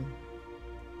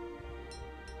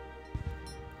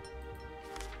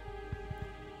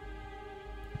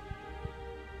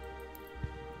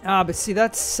 Ah, but see,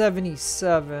 that's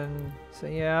 77. So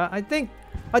yeah, I think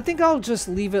I'll just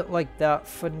leave it like that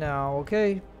for now,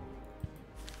 okay?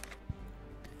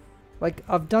 Like,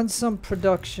 I've done some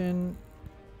production.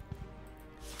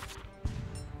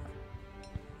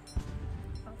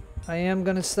 I am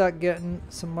gonna start getting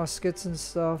some muskets and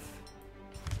stuff.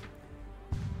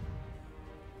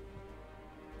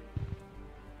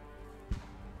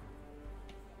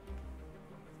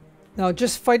 Now,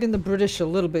 just fighting the British a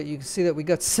little bit, you can see that we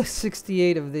got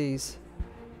 68 of these.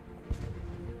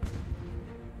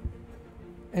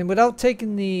 And without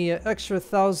taking the extra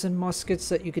 1,000 muskets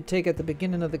that you could take at the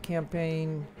beginning of the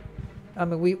campaign, I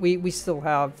mean, we still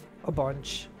have a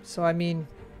bunch. So, I mean,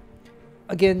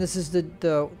 again, this is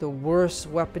the worst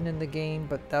weapon in the game,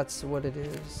 but that's what it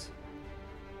is.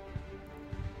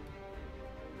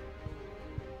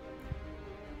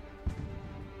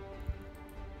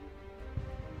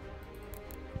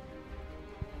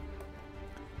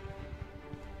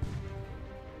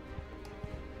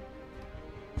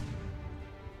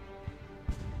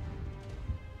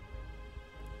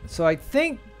 So I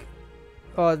think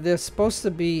they're supposed to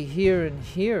be here and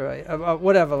here,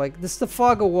 whatever. Like, this is the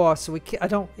fog of war, so we can't. I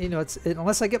don't, you know,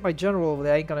 unless I get my general over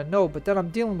there, I ain't gonna know. But then I'm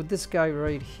dealing with this guy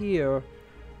right here,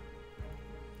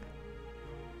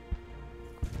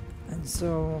 and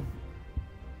so.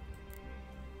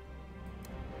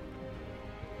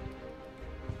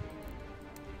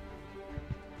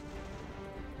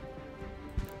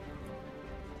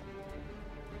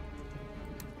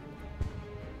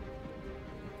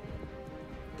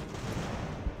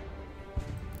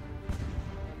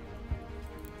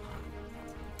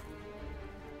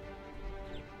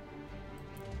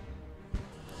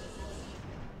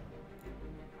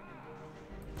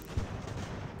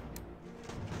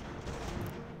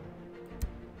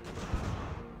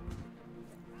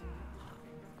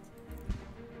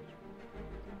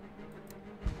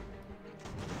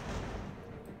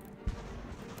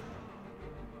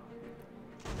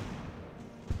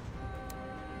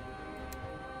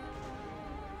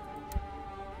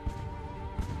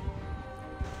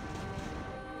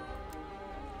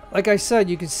 Like I said,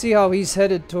 you can see how he's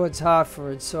headed towards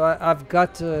Hartford, so I've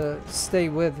got to stay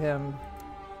with him.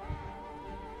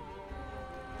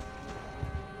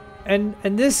 And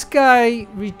this guy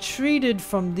retreated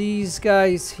from these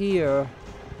guys here,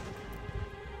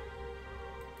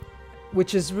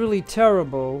 which is really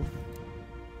terrible.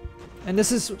 And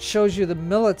this shows you the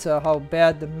militia, how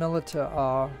bad the militia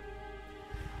are.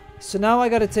 So now I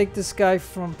gotta take this guy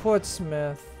from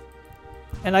Portsmouth.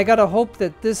 And I gotta hope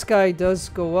that this guy does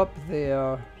go up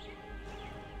there.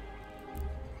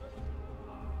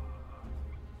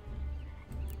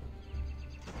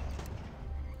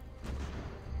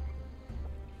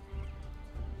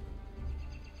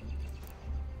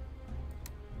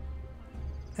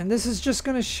 And this is just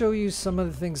gonna show you some of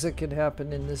the things that could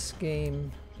happen in this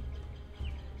game.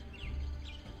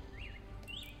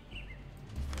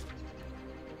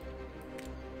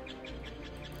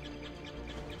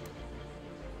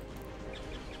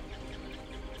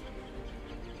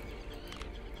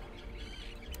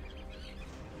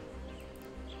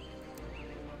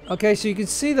 Okay, so you can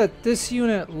see that this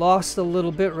unit lost a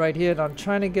little bit right here, and I'm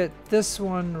trying to get this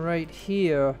one right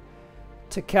here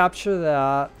to capture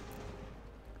that.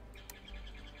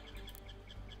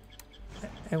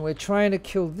 And we're trying to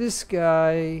kill this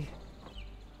guy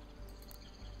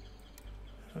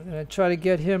I'm gonna try to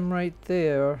get him right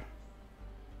there.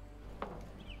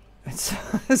 It's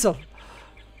a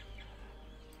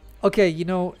okay, you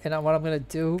know, and what I'm gonna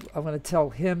do, I'm gonna tell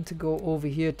him to go over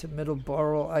here to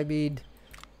Middleborough. I mean,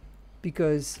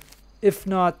 because if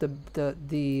not,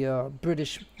 the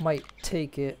British might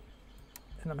take it,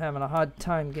 and I'm having a hard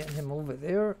time getting him over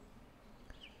there.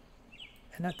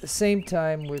 And at the same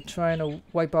time, we're trying to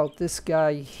wipe out this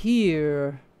guy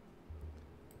here,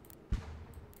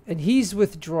 and he's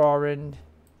withdrawing.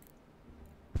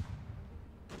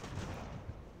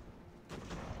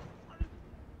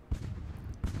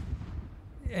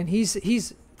 And he's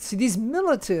see, these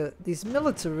military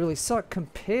really suck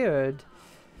compared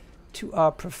to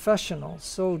our professional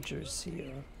soldiers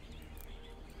here.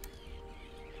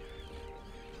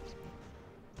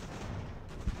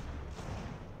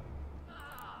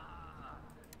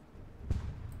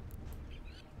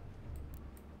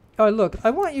 Alright, look, I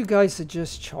want you guys to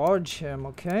just charge him,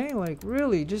 okay? Like,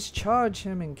 really, just charge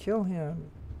him and kill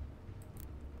him.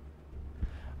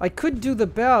 I could do the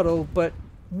battle, but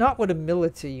not with a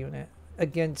military unit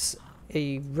against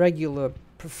a regular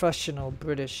professional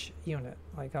British unit.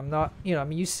 Like, I'm not, you know, I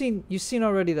mean, you've seen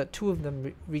already that two of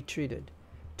them retreated.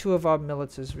 Two of our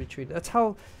militaries retreated. That's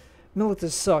how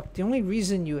militaries suck. The only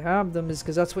reason you have them is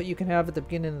because that's what you can have at the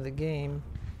beginning of the game.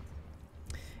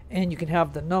 And you can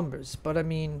have the numbers. But, I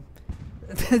mean,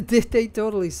 they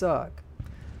totally suck.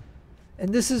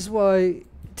 And this is why,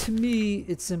 to me,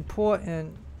 it's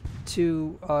important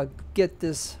to get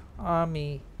this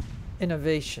army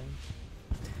innovation,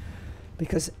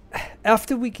 because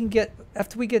after we get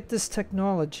this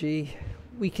technology,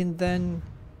 we can then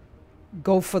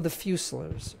go for the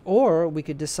Fusiliers, or we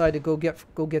could decide to go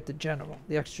get the general,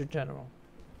 the extra general.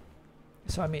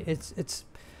 So I mean, it's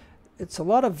a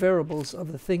lot of variables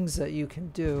of the things that you can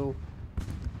do.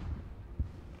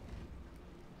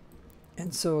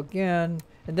 And so again,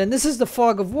 and then this is the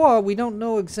fog of war. We don't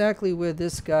know exactly where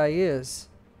this guy is.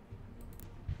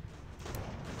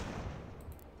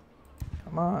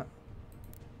 Come on.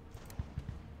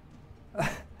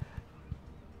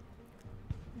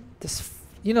 This,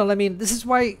 you know, I mean, this is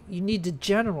why you need the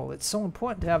general. It's so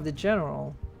important to have the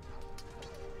general.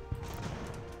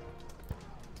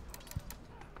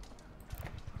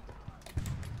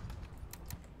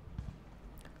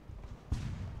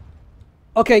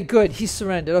 Okay, good. He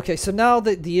surrendered. Okay, so now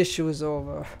the issue is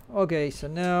over. Okay, so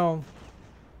now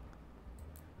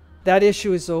that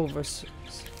issue is over.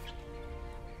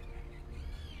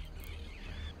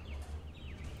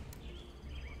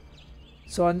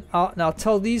 So I'll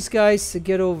tell these guys to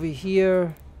get over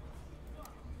here.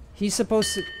 He's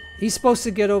supposed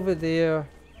to get over there.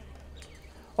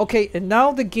 Okay, and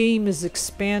now the game is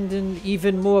expanding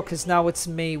even more because now it's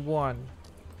May 1.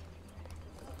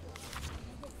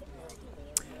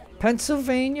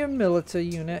 Pennsylvania military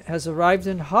unit has arrived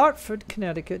in Hartford,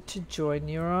 Connecticut to join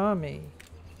your army.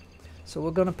 So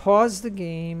we're going to pause the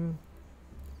game.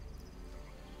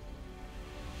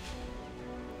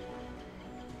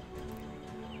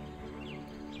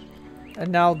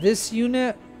 And now this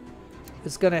unit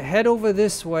is going to head over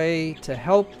this way to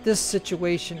help this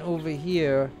situation over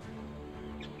here.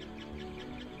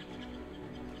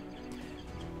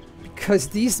 Because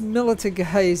these military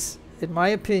guys, in my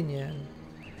opinion...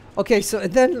 Okay, so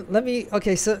then let me...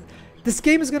 Okay, so this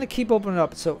game is going to keep opening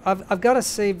up. So I've got to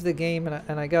save the game,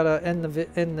 and I got to end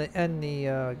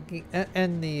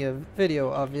the video,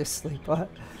 obviously. But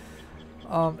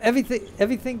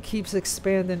everything keeps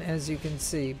expanding, as you can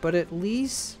see. But at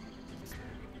least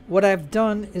what I've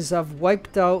done is I've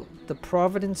wiped out the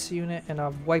Providence unit and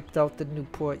I've wiped out the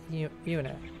Newport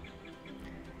unit.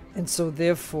 And so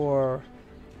therefore,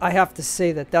 I have to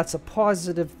say that that's a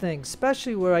positive thing,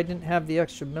 especially where I didn't have the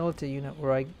extra military unit,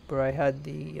 where I had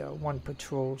the one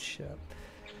patrol ship.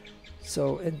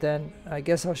 So, and then I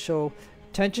guess I'll show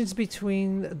tensions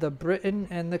between the Britain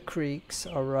and the Creeks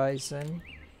are rising.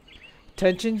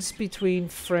 Tensions between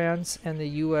France and the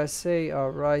USA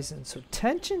are rising. So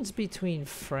tensions between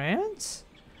France?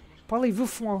 Parlez-vous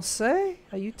français?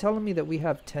 Are you telling me that we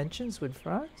have tensions with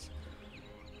France?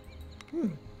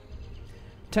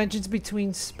 Tensions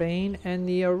between Spain and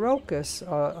the Iroquois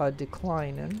are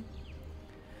declining.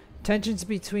 Tensions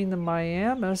between the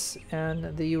Miamis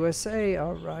and the USA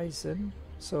are rising.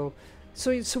 So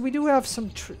we do have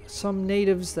some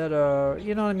natives that are,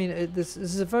 you know what I mean, this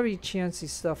is a very chancy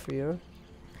stuff here.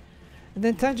 And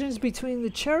then tensions between the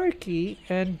Cherokee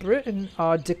and Britain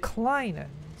are declining.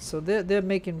 So they're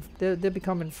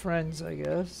becoming friends, I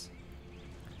guess.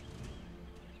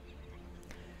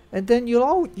 And then you're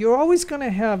always going to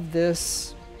have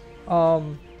this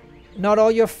not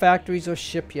all your factories or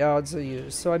shipyards are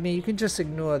used. So I mean, you can just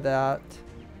ignore that.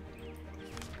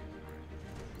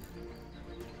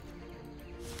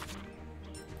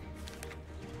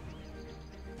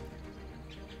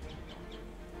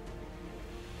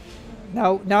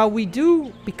 Now we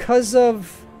do, because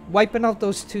of wiping out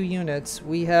those 2 units,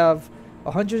 we have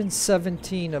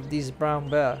 117 of these brown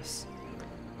bears.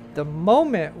 The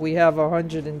moment we have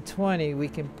 120, we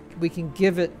can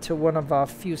give it to one of our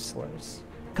Fusiliers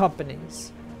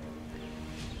companies.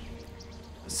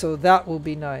 So that will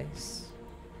be nice.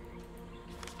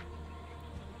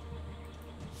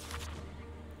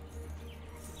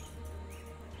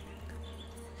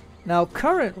 Now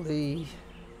currently,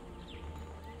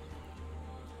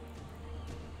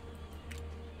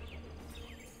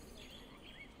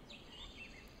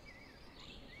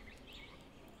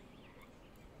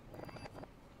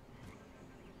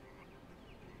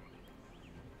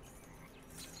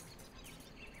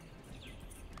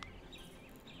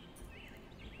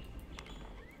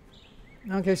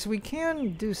 okay, so we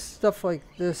can do stuff like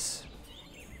this.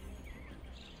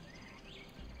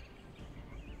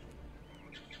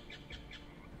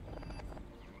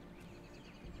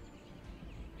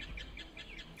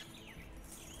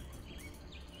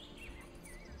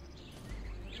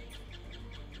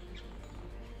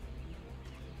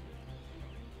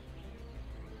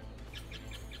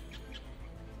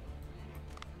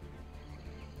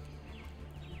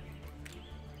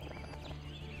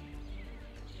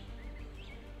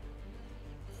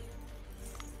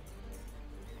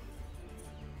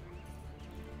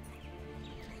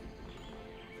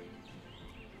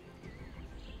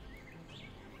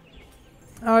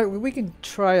 Alright, we can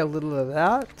try a little of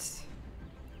that.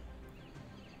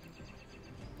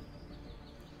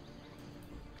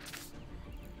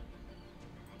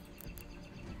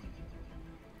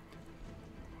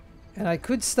 And I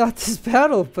could start this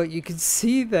battle, but you can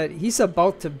see that he's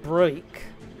about to break.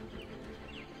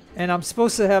 And I'm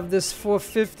supposed to have this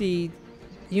 450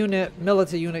 unit,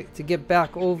 military unit, to get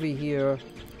back over here.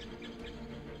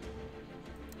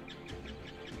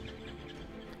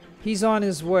 He's on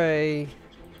his way.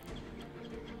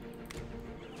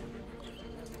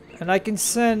 And I can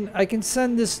send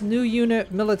this new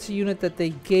unit, military unit that they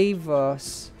gave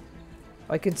us.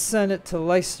 I can send it to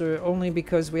Leicester only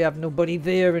because we have nobody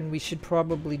there, and we should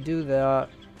probably do that.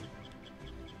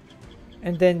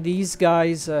 And then these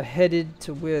guys are headed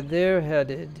to where they're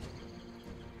headed.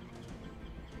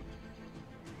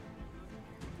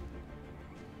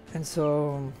 And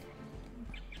so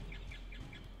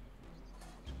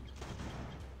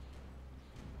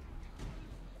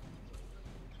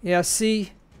yeah,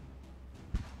 see?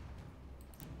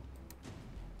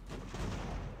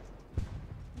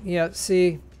 Yeah,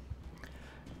 see?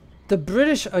 The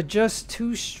British are just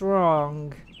too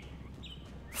strong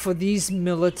for these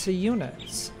military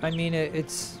units. I mean,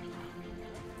 it's...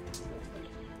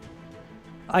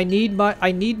 I need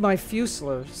my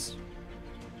Fusiliers.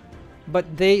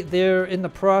 But they're in the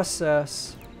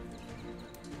process.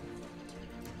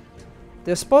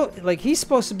 They're he's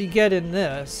supposed to be getting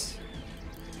this.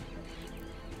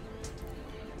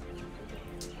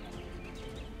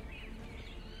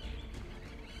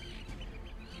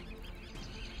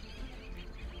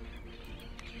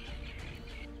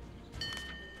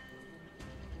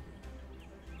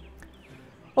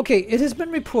 Okay, it has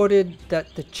been reported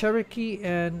that the Cherokee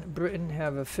and Britain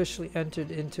have officially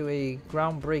entered into a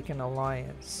groundbreaking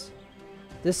alliance.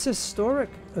 This historic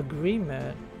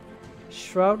agreement,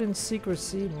 shrouded in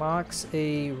secrecy, marks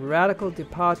a radical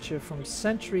departure from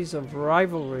centuries of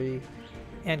rivalry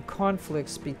and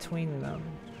conflicts between them.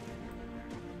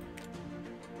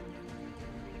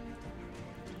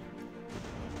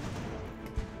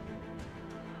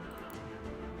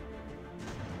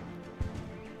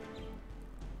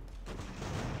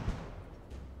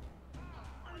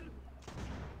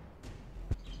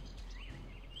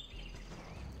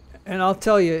 And I'll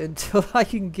tell you, until I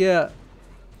can get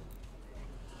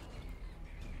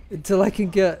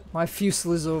my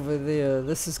Fusiliers over there,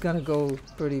 this is gonna go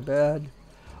pretty bad.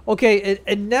 Okay,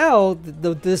 and now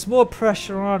there's more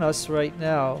pressure on us right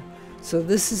now. So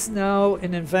this is now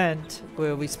an event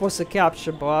where we're supposed to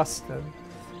capture Boston.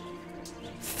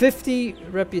 50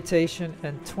 reputation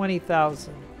and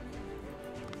 20,000.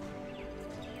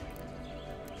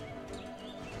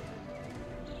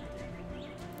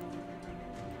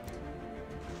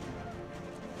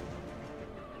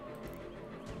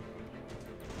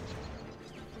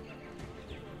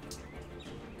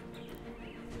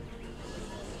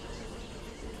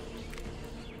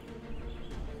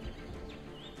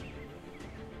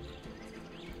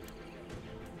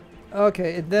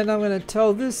 Okay, and then I'm gonna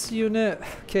tell this unit.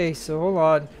 Okay, so hold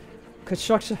on.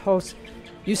 Construction house.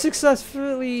 You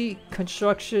successfully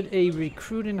constructed a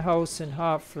recruiting house in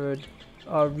Hartford,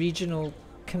 regional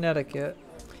Connecticut,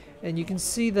 and you can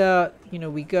see that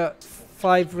we got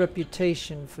 5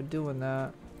 reputation for doing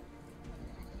that.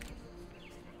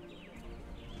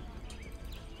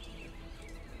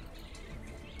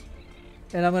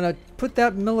 And I'm gonna put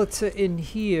that militia in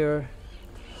here.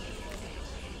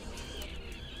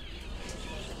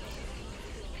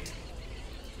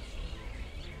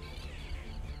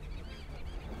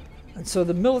 And so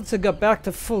the militia got back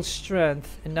to full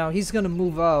strength, and now he's gonna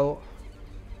move out.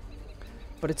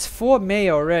 But it's 4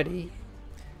 May already.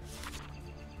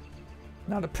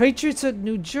 Now the Patriots at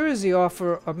New Jersey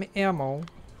offer ammo.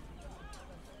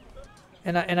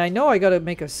 And I know I gotta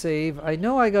make a save. I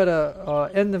know I gotta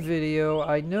end the video.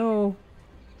 I know,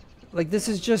 like, this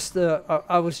is just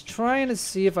I was trying to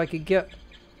see if I could get,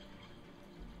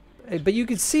 but you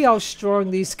can see how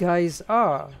strong these guys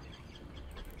are.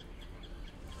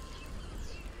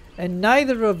 And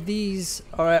neither of these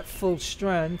are at full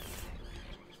strength.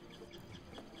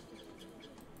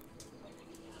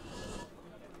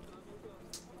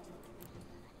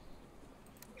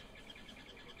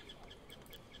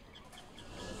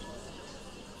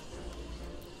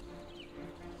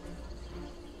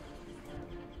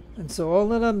 And so all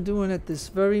that I'm doing at this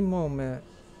very moment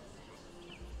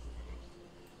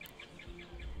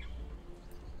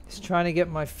is trying to get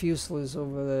my Fusiliers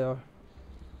over there.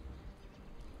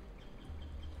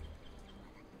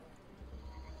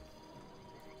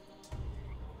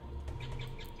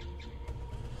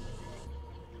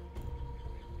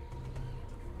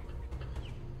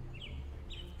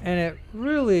 And it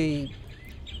really,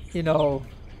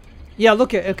 yeah,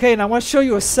 look at, okay, and I want to show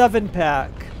you a 7-pack.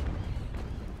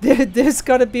 There's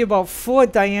got to be about 4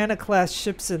 Diana-class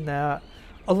ships in that,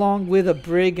 along with a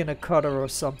brig and a cutter or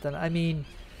something. I mean,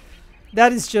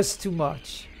 that is just too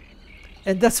much.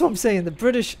 And that's what I'm saying. The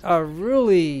British are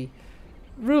really,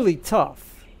 really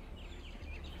tough.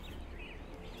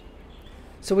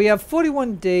 So we have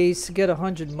 41 days to get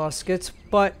 100 muskets,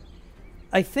 but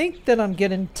I think that I'm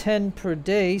getting 10 per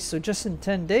day, so just in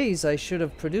 10 days I should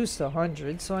have produced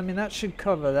 100, so I mean that should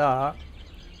cover that.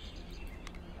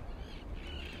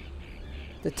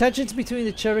 The tensions between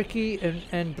the Cherokee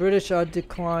and British are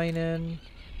declining.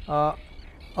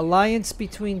 Alliance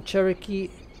between Cherokee...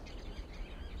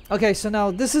 Okay, so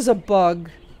now this is a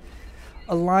bug.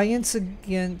 Alliance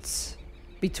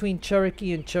between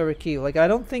Cherokee and Cherokee. Like, I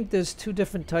don't think there's 2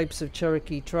 different types of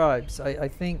Cherokee tribes. I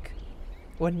think...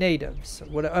 Or natives,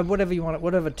 whatever you want,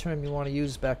 whatever term you want to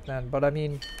use back then. But I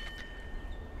mean,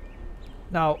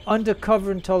 now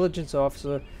undercover intelligence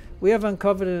officer, we have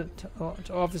uncovered an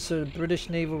officer of British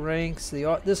naval ranks.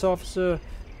 This officer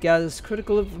gathers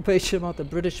critical information about the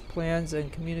British plans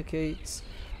and communicates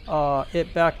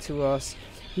it back to us.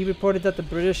 He reported that the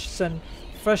British send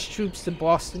fresh troops to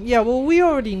Boston. Yeah, well, we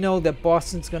already know that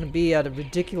Boston's going to be at a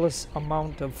ridiculous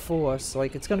amount of force.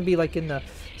 Like, it's going to be like in the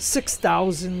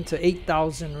 6,000 to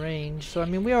 8,000 range. So, I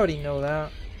mean, we already know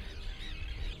that.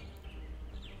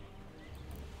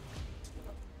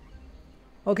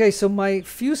 Okay, so my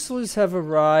Fusiliers have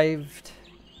arrived.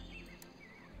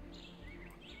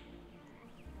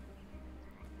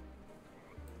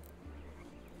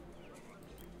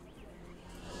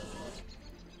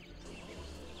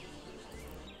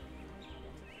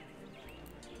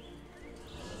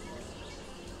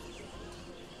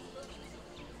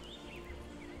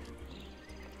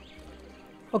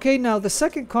 Okay, now the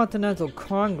Second Continental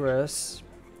Congress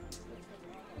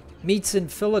meets in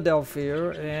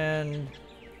Philadelphia, and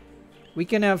we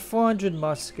can have 400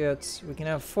 muskets, we can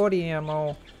have 40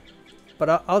 ammo,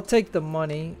 but I'll take the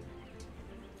money.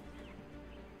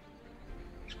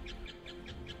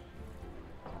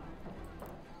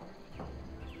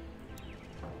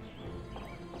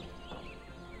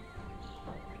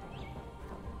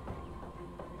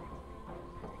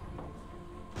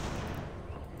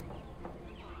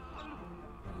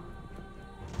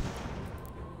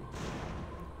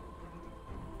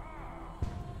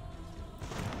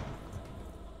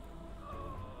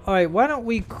 Alright, why don't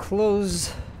we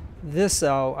close this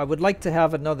out? I would like to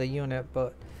have another unit,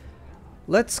 but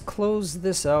let's close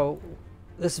this out,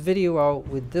 this video out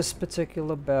with this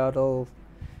particular battle,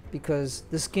 because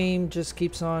this game just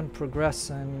keeps on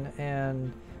progressing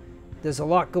and there's a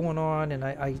lot going on, and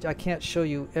I can't show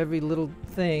you every little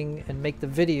thing and make the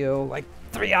video like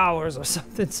 3 hours or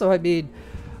something. So I mean,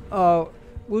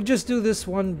 we'll just do this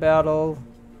one battle.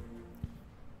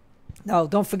 Now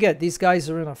don't forget, these guys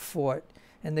are in a fort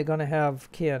and they're going to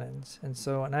have cannons, and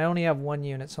I only have 1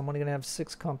 unit, so I'm only going to have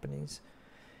 6 companies.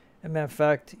 As a matter of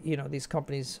fact, you know, these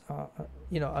companies,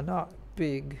 you know, are not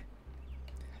big.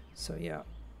 So yeah.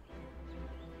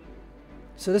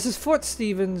 So this is Fort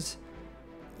Stevens,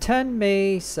 10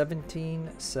 May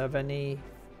 1775.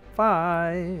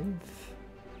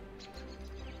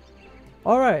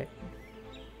 All right.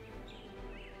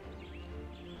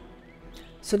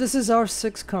 So this is our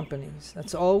 6 companies.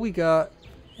 That's all we got,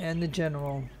 and the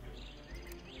general.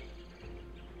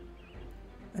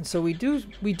 And so we do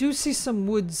see some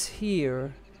woods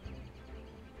here.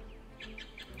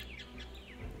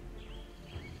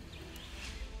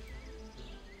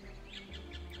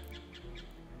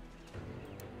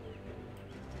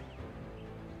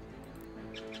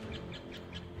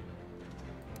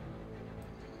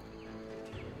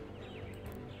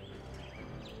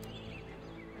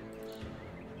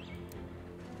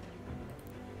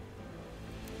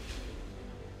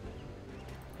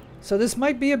 So this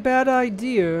might be a bad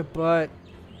idea, but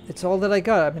it's all that I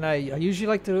got. I mean, I usually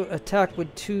like to attack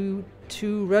with two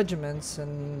regiments,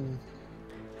 and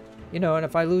you know, and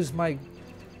if I lose my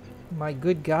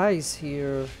good guys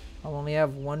here, I'll only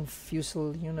have 1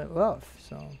 Fusilier unit left.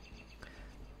 So,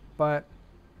 but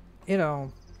you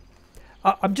know,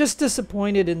 I'm just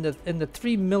disappointed in the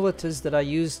 3 militars that I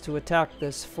used to attack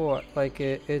this fort. Like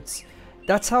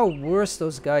that's how worse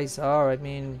those guys are. I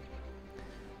mean.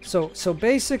 So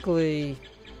basically,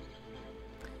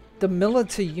 the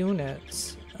military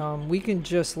units, we can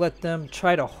just let them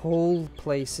try to hold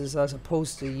places as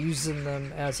opposed to using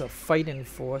them as a fighting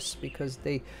force, because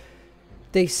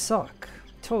they suck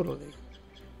totally.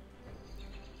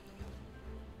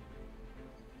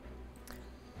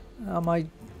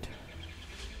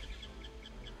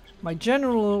 My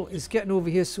general is getting over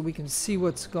here so we can see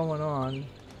what's going on.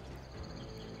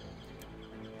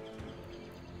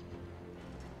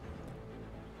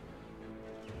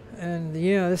 And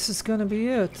yeah, this is gonna be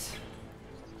it.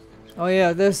 Oh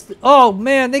yeah, oh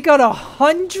man, they got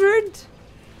 100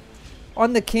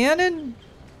 on the cannon.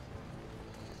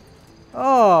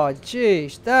 Oh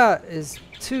jeez, that is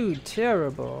too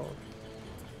terrible.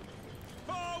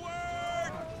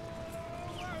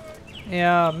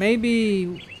 Yeah,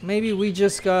 maybe we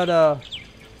just gotta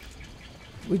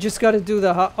do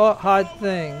the hard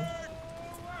thing.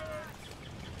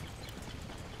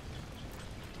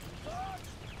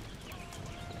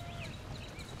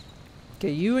 Okay,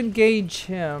 you engage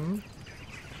him.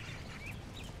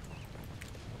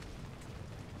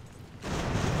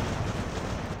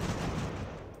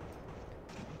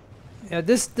 Yeah,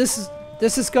 this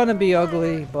is gonna be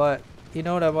ugly, but you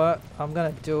know what? I'm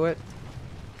gonna do it.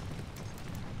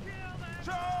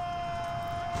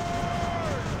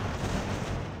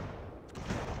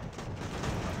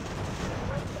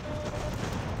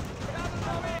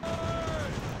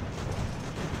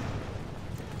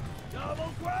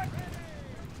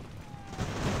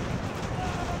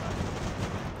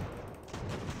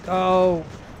 Go.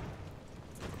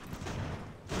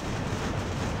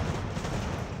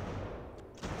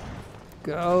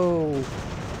 Go.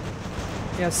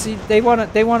 Yeah, see, they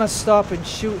wanna stop and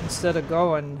shoot instead of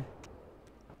going.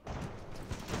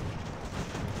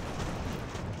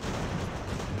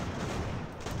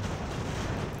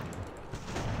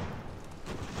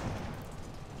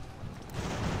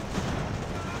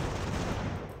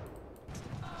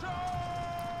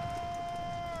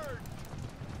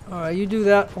 Alright, you do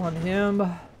that on him.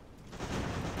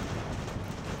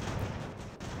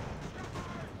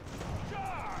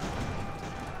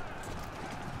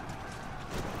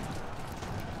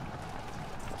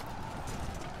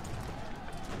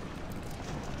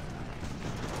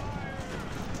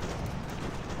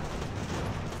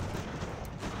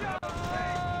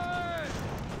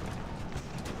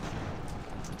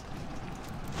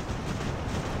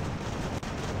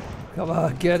 Come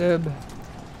on, get him.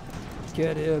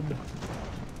 Get him.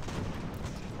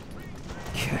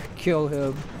 Kill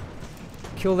him.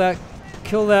 Kill that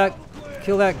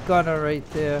gunner right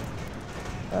there.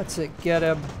 That's it, get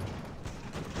him.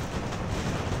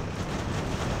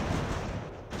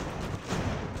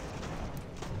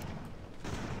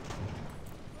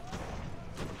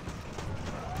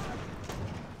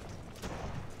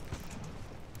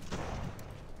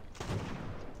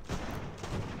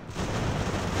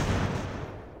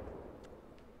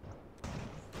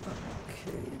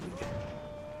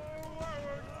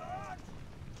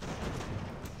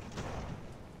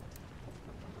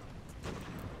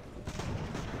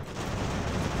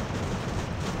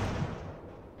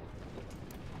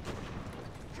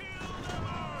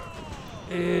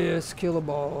 Yes, kill them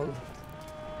all.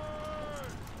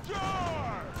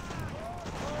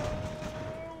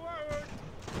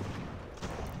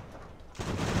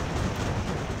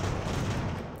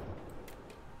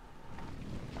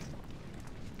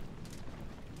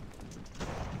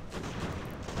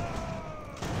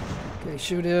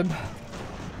 shoot him.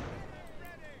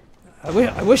 I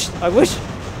wish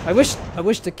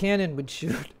the cannon would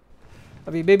shoot.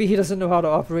 I mean, maybe he doesn't know how to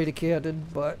operate a cannon,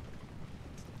 but...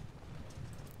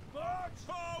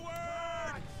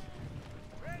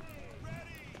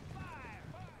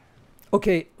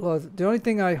 Okay, well, the only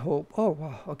thing I hope... Oh,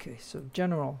 wow, okay, so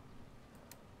General.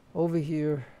 Over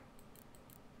here.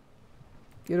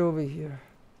 Get over here.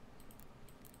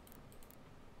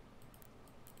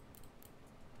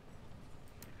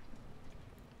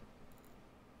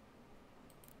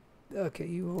 Okay,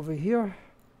 you over here.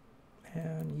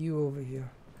 And you over here.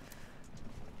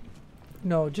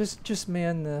 No, just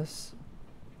man this.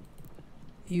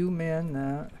 You man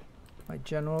that. My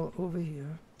general over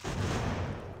here.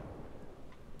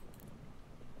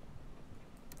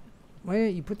 Why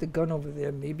don't you put the gun over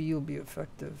there? Maybe you'll be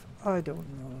effective. I don't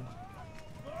know.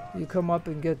 You come up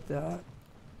and get that.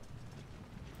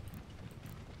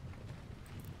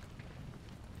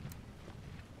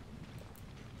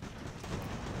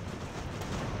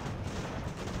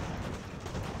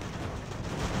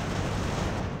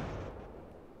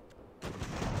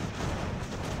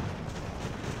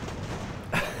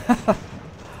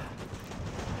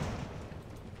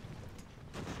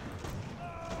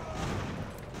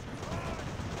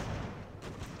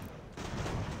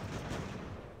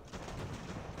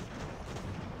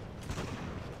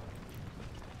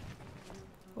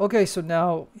 Okay, so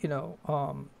now, you know,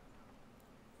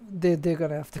 they're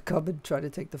gonna have to come and try to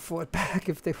take the fort back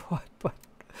if they want, but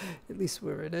at least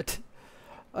we're in it.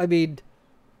 I mean,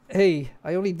 hey,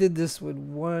 I only did this with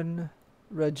one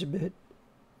regiment.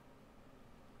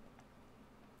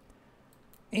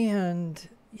 And,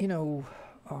 you know,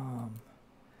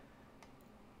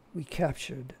 we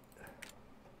captured,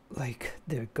 like,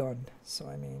 their gun, so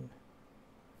I mean...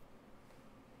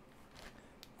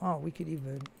 Oh, we could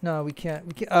even... No, we can't.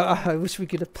 We can't. I wish we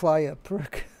could apply a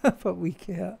perk, but we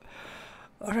can't.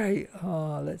 Alright,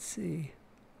 let's see.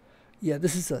 Yeah,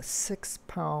 this is a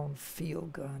 6-pound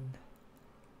field gun.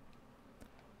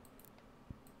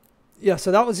 Yeah,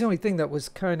 so that was the only thing that was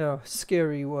kind of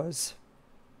scary was...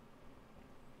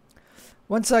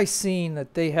 Once I seen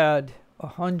that they had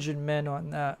 100 men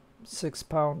on that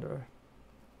 6-pounder,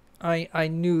 I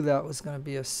knew that was going to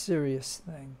be a serious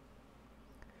thing.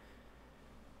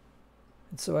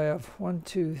 And so I have 1,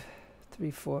 2,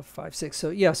 3, 4, 5, 6.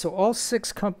 So yeah, so all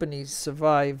 6 companies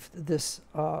survived this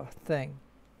thing.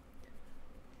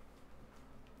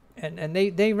 And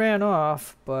they ran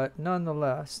off, but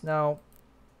nonetheless. Now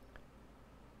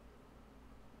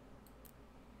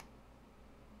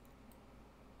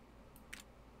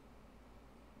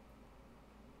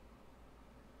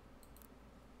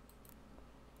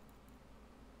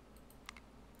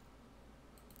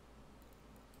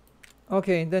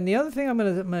okay, and then the other thing I'm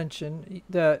going to mention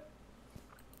that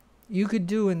you could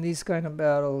do in these kind of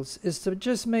battles is to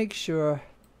just make sure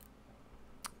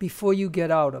before you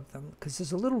get out of them, because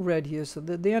there's a little red here, so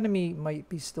the enemy might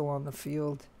be still on the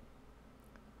field.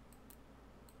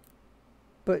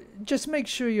 But just make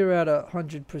sure you're at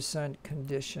 100%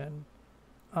 condition.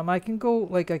 I can go,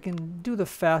 like, I can do the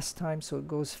fast time so it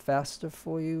goes faster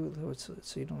for you,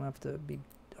 so you don't have to be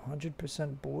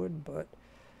 100% bored, but...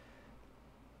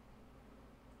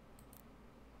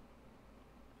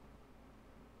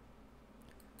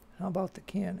 How about the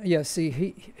can? Yeah, see,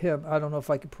 him. I don't know if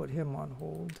I could put him on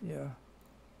hold. Yeah.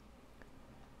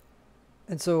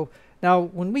 And so now,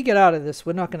 when we get out of this,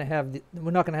 we're not going to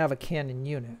have a cannon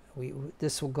unit.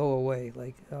 This will go away.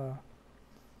 Like,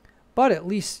 but at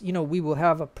least we will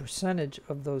have a percentage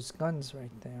of those guns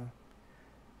right there,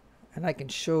 and I can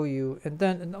show you. And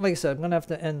then, like I said, I'm going to have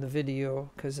to end the video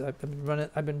because I've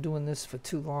been doing this for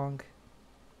too long.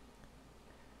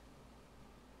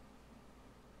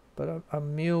 But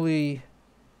I'm merely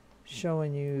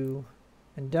showing you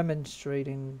and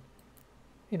demonstrating,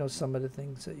 some of the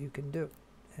things that you can do.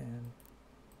 And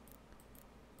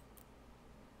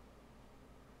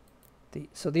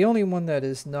so the only one that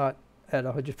is not at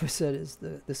 100% is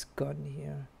this gun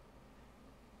here.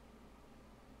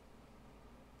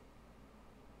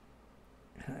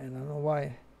 And I don't know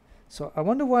why. So I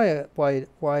wonder why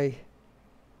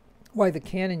the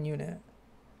cannon unit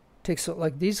takes, so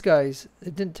like these guys,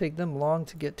 it didn't take them long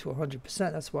to get to 100%.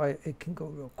 That's why it can go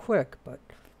real quick. But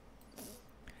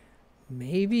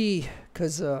maybe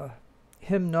because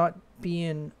him not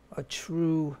being a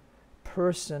true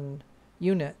person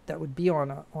unit that would be on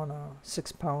a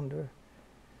 6-pounder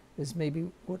is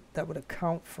maybe what that would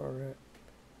account for it.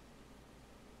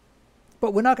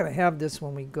 But we're not going to have this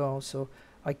when we go, so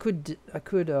I could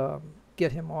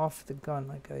get him off the gun.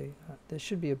 Like there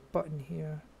should be a button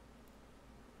here.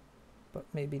 But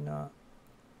maybe not.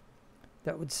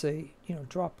 that would say, you know,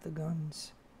 drop the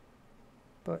guns.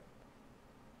 But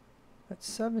at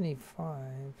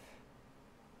 75,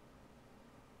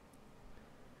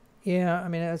 yeah, I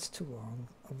mean, that's too long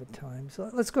of a time. So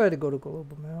let's go ahead and go to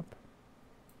global map.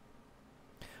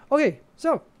 Okay,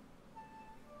 so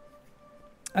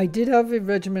I did have a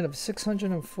regiment of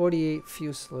 648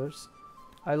 Fusiliers.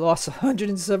 I lost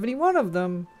 171 of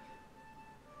them.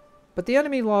 But the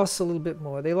enemy lost a little bit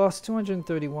more. They lost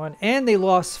 231, and they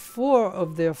lost 4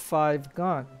 of their 5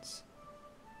 guns.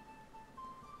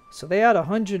 So they had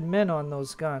 100 men on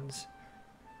those guns.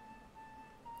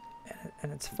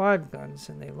 And it's 5 guns,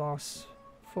 and they lost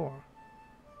 4.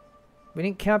 We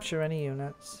didn't capture any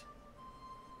units.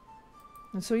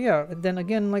 And so yeah, and then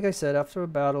again, like I said, after a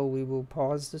battle, we will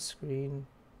pause the screen.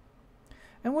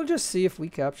 And we'll just see if we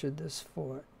captured this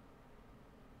fort.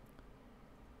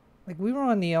 Like, we were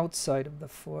on the outside of the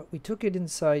fort. We took it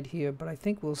inside here, but I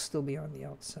think we'll still be on the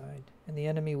outside. And the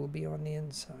enemy will be on the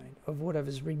inside of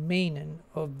whatever's remaining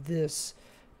of this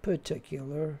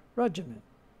particular regiment.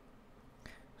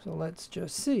 So let's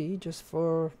just see, just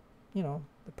for, you know,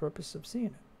 the purpose of seeing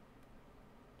it.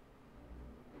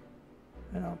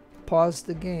 And I'll pause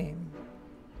the game.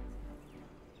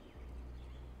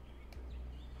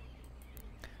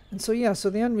 And so, yeah, so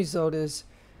the end result is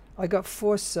I got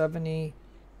 470.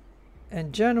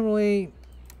 And generally,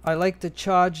 I like to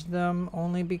charge them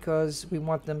only because we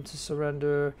want them to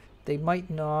surrender. They might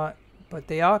not, but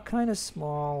they are kind of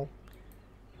small.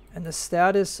 And the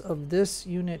status of this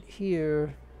unit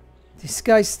here, these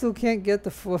guys still can't get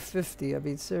the 450. I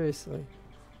mean, seriously.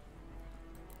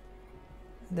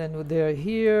 Then they're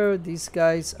here. These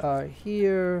guys are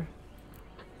here.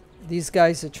 These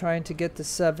guys are trying to get the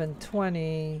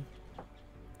 720.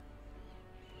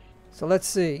 So let's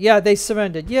see. Yeah, they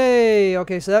surrendered. Yay!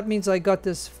 Okay, so that means I got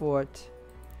this fort.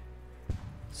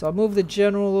 So I'll move the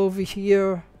general over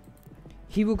here.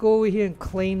 He will go over here and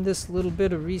claim this little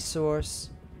bit of resource.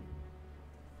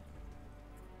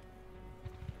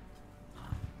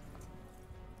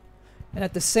 And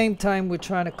at the same time, we're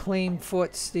trying to claim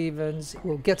Fort Stevens.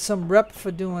 We'll get some rep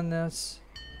for doing this.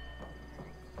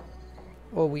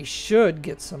 Or we should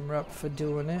get some rep for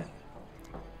doing it.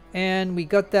 And we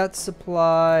got that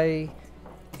supply.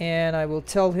 And I will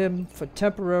tell him for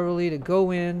temporarily to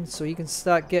go in so he can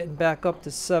start getting back up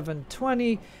to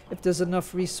 720 if there's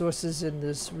enough resources in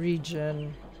this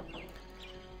region.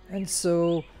 And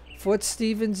so Fort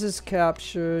Stevens is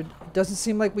captured. It doesn't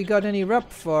seem like we got any rep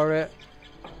for it.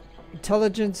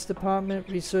 Intelligence department,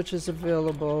 research is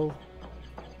available.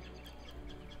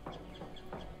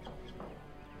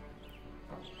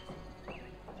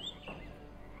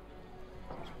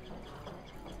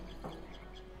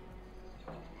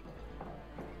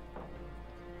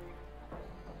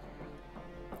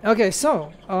 Okay,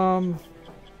 so,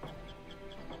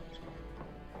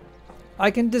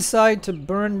 I can decide to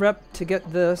burn rep to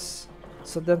get this,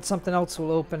 so then something else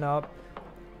will open up.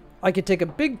 I could take a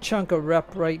big chunk of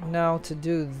rep right now to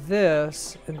do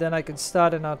this, and then I could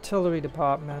start an artillery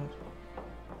department.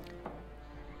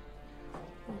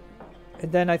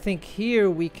 And then I think here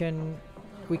we can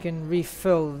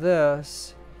refill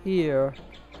this here.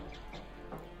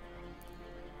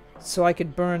 So I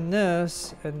could burn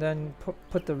this and then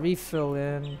put the refill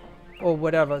in or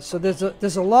whatever. So there's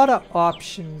a lot of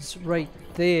options right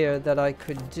there that I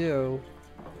could do.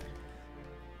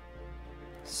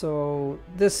 So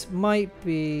this might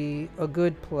be a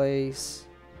good place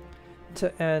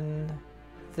to end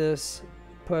this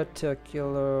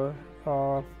particular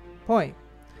point.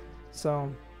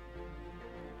 So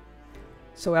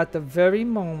at the very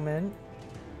moment,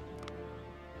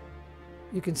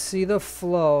 you can see the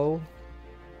flow,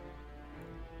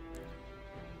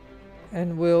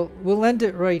 and we'll end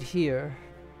it right here.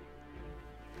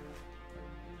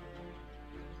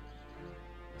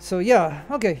 So yeah,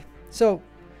 okay. So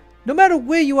no matter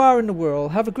where you are in the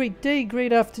world, have a great day,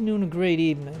 great afternoon, and great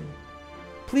evening.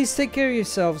 Please take care of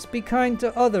yourselves. Be kind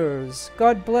to others.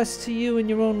 God bless to you and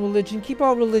your own religion. Keep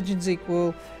all religions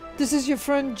equal. This is your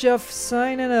friend Jeff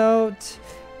signing out.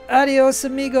 Adios,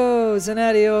 amigos, and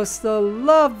adios, the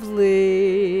lovely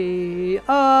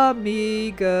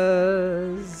amigas.